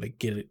have been able to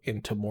get it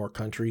into more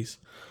countries.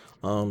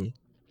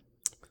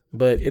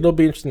 But it'll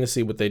be interesting to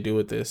see what they do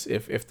with this.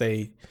 If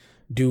they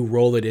do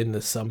roll it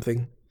into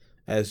something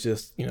as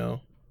just, an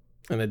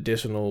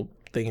additional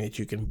thing that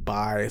you can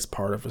buy as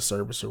part of a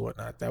service or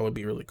whatnot, that would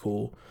be really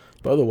cool.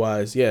 But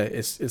otherwise, yeah,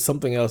 it's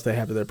something else they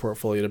have to their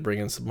portfolio to bring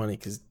in some money,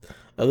 because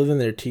other than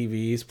their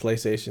TVs,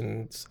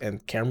 PlayStations,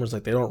 and cameras,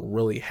 like they don't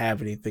really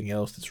have anything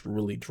else that's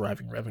really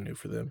driving revenue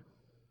for them.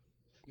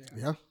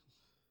 Yeah.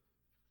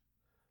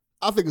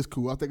 I think it's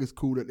cool. I think it's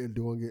cool that they're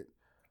doing it.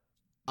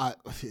 I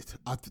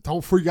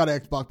don't freak out,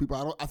 Xbox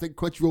people. I think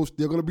Crunchyroll's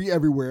still going to be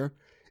everywhere.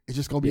 It's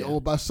just going to be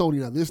owned by Sony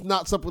now. This is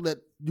not something that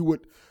you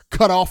would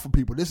cut off from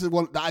people. This is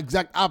the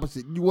exact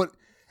opposite. You want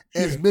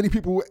as many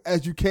people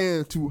as you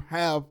can to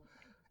have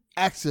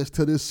access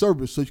to this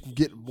service so you can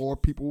get more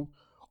people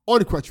on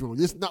the Crunchyroll.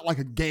 It's not like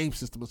a game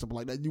system or something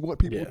like that. You want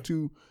people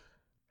to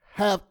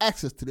have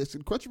access to this.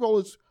 And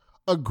Crunchyroll is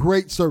a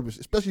great service,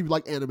 especially if you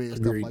like anime and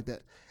stuff like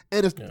that.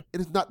 And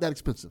it's not that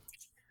expensive.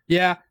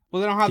 Yeah.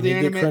 Well, they don't have Can the you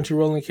anime. get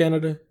Crunchyroll in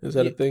Canada? Is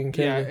that a thing in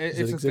Canada? Yeah,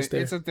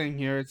 it's a thing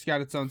here. It's got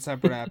its own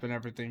separate app and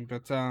everything.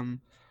 But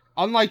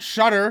unlike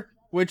Shudder,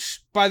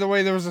 which, by the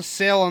way, there was a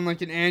sale on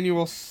like an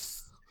annual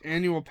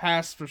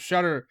pass for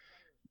Shudder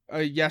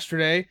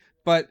yesterday,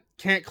 but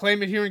can't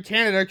claim it here in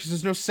Canada because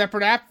there's no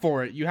separate app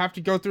for it. You have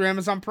to go through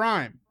Amazon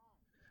Prime.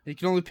 You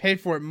can only pay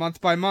for it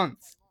month by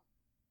month.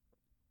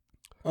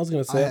 I was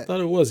gonna say I thought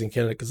it was in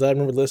Canada because I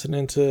remember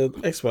listening to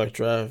Xbox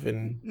Drive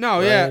and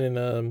Ryan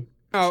and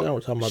we're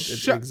talking about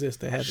it exists.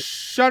 They have it.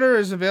 Shudder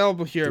is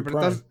available here, Through but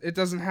Prime. it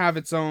doesn't have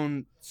its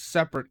own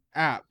separate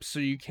app, so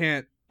you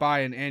can't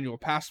buy an annual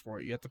pass for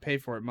it. You have to pay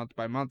for it month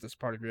by month as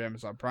part of your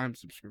Amazon Prime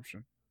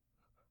subscription.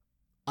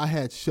 I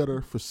had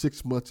Shudder for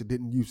 6 months and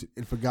didn't use it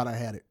and forgot I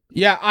had it.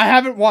 Yeah, I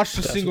haven't watched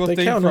a That's single what they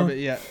thing count from on. it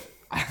yet.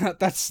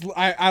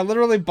 I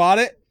literally bought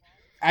it.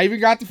 I even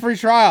got the free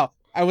trial.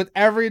 with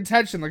every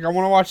intention. Like, I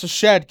want to watch The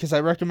Shed because I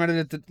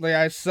recommended it. Like,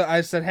 I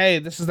said, hey,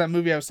 this is that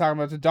movie I was talking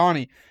about to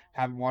Donnie.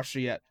 Haven't watched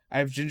it yet. I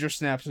have Ginger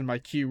Snaps in my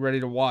queue ready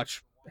to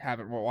watch.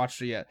 Haven't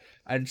watched it yet.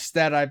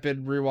 Instead, I've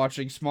been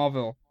rewatching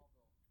Smallville.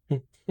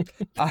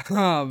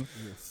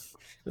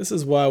 This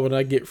is why when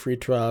I get free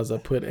trials, I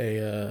put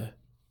a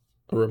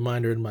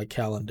reminder in my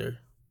calendar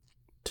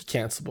to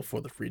cancel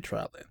before the free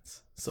trial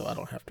ends, so I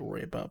don't have to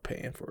worry about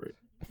paying for it.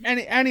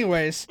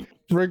 Anyways,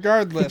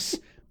 regardless,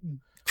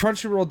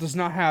 Crunchyroll does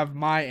not have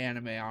my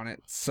anime on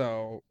it,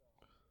 so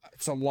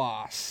it's a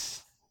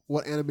loss.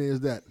 What anime is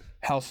that?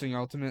 Hellsing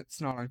Ultimate.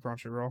 It's not on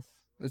Crunchyroll.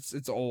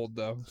 It's old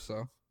though,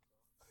 so.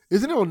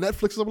 Isn't it on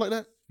Netflix or something like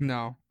that?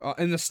 No,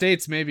 in the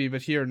States maybe,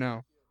 but here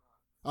no.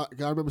 I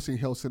remember seeing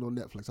Hellsing on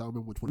Netflix. I don't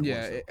remember which one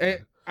it was.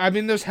 I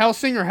mean, there's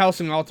Hellsing or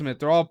Hellsing Ultimate.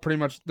 They're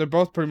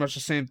both pretty much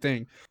the same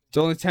thing. It's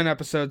only 10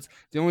 episodes.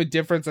 The only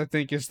difference I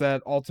think is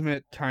that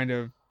Ultimate kind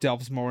of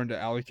delves more into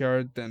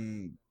Alucard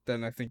than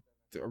I think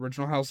the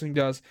original Hellsing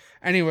does.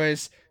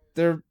 Anyways,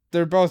 they're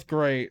both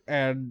great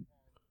and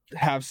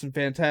have some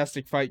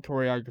fantastic fight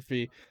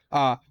choreography.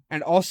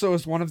 And also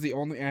is one of the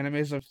only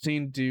animes I've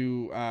seen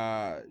do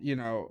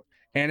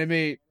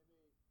animate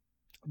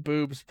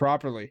boobs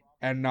properly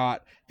and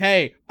not,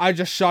 hey, I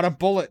just shot a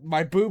bullet,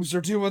 my boobs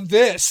are doing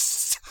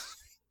this.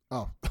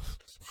 Oh.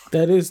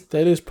 That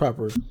is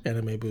proper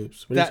anime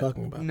boobs. What are you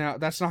talking about? No,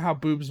 that's not how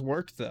boobs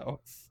work though.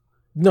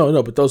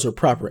 No, but those are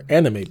proper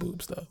anime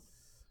boobs though.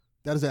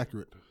 That is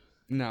accurate.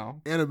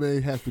 No.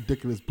 Anime has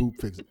ridiculous boob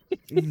fixing.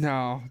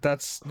 No,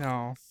 that's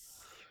no.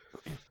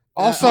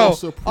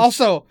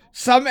 Also,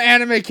 some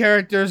anime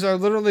characters are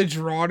literally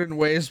drawn in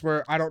ways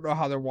where I don't know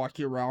how they're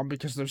walking around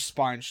because their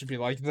spine should be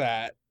like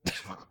that.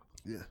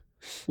 Yeah.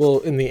 Well,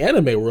 in the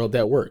anime world,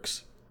 that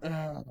works.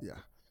 Yeah.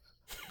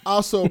 I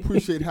also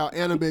appreciate how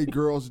anime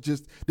girls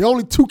there are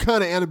only two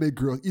kind of anime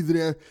girls. Either they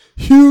have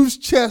huge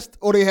chest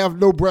or they have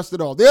no breast at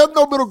all. There's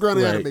no middle ground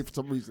in anime for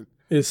some reason.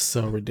 It's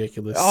so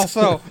ridiculous.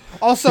 Also,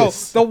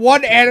 the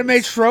one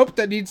anime trope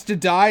that needs to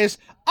die is,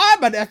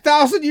 I'm an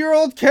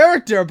 1,000-year-old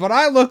character, but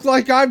I look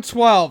like I'm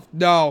 12.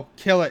 No,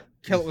 kill it.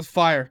 Kill it with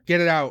fire.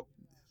 Get it out.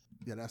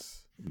 Yeah,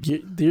 that's...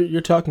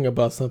 You're talking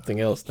about something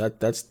else.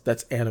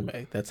 That's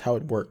anime. That's how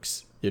it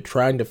works. You're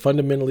trying to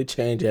fundamentally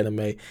change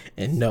anime,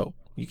 and no,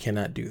 you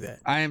cannot do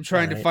that. I am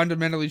trying to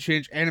fundamentally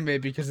change anime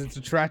because it's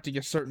attracting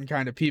a certain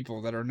kind of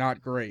people that are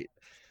not great.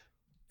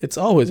 It's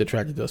always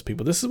attracted those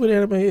people. This is what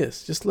anime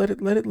is. Just let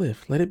it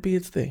live. Let it be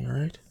its thing, all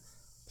right?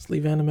 Just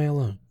leave anime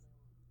alone.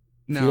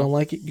 No. If you don't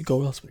like it, you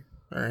go elsewhere,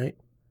 all right?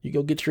 You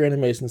go get your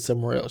animation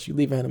somewhere else. You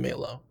leave anime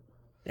alone.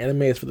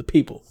 Anime is for the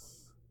people.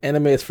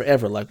 Anime is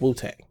forever, like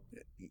Wu-Tang.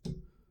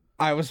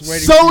 I was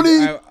waiting.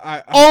 Sony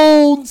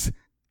owns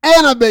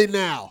anime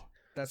now.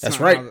 That's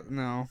right.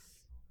 No.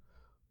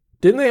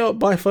 Didn't they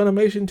buy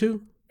Funimation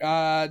too?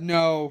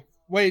 No.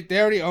 Wait,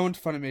 they already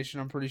owned Funimation,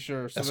 I'm pretty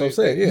sure. So that's what I'm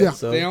saying, yeah.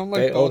 So they own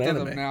both of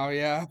them now,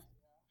 yeah.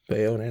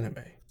 They own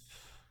anime.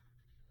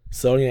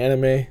 Sony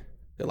anime,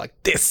 they're like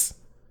this.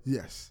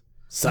 Yes.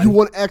 Son. You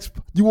want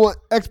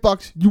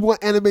Xbox, you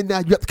want anime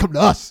now, you have to come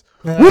to us.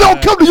 We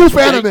don't come to you for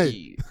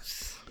anime.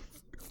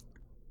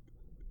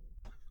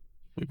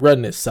 We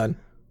run this, son.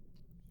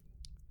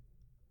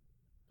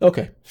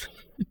 Okay.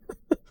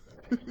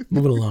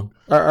 Moving along.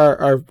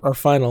 Our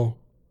final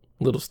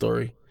little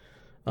story.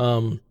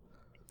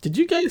 Did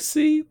you guys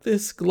see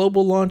this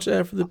global launch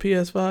ad for the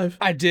PS5?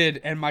 I did,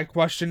 and my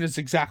question is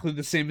exactly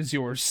the same as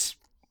yours.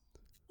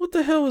 What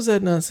the hell was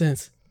that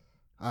nonsense?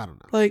 I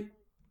don't know. Like,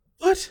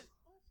 what?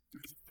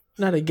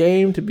 Not a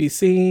game to be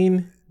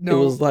seen.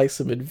 No. It was like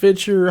some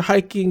adventure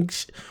hiking.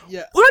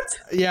 Yeah. What?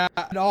 Yeah,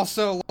 and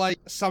also like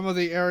some of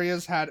the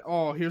areas had,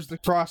 here's the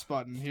cross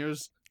button,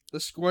 here's the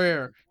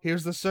square,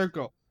 here's the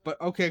circle. But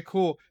okay,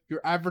 cool.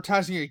 You're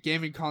advertising a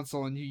gaming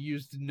console and you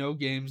used no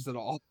games at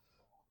all.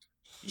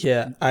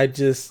 Yeah, I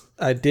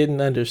didn't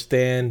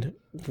understand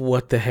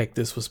what the heck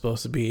this was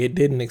supposed to be. It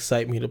didn't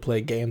excite me to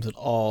play games at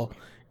all.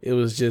 It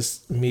was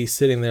just me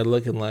sitting there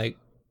looking like,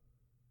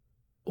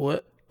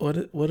 what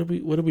are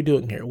we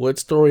doing here? What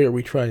story are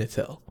we trying to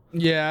tell?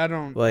 Yeah, I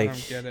don't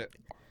get it.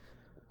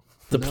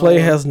 The play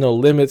has no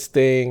limits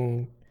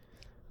thing.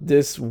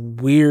 This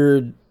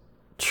weird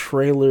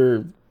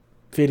trailer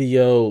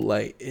video,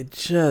 like, it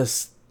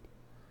just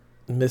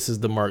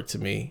misses the mark to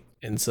me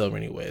in so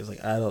many ways. Like,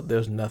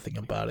 there's nothing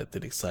about it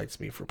that excites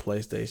me for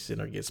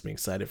PlayStation or gets me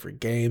excited for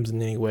games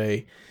in any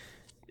way.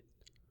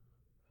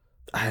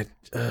 I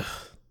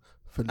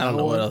don't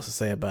know what else to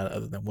say about it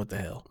other than what the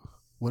hell.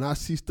 When I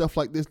see stuff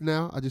like this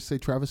now, I just say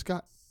Travis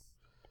Scott.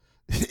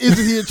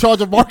 Isn't he in charge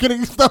of marketing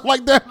and stuff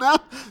like that now?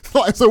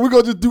 So we're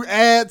going to just do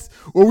ads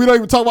or we don't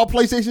even talk about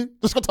PlayStation?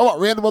 Just going to talk about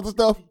random other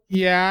stuff?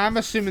 Yeah, I'm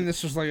assuming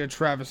this was like a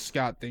Travis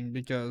Scott thing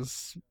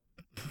because...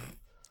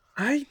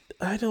 I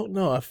don't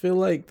know. I feel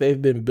like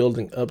they've been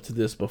building up to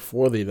this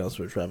before the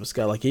announcement of Travis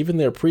Scott. Like, even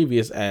their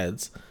previous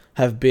ads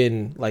have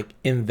been, like,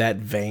 in that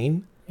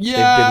vein. Yeah,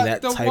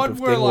 they've been that type of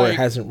thing where it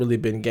hasn't really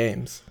been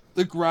games.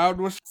 The ground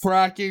was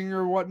cracking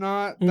or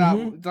whatnot.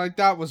 Mm-hmm.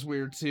 That was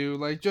weird too.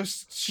 Like,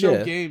 just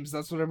show games.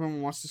 That's what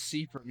everyone wants to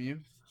see from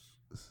you.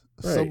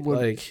 Right, someone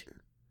like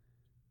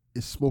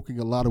is smoking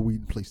a lot of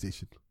weed in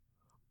PlayStation.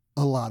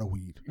 A lot of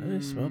weed.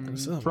 they're smoking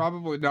something.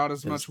 Probably not as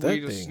It's much that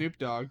weed as thing. Snoop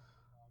Dogg.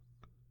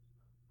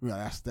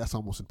 Yeah, that's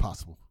almost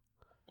impossible.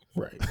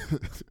 Right.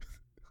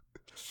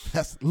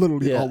 That's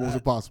literally Yeah, almost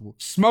impossible.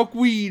 Smoke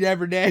weed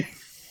every day.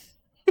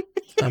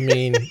 I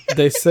mean,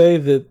 they say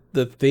that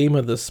the theme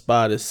of the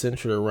spot is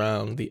centered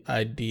around the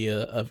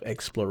idea of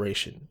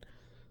exploration.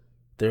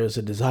 There is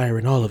a desire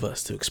in all of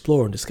us to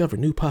explore and discover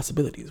new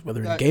possibilities,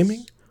 whether in That's-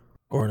 gaming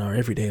or in our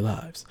everyday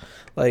lives.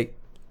 Like,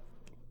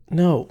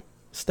 no,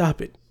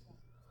 stop it.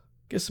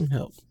 Get some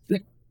help. You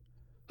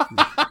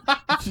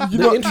The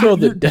know, intro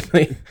you- that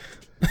Donnie,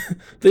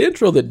 the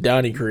intro that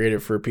Donnie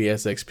created for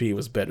PSXP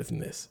was better than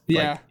this. Like,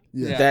 Yeah.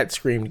 Yeah. that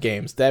screamed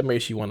games. That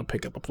makes you want to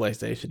pick up a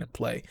PlayStation and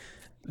play.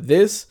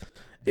 This,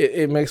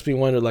 it makes me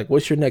wonder, like,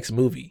 what's your next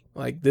movie?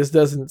 Like, this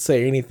doesn't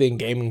say anything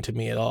gaming to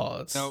me at all.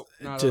 It's Nope,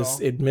 not at just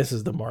all. it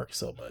misses the mark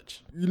so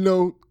much. you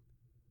know,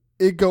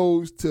 it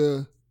goes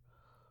to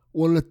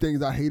one of the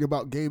things I hate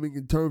about gaming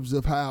in terms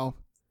of how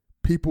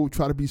people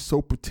try to be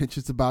so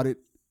pretentious about it.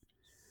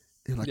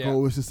 And like, Yeah.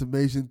 oh, it's this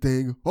amazing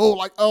thing. Oh,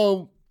 like,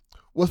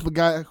 what's the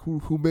guy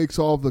who makes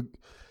all the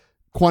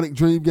Quantic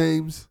Dream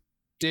games?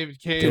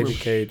 David Cage. David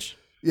Cage.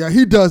 Yeah,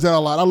 he does that a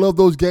lot. I love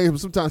those games, but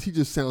sometimes he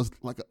just sounds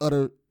like an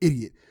utter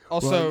idiot.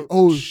 Also, Right.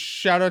 Oh.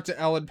 shout out to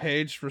Ellen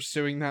Page for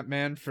suing that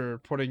man for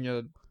putting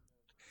a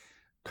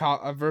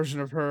version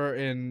of her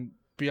in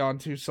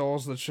Beyond Two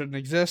Souls that shouldn't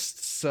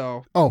exist.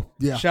 So Oh,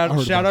 yeah. I shout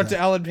heard about out to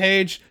that. Ellen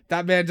Page.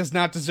 That man does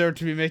not deserve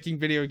to be making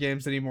video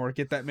games anymore.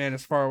 Get that man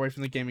as far away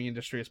from the gaming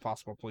industry as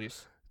possible,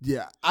 please.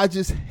 Yeah, I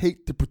just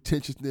hate the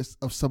pretentiousness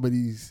of some of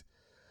these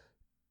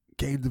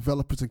game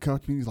developers and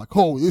companies. Like,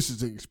 oh, this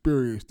is an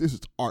experience. This is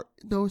art.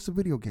 No, it's a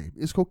video game.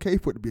 It's okay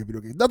for it to be a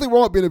video game. Nothing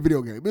wrong with being a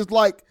video game. It's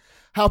like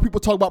how people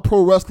talk about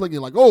pro wrestling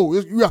and like, oh,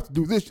 you have to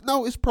do this.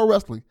 No, it's pro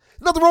wrestling.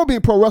 Nothing wrong with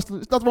being pro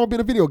wrestling. It's nothing wrong with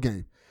being a video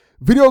game.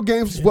 Video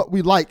games is what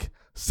we like.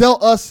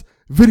 Sell us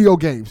video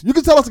games. You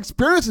can sell us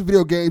experience in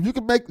video games. You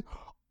can make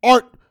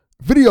art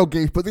video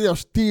games, but they are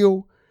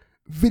still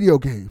video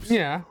games.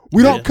 Yeah.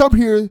 We don't Yeah. come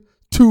here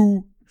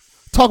to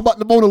talk about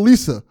the Mona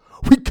Lisa.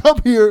 We come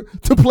here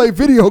to play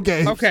video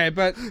games. Okay,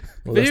 but Unless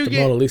video the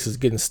game. Mona Lisa's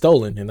getting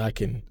stolen and I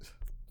can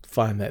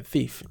find that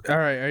thief. All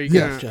right, are you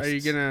Yeah, gonna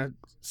justice.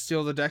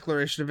 steal the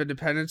Declaration of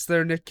Independence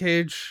there, Nick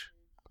Cage?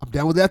 I'm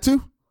down with that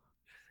too.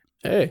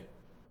 Hey, That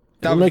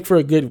that'll was- make for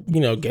a good,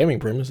 gaming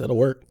premise. That'll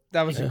work.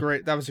 That was Yeah.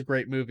 a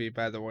great movie,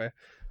 by the way.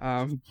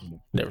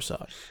 Never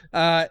saw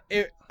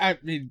it.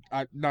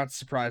 Not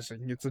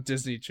surprising. It's a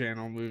Disney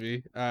Channel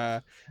movie.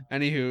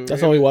 Anywho,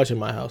 That's all we watch in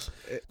my house.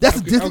 That's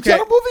a Disney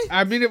Channel movie?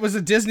 I mean, it's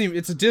a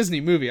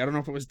Disney movie. I don't know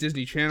if it was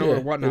Disney Channel Yeah, or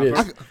whatnot. it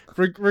But is.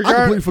 I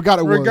completely forgot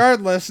it was.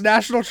 regardless,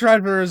 National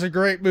Treasure is a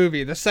great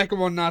movie. The second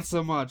one, not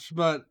so much.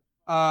 But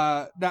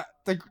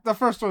the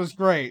first one is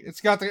great. It's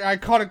got the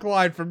iconic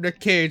line from Nick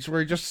Cage where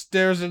he just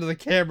stares into the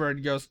camera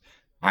and goes,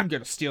 "I'm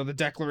gonna steal the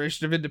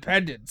Declaration of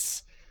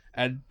Independence."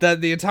 And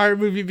then the entire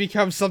movie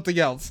becomes something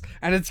else,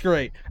 and it's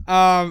great.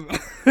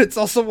 It's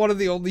also one of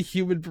the only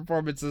human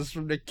performances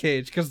from Nick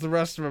Cage, because the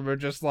rest of them are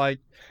just like,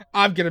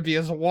 I'm gonna be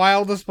as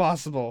wild as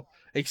possible,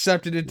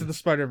 except in Into the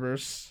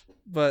Spider-Verse.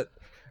 But,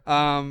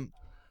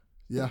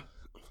 Yeah.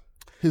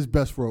 His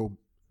best role.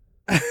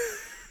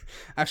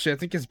 actually, I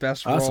think his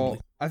best Possibly.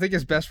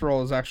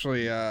 role is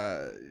actually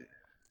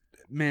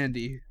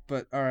Mandy.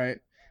 But all right.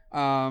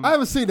 I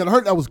haven't seen that. I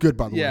heard that was good,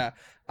 by the way. Yeah.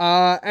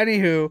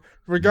 Anywho,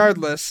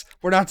 regardless,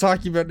 we're not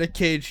talking about Nick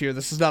Cage here.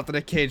 This is not the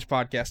Nick Cage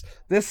podcast.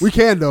 We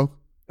can, though.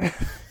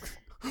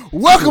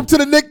 Welcome to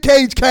the Nick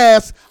Cage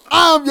cast.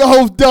 I'm your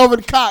host,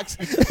 Delvin Cox.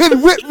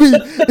 And with me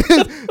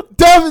is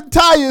Devin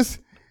Tyus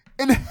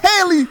and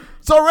Haley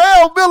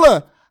Sorrell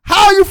Miller.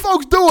 How are you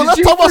folks doing? Did Let's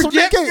you talk about some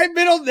Nick forget my Cage.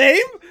 middle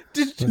name?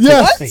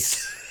 Yes. What?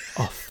 Face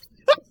off.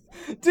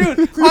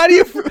 Dude, how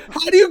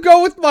do you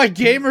go with my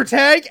gamer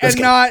tag and Let's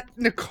go. not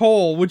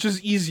Nicole, which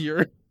is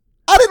easier?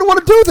 I didn't want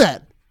to do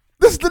that.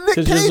 This is the Nick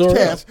 'Cause you're Cage Zorro,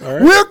 cast. all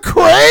right? We're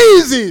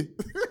crazy.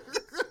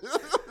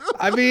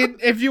 I mean,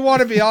 if you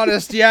want to be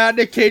honest, yeah,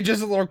 Nick Cage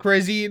is a little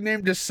crazy. He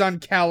named his son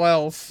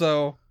Kal-El,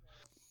 so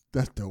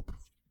That's dope.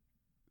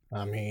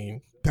 I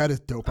mean, That is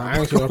dope. I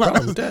ain't got no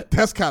problem with that.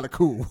 That's kind of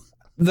cool.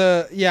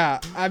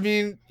 I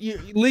mean,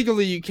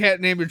 legally you can't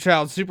name your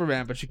child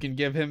Superman, but you can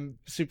give him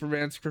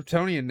Superman's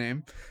Kryptonian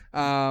name.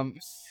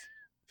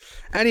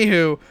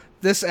 Anywho,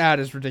 this ad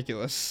is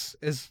ridiculous.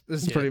 Is Yeah,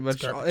 pretty it's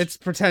much garbage. it's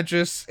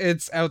pretentious.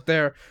 It's out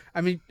there.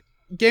 I mean,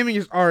 gaming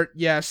is art,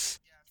 yes,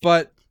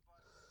 but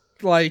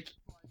like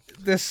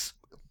this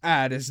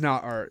ad is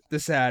not art.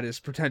 This ad is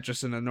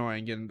pretentious and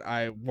annoying, and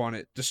I want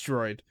it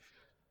destroyed.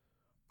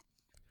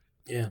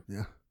 yeah.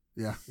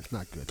 Yeah, it's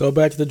not good. Go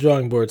back to the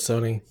drawing board,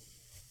 Sony.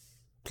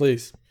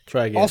 Please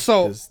try again.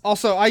 'cause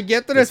Also, I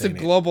get that this it's a ain't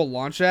it. global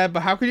launch ad,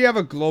 but how could you have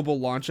a global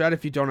launch ad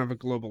if you don't have a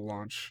global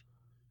launch?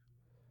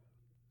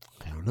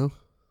 I don't know.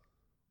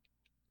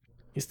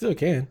 you still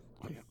can.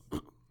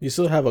 You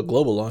still have a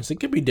global launch. It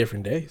could be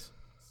different days.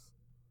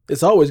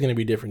 It's always going to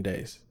be different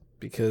days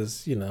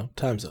because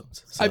time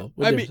zones. So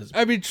what difference does it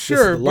make? I mean, This is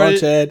sure, the but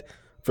launch ad.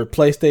 for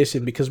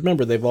PlayStation, because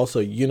remember they've also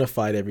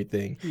unified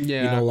everything.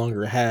 Yeah. You no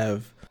longer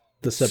have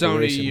the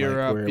separation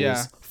Europe, where it yeah.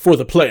 was for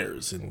the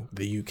players in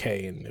the UK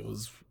and it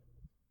was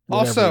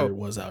whatever Also- it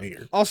was out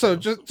here. Also,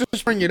 So,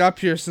 just bring it up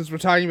here since we're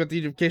talking about the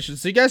unification.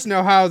 So you guys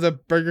know how the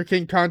Burger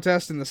King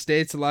contest in the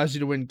States allows you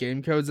to win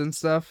game codes and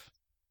stuff?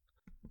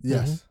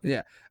 Yes.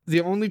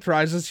 The only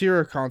prizes here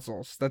are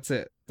consoles. That's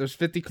it. There's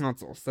 50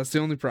 consoles. That's the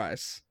only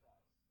prize.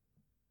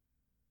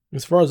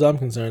 as far as I'm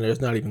concerned,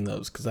 there's not even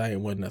those because I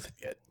ain't won nothing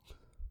yet,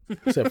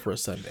 except for a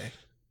Sunday.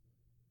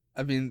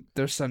 I mean,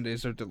 their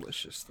Sundays are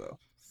delicious though.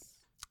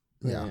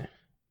 Yeah.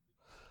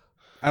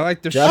 I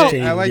like their Josh shake.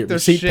 can't I even like get their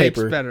receipt shakes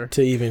paper better.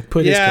 to even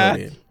put Yeah.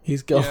 his code in.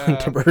 He's gone Yeah.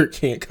 to Burger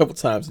King a couple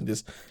times and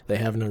just they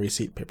have no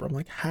receipt paper. I'm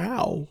like,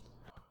 how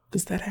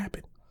does that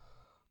happen?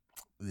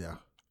 Yeah.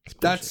 It's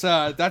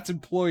bullshit. That's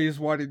employees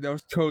wanting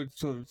those codes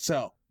to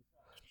themselves.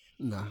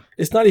 Nah.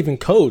 It's not even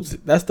codes.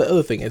 That's the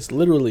other thing. It's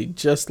literally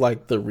just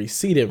like the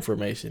receipt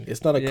information.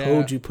 It's not a Yeah.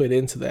 code you put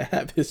into the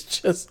app. It's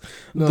just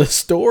No. the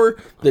store,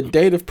 the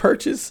date of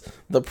purchase,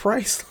 the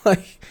price.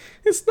 Like,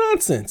 it's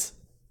nonsense.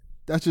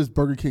 That's just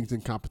Burger King's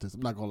incompetence.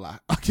 I'm not gonna lie.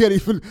 I can't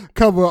even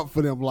cover up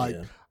for them. Like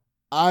Yeah.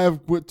 I have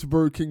went to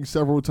Burger King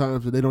several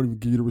times and they don't even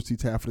give you the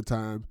receipts half of the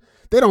time.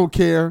 They don't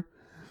care.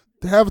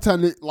 They half the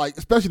time, like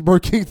especially the Burger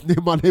Kings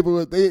near my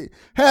neighborhood, they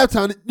half the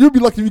time you'll be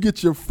lucky if you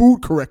get your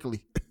food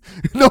correctly,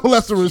 no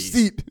less a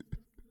receipt.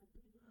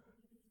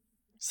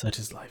 Such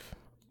is life.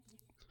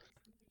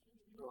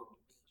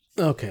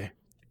 Okay.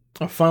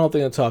 Our final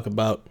thing to talk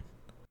about,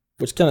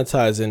 which kind of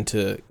ties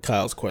into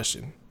Kyle's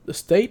question, the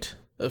state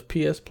of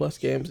PS Plus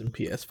games and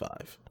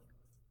PS5.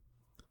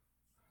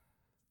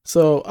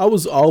 So I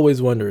was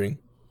always wondering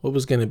what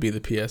was going to be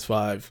the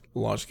PS5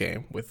 launch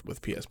game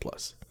with PS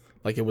Plus.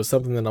 Like it was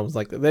something that I was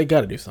like, they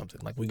got to do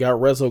something. Like we got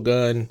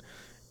Resogun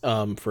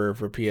for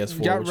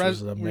PS4, which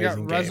was an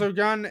amazing game.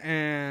 Resogun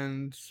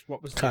and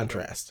what was the other?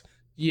 Contrast.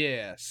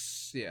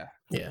 Yes, yeah.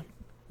 Yeah,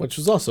 which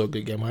was also a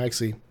good game. I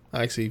actually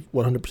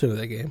 100% of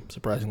that game,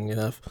 surprisingly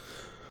enough.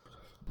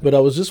 But I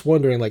was just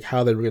wondering like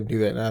how they were going to do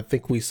that. And I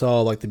think we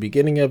saw like the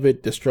beginning of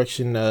it,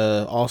 Destruction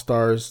All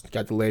Stars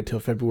got delayed till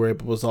February,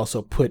 but was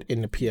also put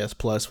into PS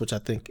Plus, which I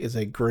think is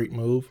a great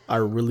move. I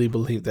really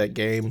believe that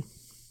game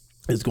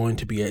is going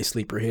to be a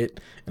sleeper hit,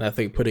 and I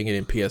think putting it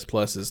in PS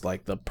Plus is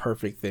like the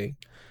perfect thing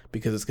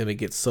because it's going to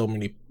get so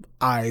many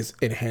eyes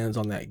and hands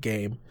on that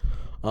game.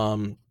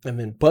 And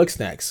then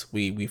Bugsnax,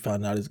 we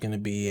found out is going to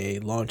be a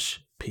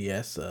launch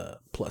PS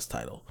Plus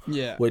title.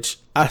 Yeah. Which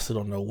I still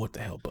don't know what the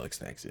hell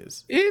Bugsnax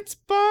is. It's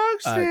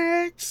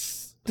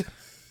Bugsnax.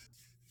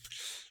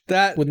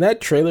 That When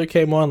that trailer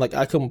came on, like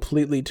I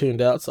completely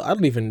tuned out, so I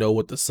don't even know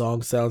what the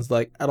song sounds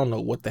like. I don't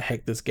know what the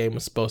heck this game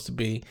is supposed to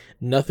be.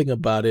 Nothing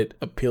about it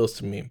appeals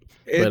to me.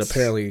 But It's-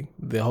 apparently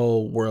the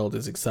whole world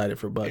is excited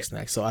for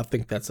Bugsnax, so I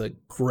think that's a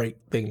great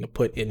thing to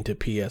put into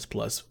PS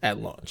Plus at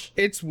launch.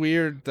 It's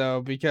weird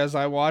though because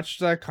I watched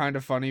that kind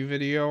of funny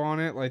video on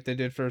it, like they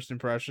did first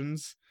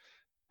impressions.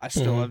 I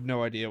still Mhm. have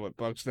no idea what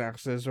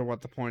Bugsnax is or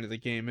what the point of the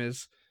game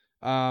is.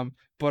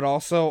 But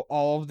also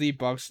all of the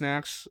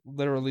Bugsnax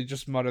literally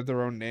just mutter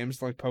their own names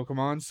like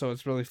Pokemon, so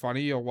it's really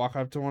funny. You'll walk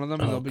up to one of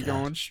them and Oh, they'll be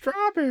God. going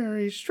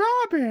strawberry,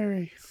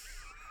 strawberry.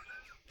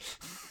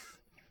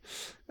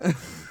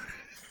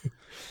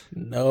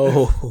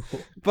 No.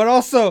 But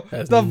also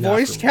That's the not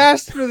voice for me.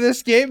 cast for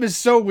this game is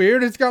so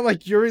weird. It's got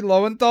like Yuri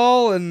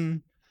Lowenthal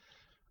and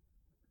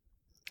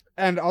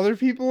other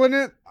people in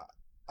it.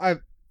 I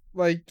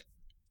like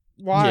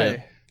why?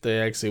 Yeah. They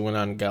actually went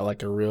out and got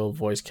like a real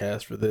voice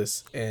cast for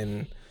this,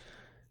 and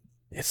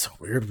it's a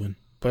weird one.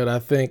 But I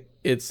think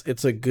it's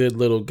a good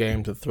little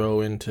game to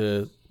throw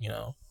into,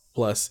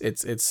 plus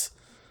it's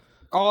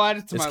I'll add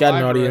it to It's my got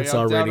an library. audience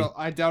already.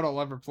 I doubt I'll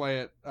ever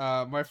play it.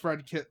 My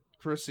friend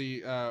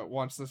Chrissy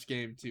wants this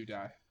game to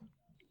die.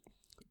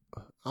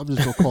 I'm just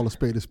gonna call a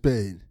spade a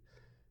spade.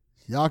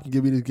 Y'all can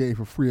give me this game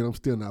for free, and I'm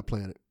still not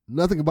playing it.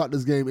 Nothing about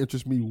this game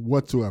interests me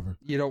whatsoever.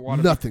 You don't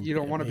want Nothing. You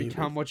don't Yeah, want to me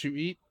become either. what you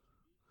eat.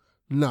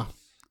 No,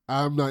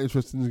 I'm not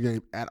interested in this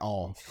game at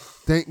all.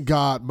 Thank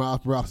God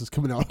Miles Morales is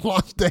coming out on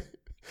launch day.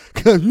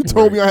 Because you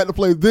told me I had to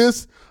play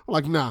this, I'm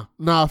like,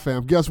 nah,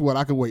 fam. Guess what?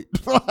 I can wait.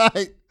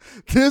 Like,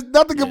 there's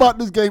nothing Yeah. about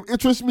this game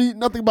interests me.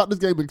 Nothing about this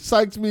game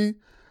excites me.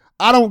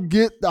 I don't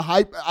get the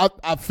hype.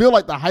 I feel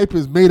like the hype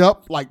is made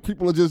up. Like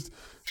people are just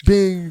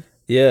being.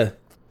 yeah.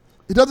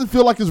 It doesn't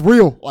feel like it's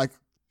real. Like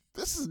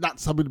this is not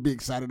something to be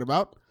excited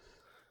about.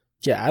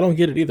 Yeah, I don't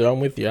get it either. I'm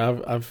with you.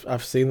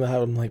 I've seen the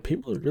hype. I'm like,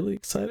 people are really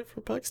excited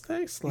for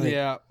Bugsnax. Like,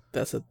 Yeah.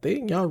 that's a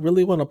thing. Y'all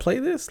really want to play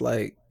this?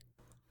 Like,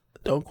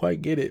 don't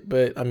quite get it.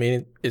 But I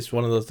mean, it's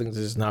one of those things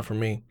that's just not for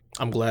me.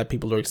 I'm glad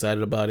people are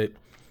excited about it.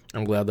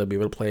 I'm glad they'll be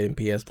able to play it in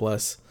PS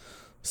Plus.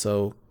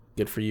 So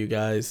good for you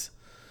guys.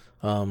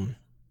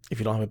 If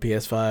you don't have a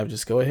PS5,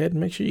 just go ahead and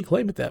make sure you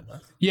claim it that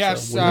month.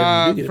 Yes, So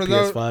whenever you do for get a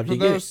those, PS5, for you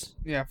get it. those,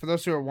 yeah, for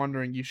those who are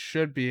wondering, you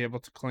should be able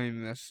to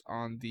claim this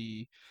on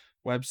the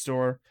web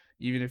store,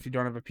 even if you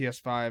don't have a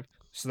PS5,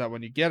 so that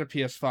when you get a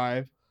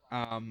PS5,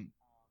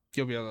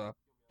 you'll be able to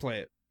play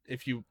it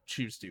if you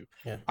choose to.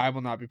 Yeah. I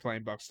will not be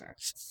playing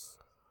Bugsnax.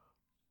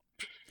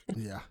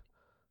 Yeah.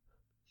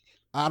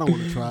 I don't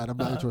want to try it. I'm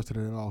not interested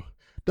in it at all.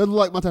 Doesn't look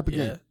like my type of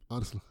game,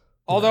 honestly.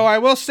 Although I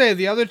will say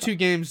the other two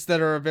games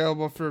that are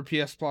available for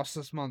PS Plus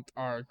this month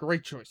are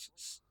great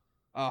choices.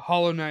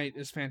 Hollow Knight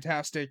is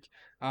fantastic.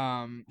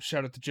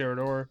 Shout out to Jared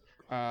Orr,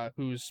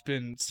 who's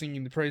been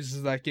singing the praises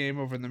of that game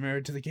over in the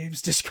Married to the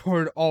Games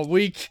Discord all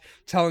week,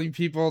 telling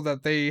people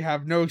that they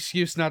have no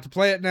excuse not to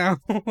play it now.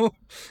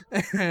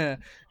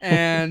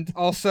 And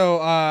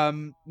also,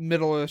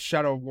 Middle Earth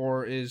Shadow of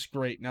War is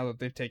great now that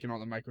they've taken all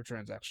the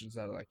microtransactions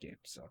out of that game.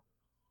 So,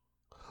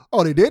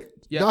 Oh, they did?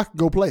 Yeah. Now I can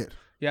go play it.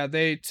 yeah,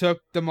 they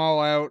took them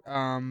all out.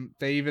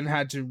 They even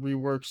had to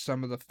rework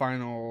some of the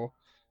final,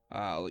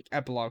 like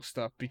epilogue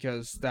stuff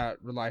because that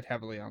relied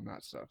heavily on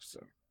that stuff.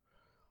 So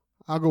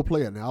I'll go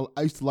play it now.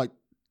 I used to like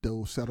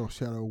those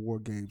Shadow War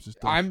games and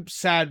stuff. I'm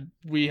sad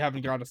we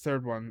haven't got a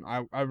third one.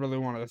 I really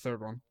wanted a third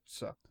one.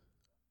 So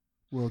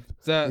Well,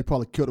 they the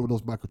probably killed it with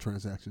those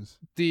microtransactions.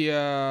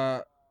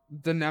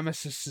 the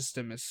Nemesis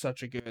system is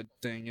such a good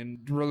thing,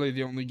 and really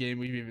the only game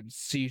we've even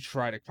seen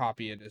try to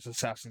copy it is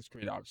Assassin's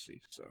Creed Odyssey.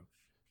 So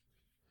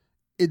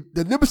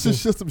The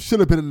Nemesis system should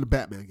have been in the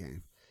Batman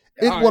game.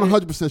 It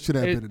 100% should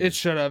have been in it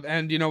should have,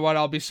 and you know what?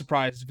 I'll be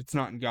surprised if it's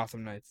not in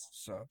Gotham Knights.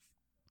 So.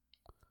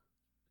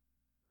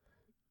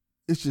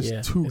 It's just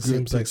too it good.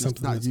 seems like to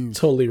something not that's use.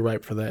 totally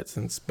ripe for that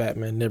since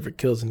Batman never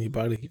kills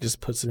anybody. He just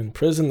puts them in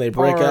prison, they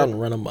break Or- out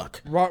and run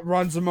amok.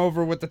 Runs them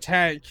over with the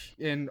tank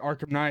in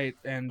Arkham Knight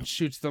and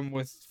shoots them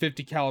with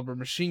 50 caliber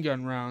machine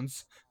gun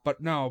rounds.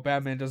 But no,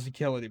 Batman doesn't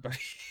kill anybody.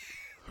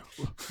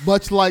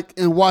 Much like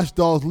in Watch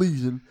Dogs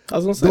Legion, I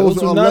was gonna say, those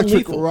those are are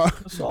electric, non-lethal.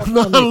 That's all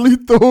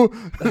non-lethal.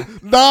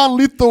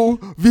 non-lethal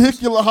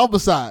vehicular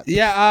homicide.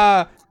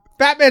 Yeah,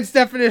 Batman's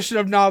definition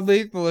of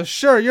non-lethal is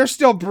sure, you're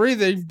still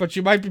breathing, but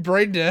you might be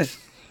brain dead.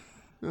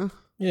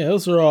 Yeah,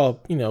 those are all,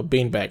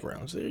 beanbag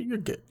rounds. You're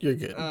good. You're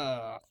good.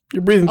 Uh,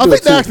 You're breathing I through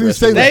think it they too, actually the rest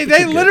say of that. it. they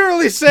You're good.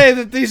 literally say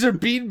that these are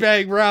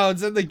beanbag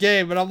rounds in the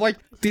game, and I'm like,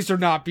 these are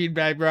not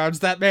beanbag rounds.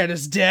 That man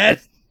is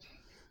dead.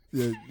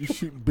 Yeah, you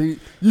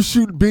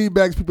shooting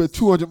beanbags people at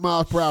 200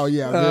 miles per hour.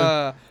 Yeah,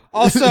 man.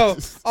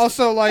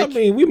 Also, like, I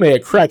mean, we may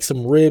have cracked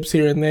some ribs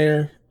here and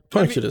there,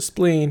 punctured a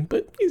spleen,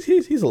 but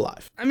he's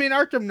alive. I mean,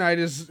 Arkham Knight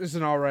is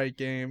an alright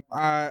game.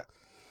 I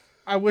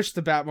wish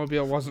the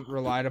Batmobile wasn't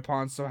relied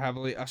upon so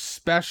heavily,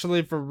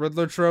 especially for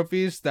Riddler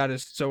trophies. That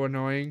is so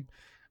annoying.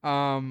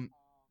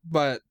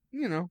 But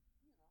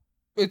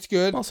it's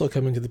good. Also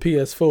coming to the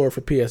PS4 for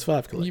PS5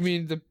 collection. You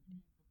mean the?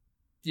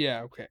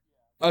 Yeah, okay.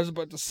 I was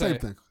about to say. Same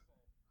thing.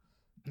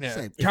 Yeah,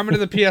 Same. coming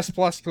to the PS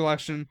Plus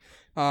collection.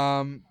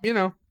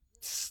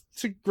 It's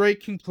a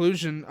great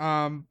conclusion.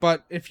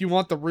 But if you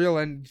want the real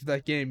end to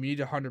that game, you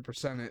need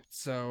 100% it.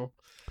 So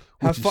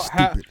have Which is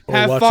fun. stupid. or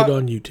Have watch fun. it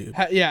on YouTube.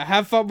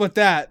 Have fun with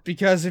that,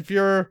 because if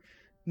you're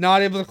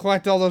not able to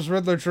collect all those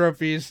Riddler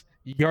trophies,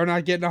 you're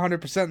not getting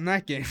 100% in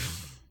that game.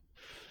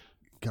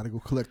 Gotta go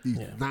collect these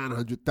Yeah.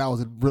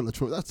 900,000 Riddler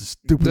trophies. That's the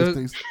stupidest There-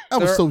 thing.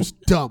 That was so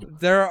dumb.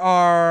 There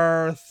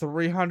are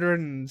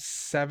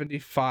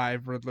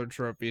 375 Riddler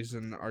trophies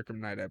in Arkham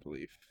Knight, I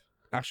believe.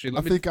 Actually, I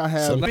let me think I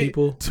have Some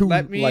people two.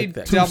 let me like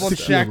that. double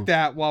 260 of check them.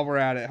 that while we're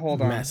at it.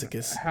 Hold on.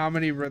 Masochists. How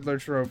many Riddler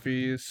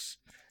trophies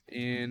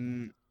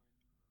in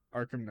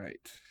Arkham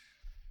Knight?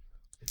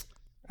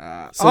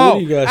 So what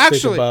do you guys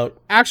think about?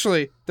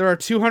 Actually, there are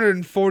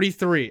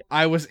 243.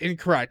 I was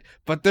incorrect,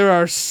 but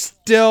there's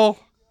still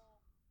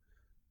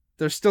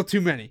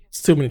too many.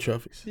 It's too many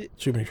trophies.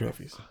 Too many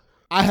trophies.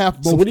 I have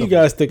most So what do you of them.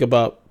 guys think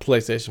about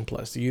PlayStation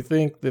Plus? Do you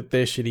think that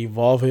they should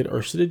evolve it, or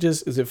is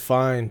it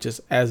fine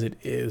just as it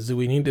is? Do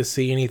we need to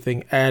see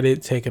anything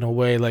added, taken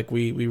away? Like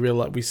we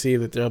realize, we see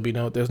that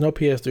there's no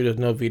PS3, there's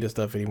no Vita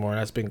stuff anymore, and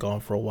that's been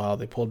gone for a while.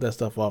 They pulled that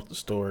stuff off the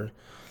store.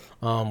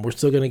 We're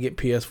still gonna get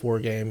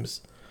PS4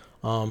 games.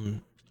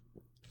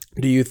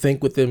 Do you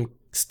think with them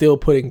still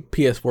putting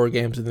PS4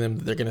 games in them,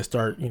 that they're gonna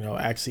start,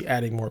 actually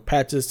adding more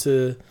patches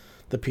to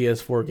the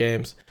PS4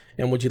 games?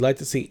 And would you like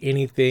to see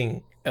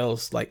anything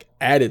else like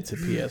added to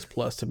PS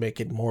Plus to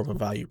make it more of a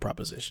value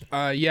proposition?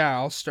 Yeah,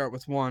 I'll start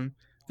with one.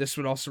 This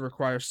would also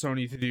require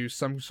Sony to do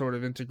some sort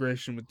of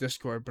integration with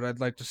Discord, but I'd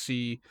like to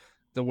see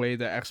the way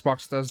that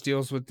Xbox does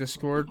deals with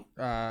Discord.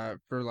 For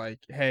like,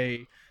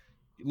 hey,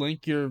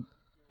 link your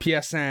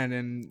PSN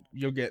and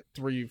you'll get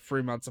 3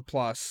 free months of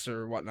Plus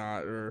or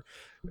whatnot, or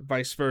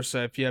vice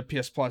versa. If you have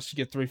PS Plus, you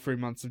get 3 free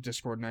months of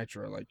Discord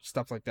Nitro, like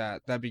stuff like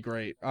that. That'd be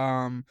great.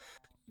 In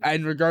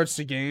regards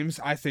to games,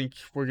 I think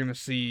we're gonna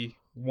see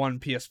one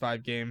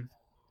PS5 game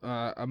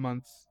a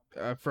month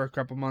for a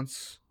couple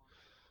months.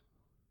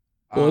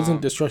 Well,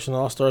 isn't Destruction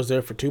All Stars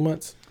there for 2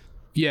 months?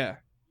 Yeah.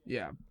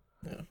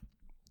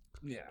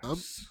 I'm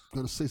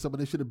gonna say something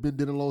they should have been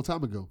did a long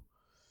time ago.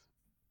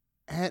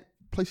 Add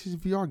PlayStation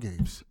VR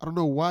games. I don't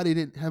know why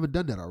they haven't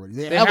done that already.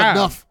 They have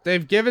enough.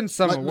 They've given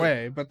some Like,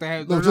 away, but they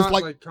have. No, they're just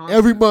not, like constant.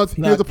 every month,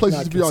 here's a Not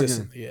PlayStation VR game.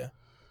 consistently, yeah.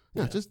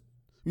 Yeah, just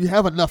you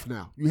have enough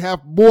now. You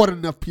have more than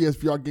enough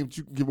PSVR games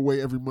you can give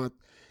away every month,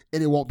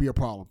 and it won't be a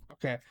problem.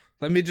 Okay,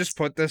 let me just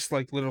put this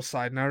like little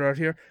side note out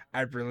here.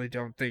 I really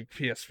don't think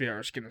PSVR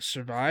is gonna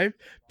survive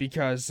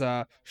because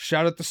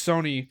shout out to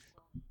Sony.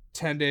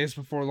 10 days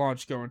before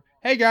launch going,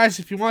 hey guys,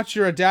 if you want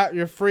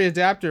your free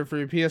adapter for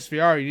your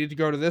PSVR, you need to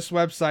go to this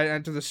website,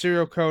 enter the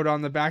serial code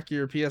on the back of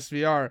your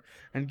PSVR,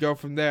 and go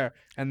from there.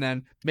 And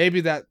then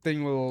maybe that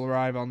thing will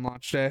arrive on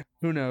launch day.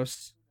 Who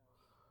knows?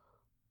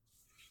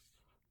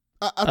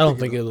 I don't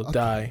think it'll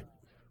die.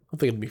 I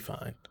think it'll be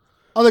fine.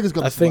 I think it's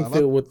going to survive. I think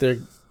that with their...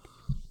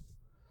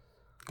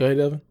 Go ahead,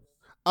 Evan.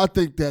 I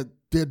think that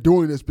they're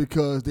doing this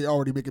because they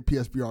already make a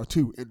PSVR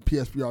 2, and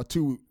PSVR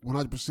 2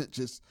 100%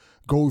 just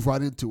goes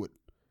right into it.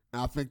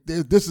 And I think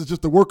this is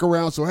just a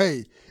workaround. So,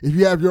 hey, if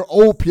you have your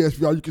old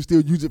PSVR, you can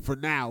still use it for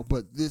now,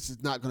 but this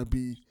is not going to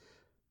be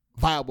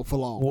viable for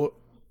long.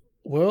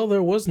 Well,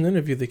 there was an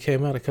interview that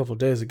came out a couple of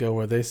days ago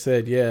where they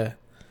said, yeah,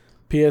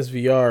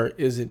 PSVR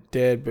isn't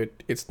dead,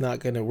 but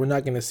we're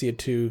not going to see a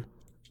 2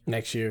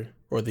 next year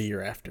or the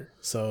year after.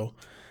 So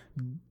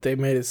they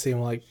made it seem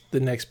like the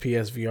next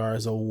PSVR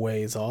is a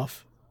ways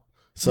off.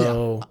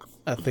 So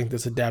I think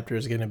this adapter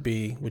is going to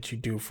be what you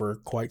do for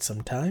quite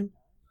some time.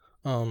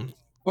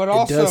 But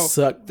also, it does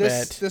suck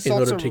that in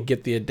also... order to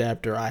get the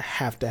adapter, I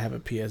have to have a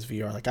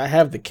PSVR. Like, I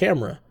have the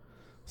camera,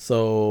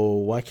 so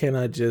why can't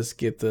I just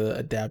get the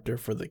adapter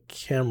for the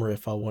camera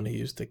if I want to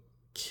use the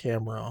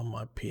camera on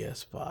my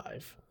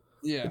PS5?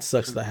 Yeah, it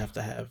sucks that I have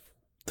to have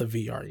the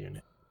VR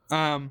unit.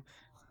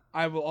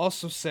 I will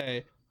also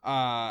say,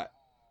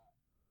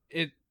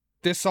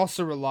 this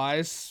also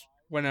relies,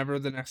 whenever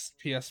the next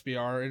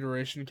PSVR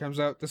iteration comes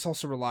out, this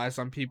also relies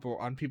on people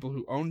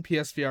who own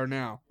PSVR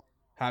now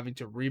having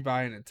to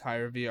rebuy an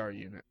entire VR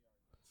unit.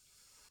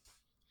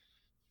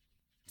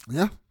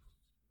 Yeah.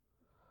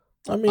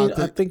 I mean,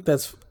 I think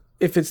that's,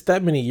 if it's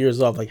that many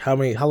years off, like how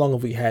long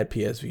have we had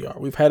PSVR?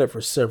 We've had it for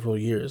several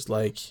years.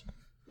 Like,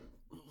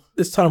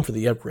 it's time for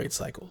the upgrade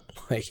cycle.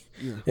 Like,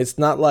 It's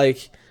not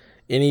like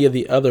any of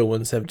the other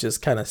ones have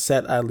just kind of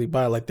sat idly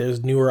by. Like,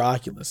 there's newer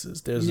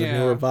Oculuses, there's a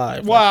newer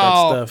Vive. Well, like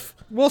that stuff.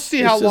 We'll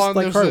see how long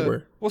like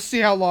we'll see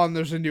how long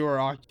there's a newer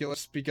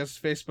Oculus, because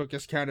Facebook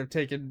has kind of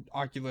taken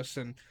Oculus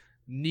and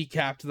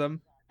kneecapped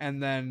them,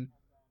 and then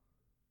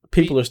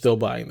people are still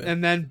buying them,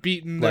 and then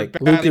beaten like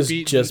Lucas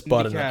just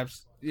bought it.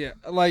 Yeah,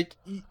 like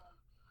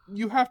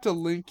you have to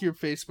link your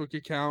Facebook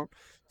account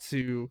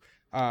to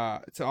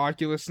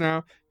Oculus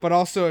now, but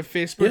also if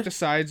Facebook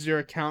decides your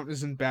account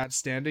is in bad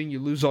standing, you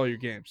lose all your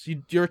games.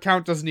 Your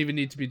account doesn't even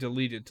need to be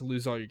deleted to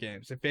lose all your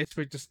games. If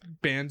Facebook just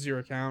bans your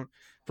account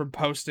from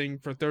posting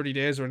for 30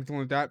 days or anything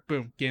like that,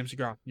 boom, games are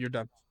gone. You're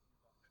done.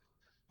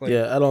 Like,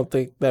 I don't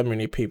think that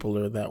many people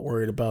are that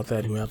worried about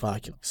that who have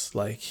Oculus.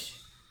 Like,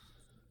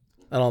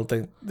 I don't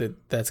think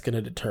that's going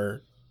to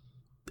deter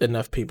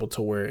enough people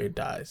to where it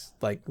dies.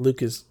 Like,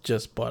 Lucas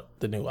just bought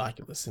the new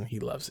Oculus and he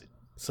loves it.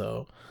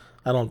 So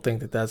I don't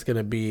think that's going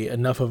to be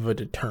enough of a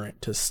deterrent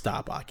to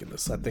stop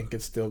Oculus. I think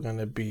it's still going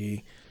to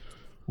be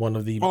one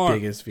of the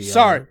biggest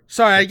VR.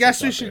 Sorry. I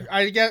guess we should.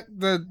 I get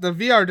the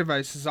VR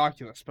device is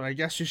Oculus, but I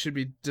guess you should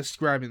be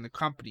describing the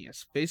company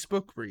as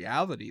Facebook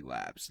Reality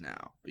Labs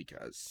now,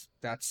 because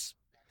Facebook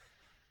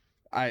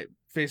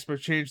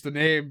changed the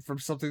name from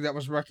something that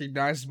was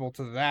recognizable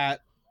to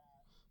that.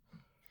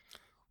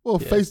 Well,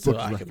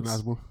 Facebook is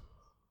recognizable.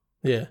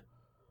 Yeah.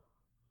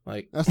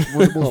 Like, that's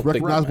one of the most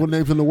recognizable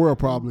names in the world,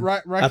 probably.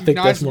 I think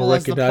that's more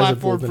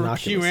recognizable than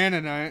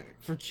Oculus.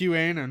 For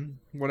QAnon,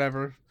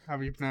 whatever,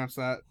 however you pronounce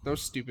that.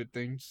 Those stupid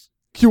things.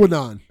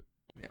 QAnon.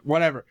 Yeah,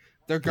 whatever.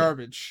 They're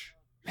garbage.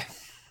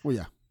 Well,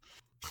 yeah.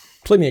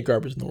 Plenty of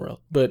garbage in the world.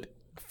 But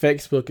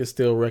Facebook is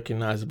still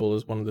recognizable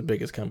as one of the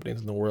biggest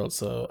companies in the world,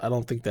 so I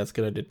don't think that's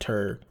going to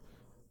deter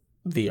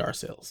VR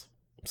sales.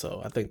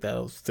 So I think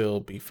that'll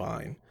still be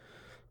fine.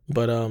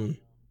 But,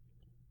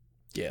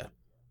 yeah.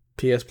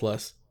 PS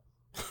Plus.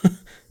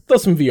 Throw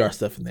some VR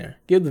stuff in there.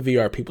 Give the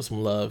VR people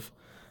some love.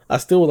 I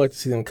still would like to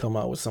see them come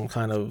out with some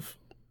kind of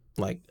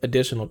like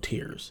additional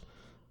tiers.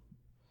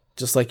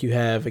 Just like you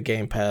have a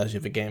Game Pass, you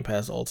have a Game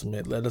Pass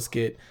Ultimate. Let us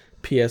get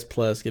PS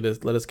Plus.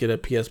 Let us get a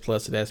PS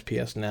Plus at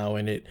SPS Now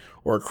in it,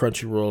 or a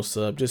Crunchyroll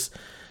sub. Just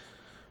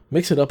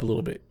mix it up a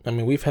little bit. I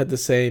mean, we've had the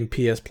same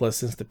PS Plus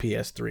since the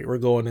PS3. We're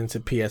going into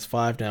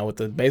PS5 now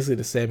with basically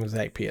the same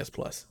exact PS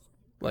Plus.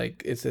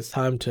 Like, it's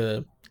time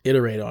to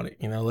iterate on it.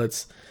 You know,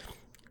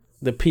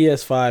 the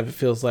PS5, it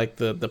feels like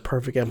the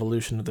perfect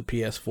evolution of the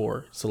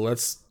PS4. So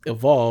let's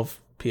evolve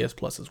PS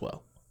Plus as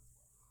well.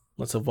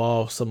 Let's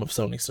evolve some of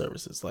Sony's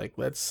services. Like,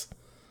 let's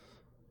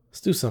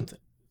do something.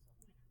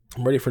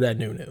 I'm ready for that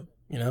new,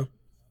 you know?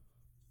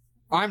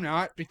 I'm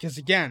not, because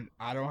again,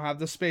 I don't have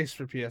the space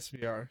for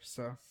PSVR,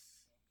 so.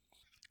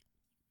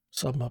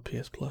 Something about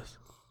PS Plus.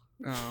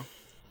 Oh.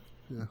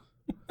 Yeah.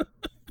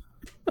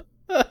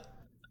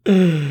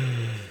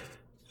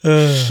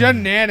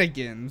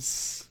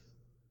 Shenanigans.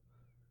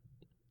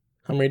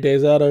 How many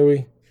days out are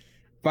we?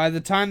 By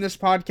the time this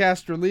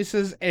podcast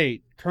releases,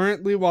 8.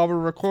 Currently, while we're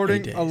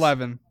recording,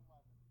 11.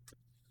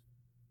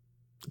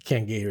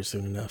 Can't get here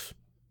soon enough.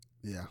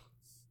 Yeah.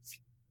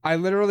 I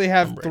literally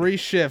have 3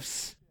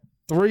 shifts.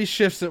 3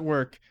 shifts at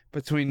work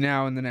between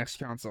now and the next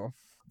console.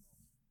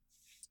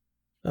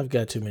 I've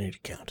got too many to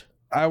count.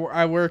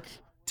 I work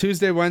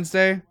Tuesday,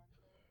 Wednesday,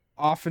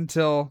 off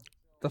until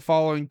the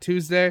following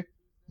Tuesday,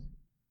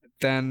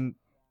 then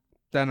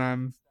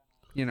I'm,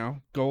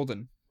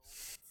 golden.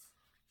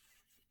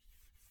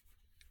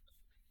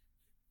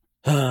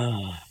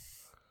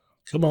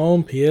 Come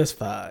on,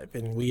 PS5,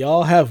 and we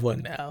all have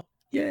one now.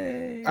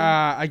 Yay!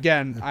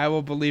 Again, I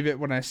will believe it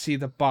when I see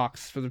the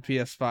box for the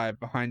PS5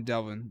 behind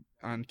Delvin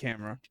on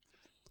camera.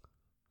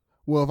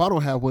 Well, if I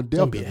don't have one,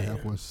 Don't Delvin be a doesn't have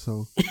hater. one.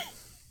 So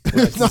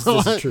This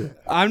is true.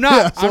 I'm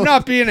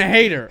not being a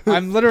hater.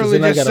 I'm literally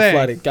Then I just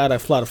saying. gotta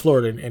fly to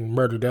Florida and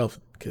murder Delvin.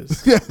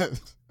 Because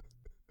yes.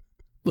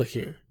 look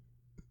here,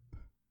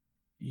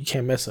 you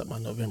can't mess up my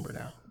November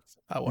now.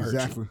 I will hurt you.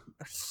 Exactly.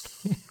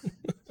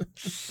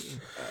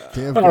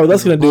 Damn, All right,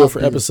 that's gonna do it for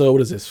Bob episode.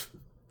 What is this?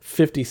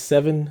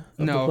 57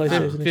 of No, the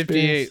PlayStation 58.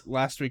 Experience?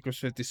 Last week was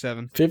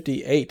 57.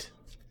 58.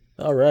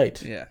 All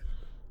right. Yeah.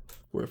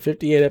 We're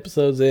 58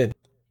 episodes in.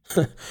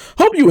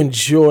 Hope you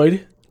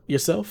enjoyed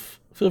yourself.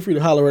 Feel free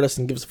to holler at us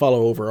and give us a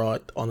follow over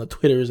on the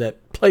Twitters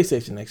at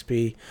PlayStation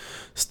XP.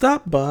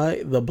 Stop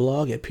by the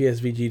blog at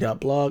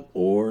psvg.blog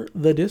or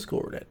the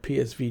Discord at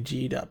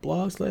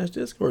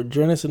psvg.blog/Discord.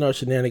 Join us in our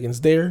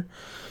shenanigans there.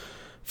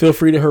 Feel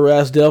free to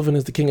harass Delvin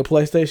as the king of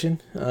PlayStation.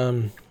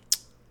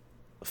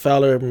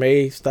 Fowler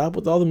may stop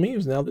with all the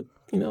memes now that,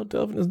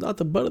 Delvin is not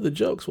the butt of the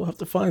jokes. We'll have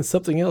to find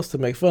something else to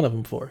make fun of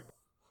him for.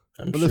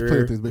 But there's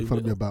plenty of things to make fun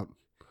of me about.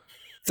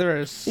 There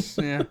is,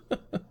 yeah.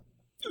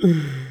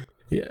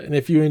 Yeah, and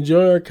if you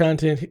enjoy our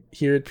content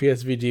here at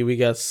PSVG, we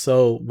got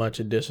so much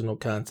additional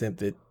content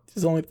that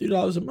is only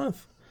 $3 a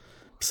month,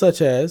 such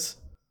as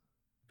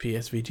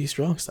PSVG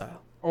Strong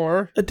Style,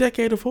 Or A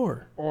Decade of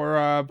Horror,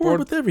 Board Board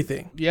with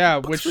Everything,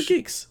 Yeah, Books which for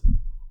Geeks,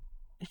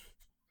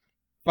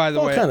 by the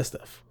all way, kind of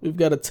stuff. We've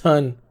got a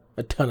ton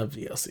of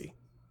DLC.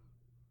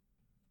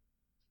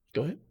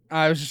 Go ahead.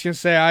 I was just gonna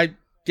say I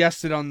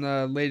guessed it on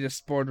the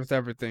latest Board with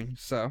Everything,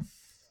 so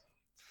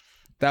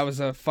that was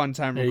a fun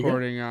time There you go.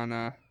 recording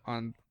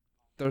on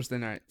Thursday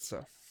night.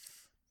 So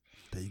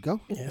There you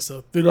go. Yeah,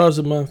 so $3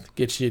 a month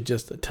gets you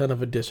just a ton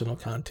of additional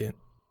content.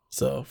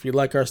 So if you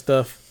like our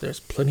stuff, there's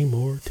plenty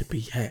more to be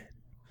had.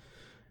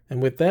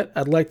 And with that,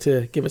 I'd like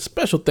to give a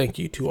special thank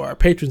you to our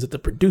patrons at the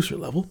producer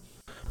level.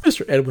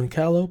 Mr. Edwin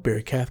Callow,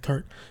 Barry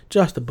Cathcart,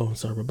 Josh the Bone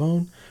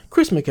Bone,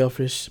 Chris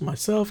McElfish,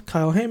 myself,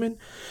 Kyle Heyman,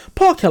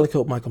 Paul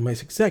Calicote, Michael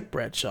Masick, Zach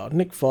Bradshaw,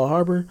 Nick Fall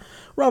Harbor,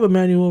 Rob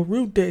Emanuel,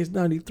 Rude Days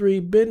 93,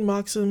 Ben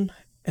Moxham,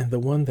 and the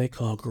one they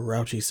call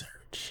Grouchy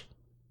Surge.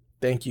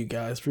 Thank you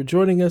guys for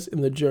joining us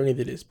in the journey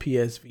that is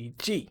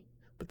PSVG.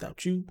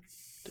 Without you,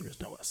 there is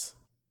no us.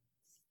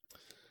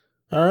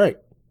 All right.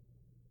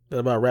 That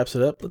about wraps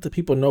it up. Let the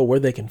people know where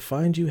they can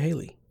find you,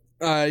 Haley.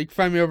 you can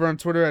find me over on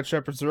Twitter at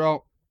Shepard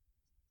Zarel.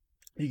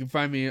 You can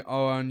find me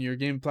on your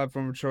game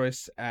platform of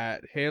choice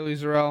at Haley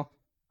Zarel.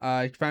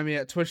 You can find me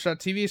at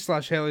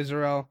twitch.tv/Haley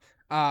Zarel.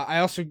 I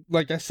also,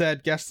 like I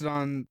said, guested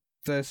on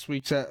this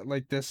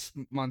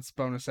month's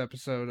bonus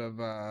episode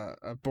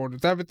of Board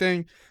with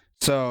Everything.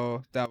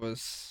 So that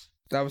was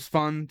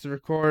fun to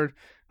record.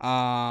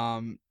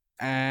 And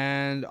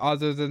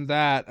other than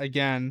that,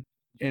 again,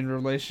 in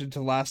relation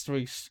to last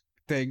week's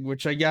thing,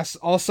 which I guess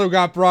also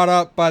got brought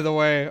up, by the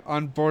way,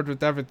 on Board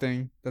with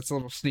Everything. That's a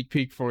little sneak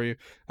peek for you.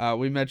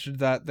 We mentioned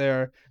that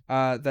there,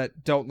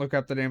 that don't look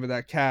up the name of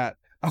that cat.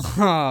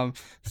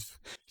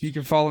 You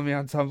can follow me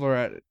on Tumblr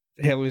at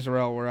Haley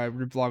Zarel, where I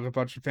reblog a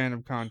bunch of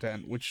fandom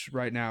content, which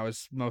right now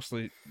is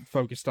mostly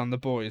focused on The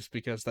Boys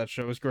because that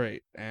show is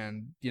great.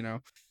 And,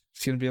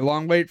 it's going to be a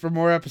long wait for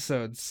more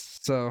episodes.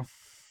 So,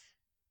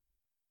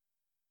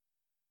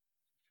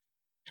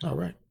 All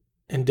right.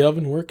 And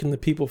Delvin, where can the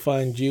people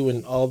find you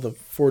and all the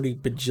 40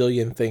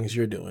 bajillion things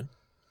you're doing?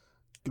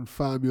 You can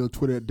find me on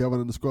Twitter at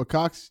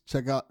Delvin_Cox.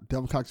 Check out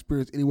Delvin Cox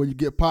Experience anywhere you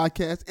get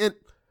podcasts. And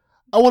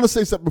I want to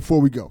say something before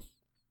we go.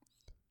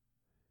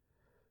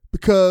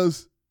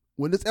 Because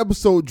when this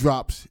episode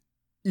drops,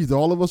 either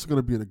all of us are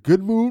going to be in a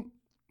good mood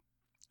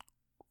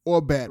or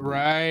a bad mood.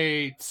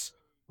 right.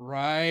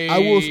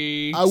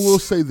 I will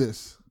say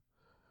this.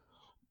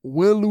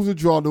 Win, lose, or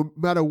draw, no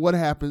matter what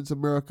happens,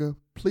 America,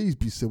 please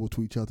be civil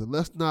to each other.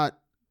 Let's not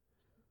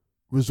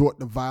resort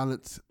to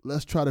violence.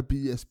 Let's try to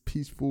be as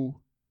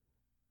peaceful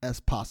as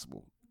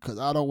possible. Because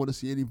I don't want to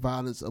see any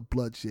violence or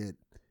bloodshed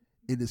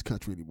in this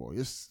country anymore.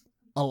 It's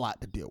a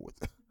lot to deal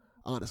with,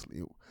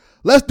 honestly.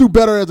 Let's do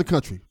better as a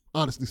country,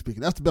 honestly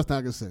speaking. That's the best thing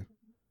I can say.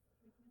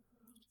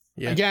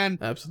 Yeah,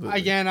 absolutely.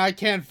 Again, I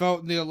can't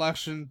vote in the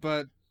election,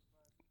 but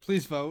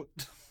please vote.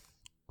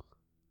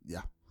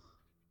 Yeah.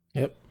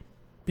 Yep.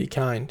 Be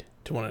kind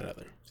to one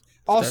another.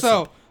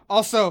 Also,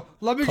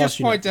 let me Cost just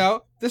you point nothing.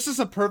 out, this is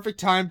a perfect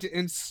time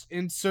to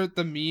insert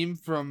the meme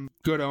from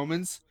Good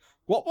Omens.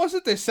 What was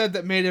it they said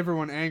that made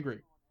everyone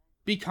angry?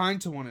 Be kind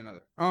to one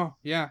another. Oh,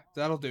 yeah,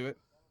 that'll do it.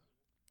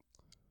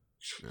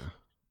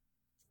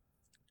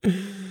 And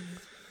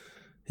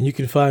you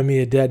can find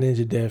me at Dat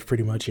Ninja Dev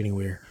pretty much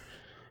anywhere.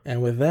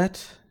 And with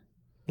that,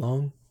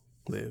 long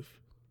live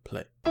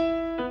play.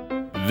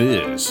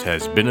 This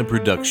has been a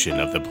production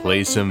of the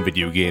Play Some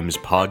Video Games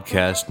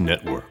Podcast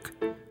Network.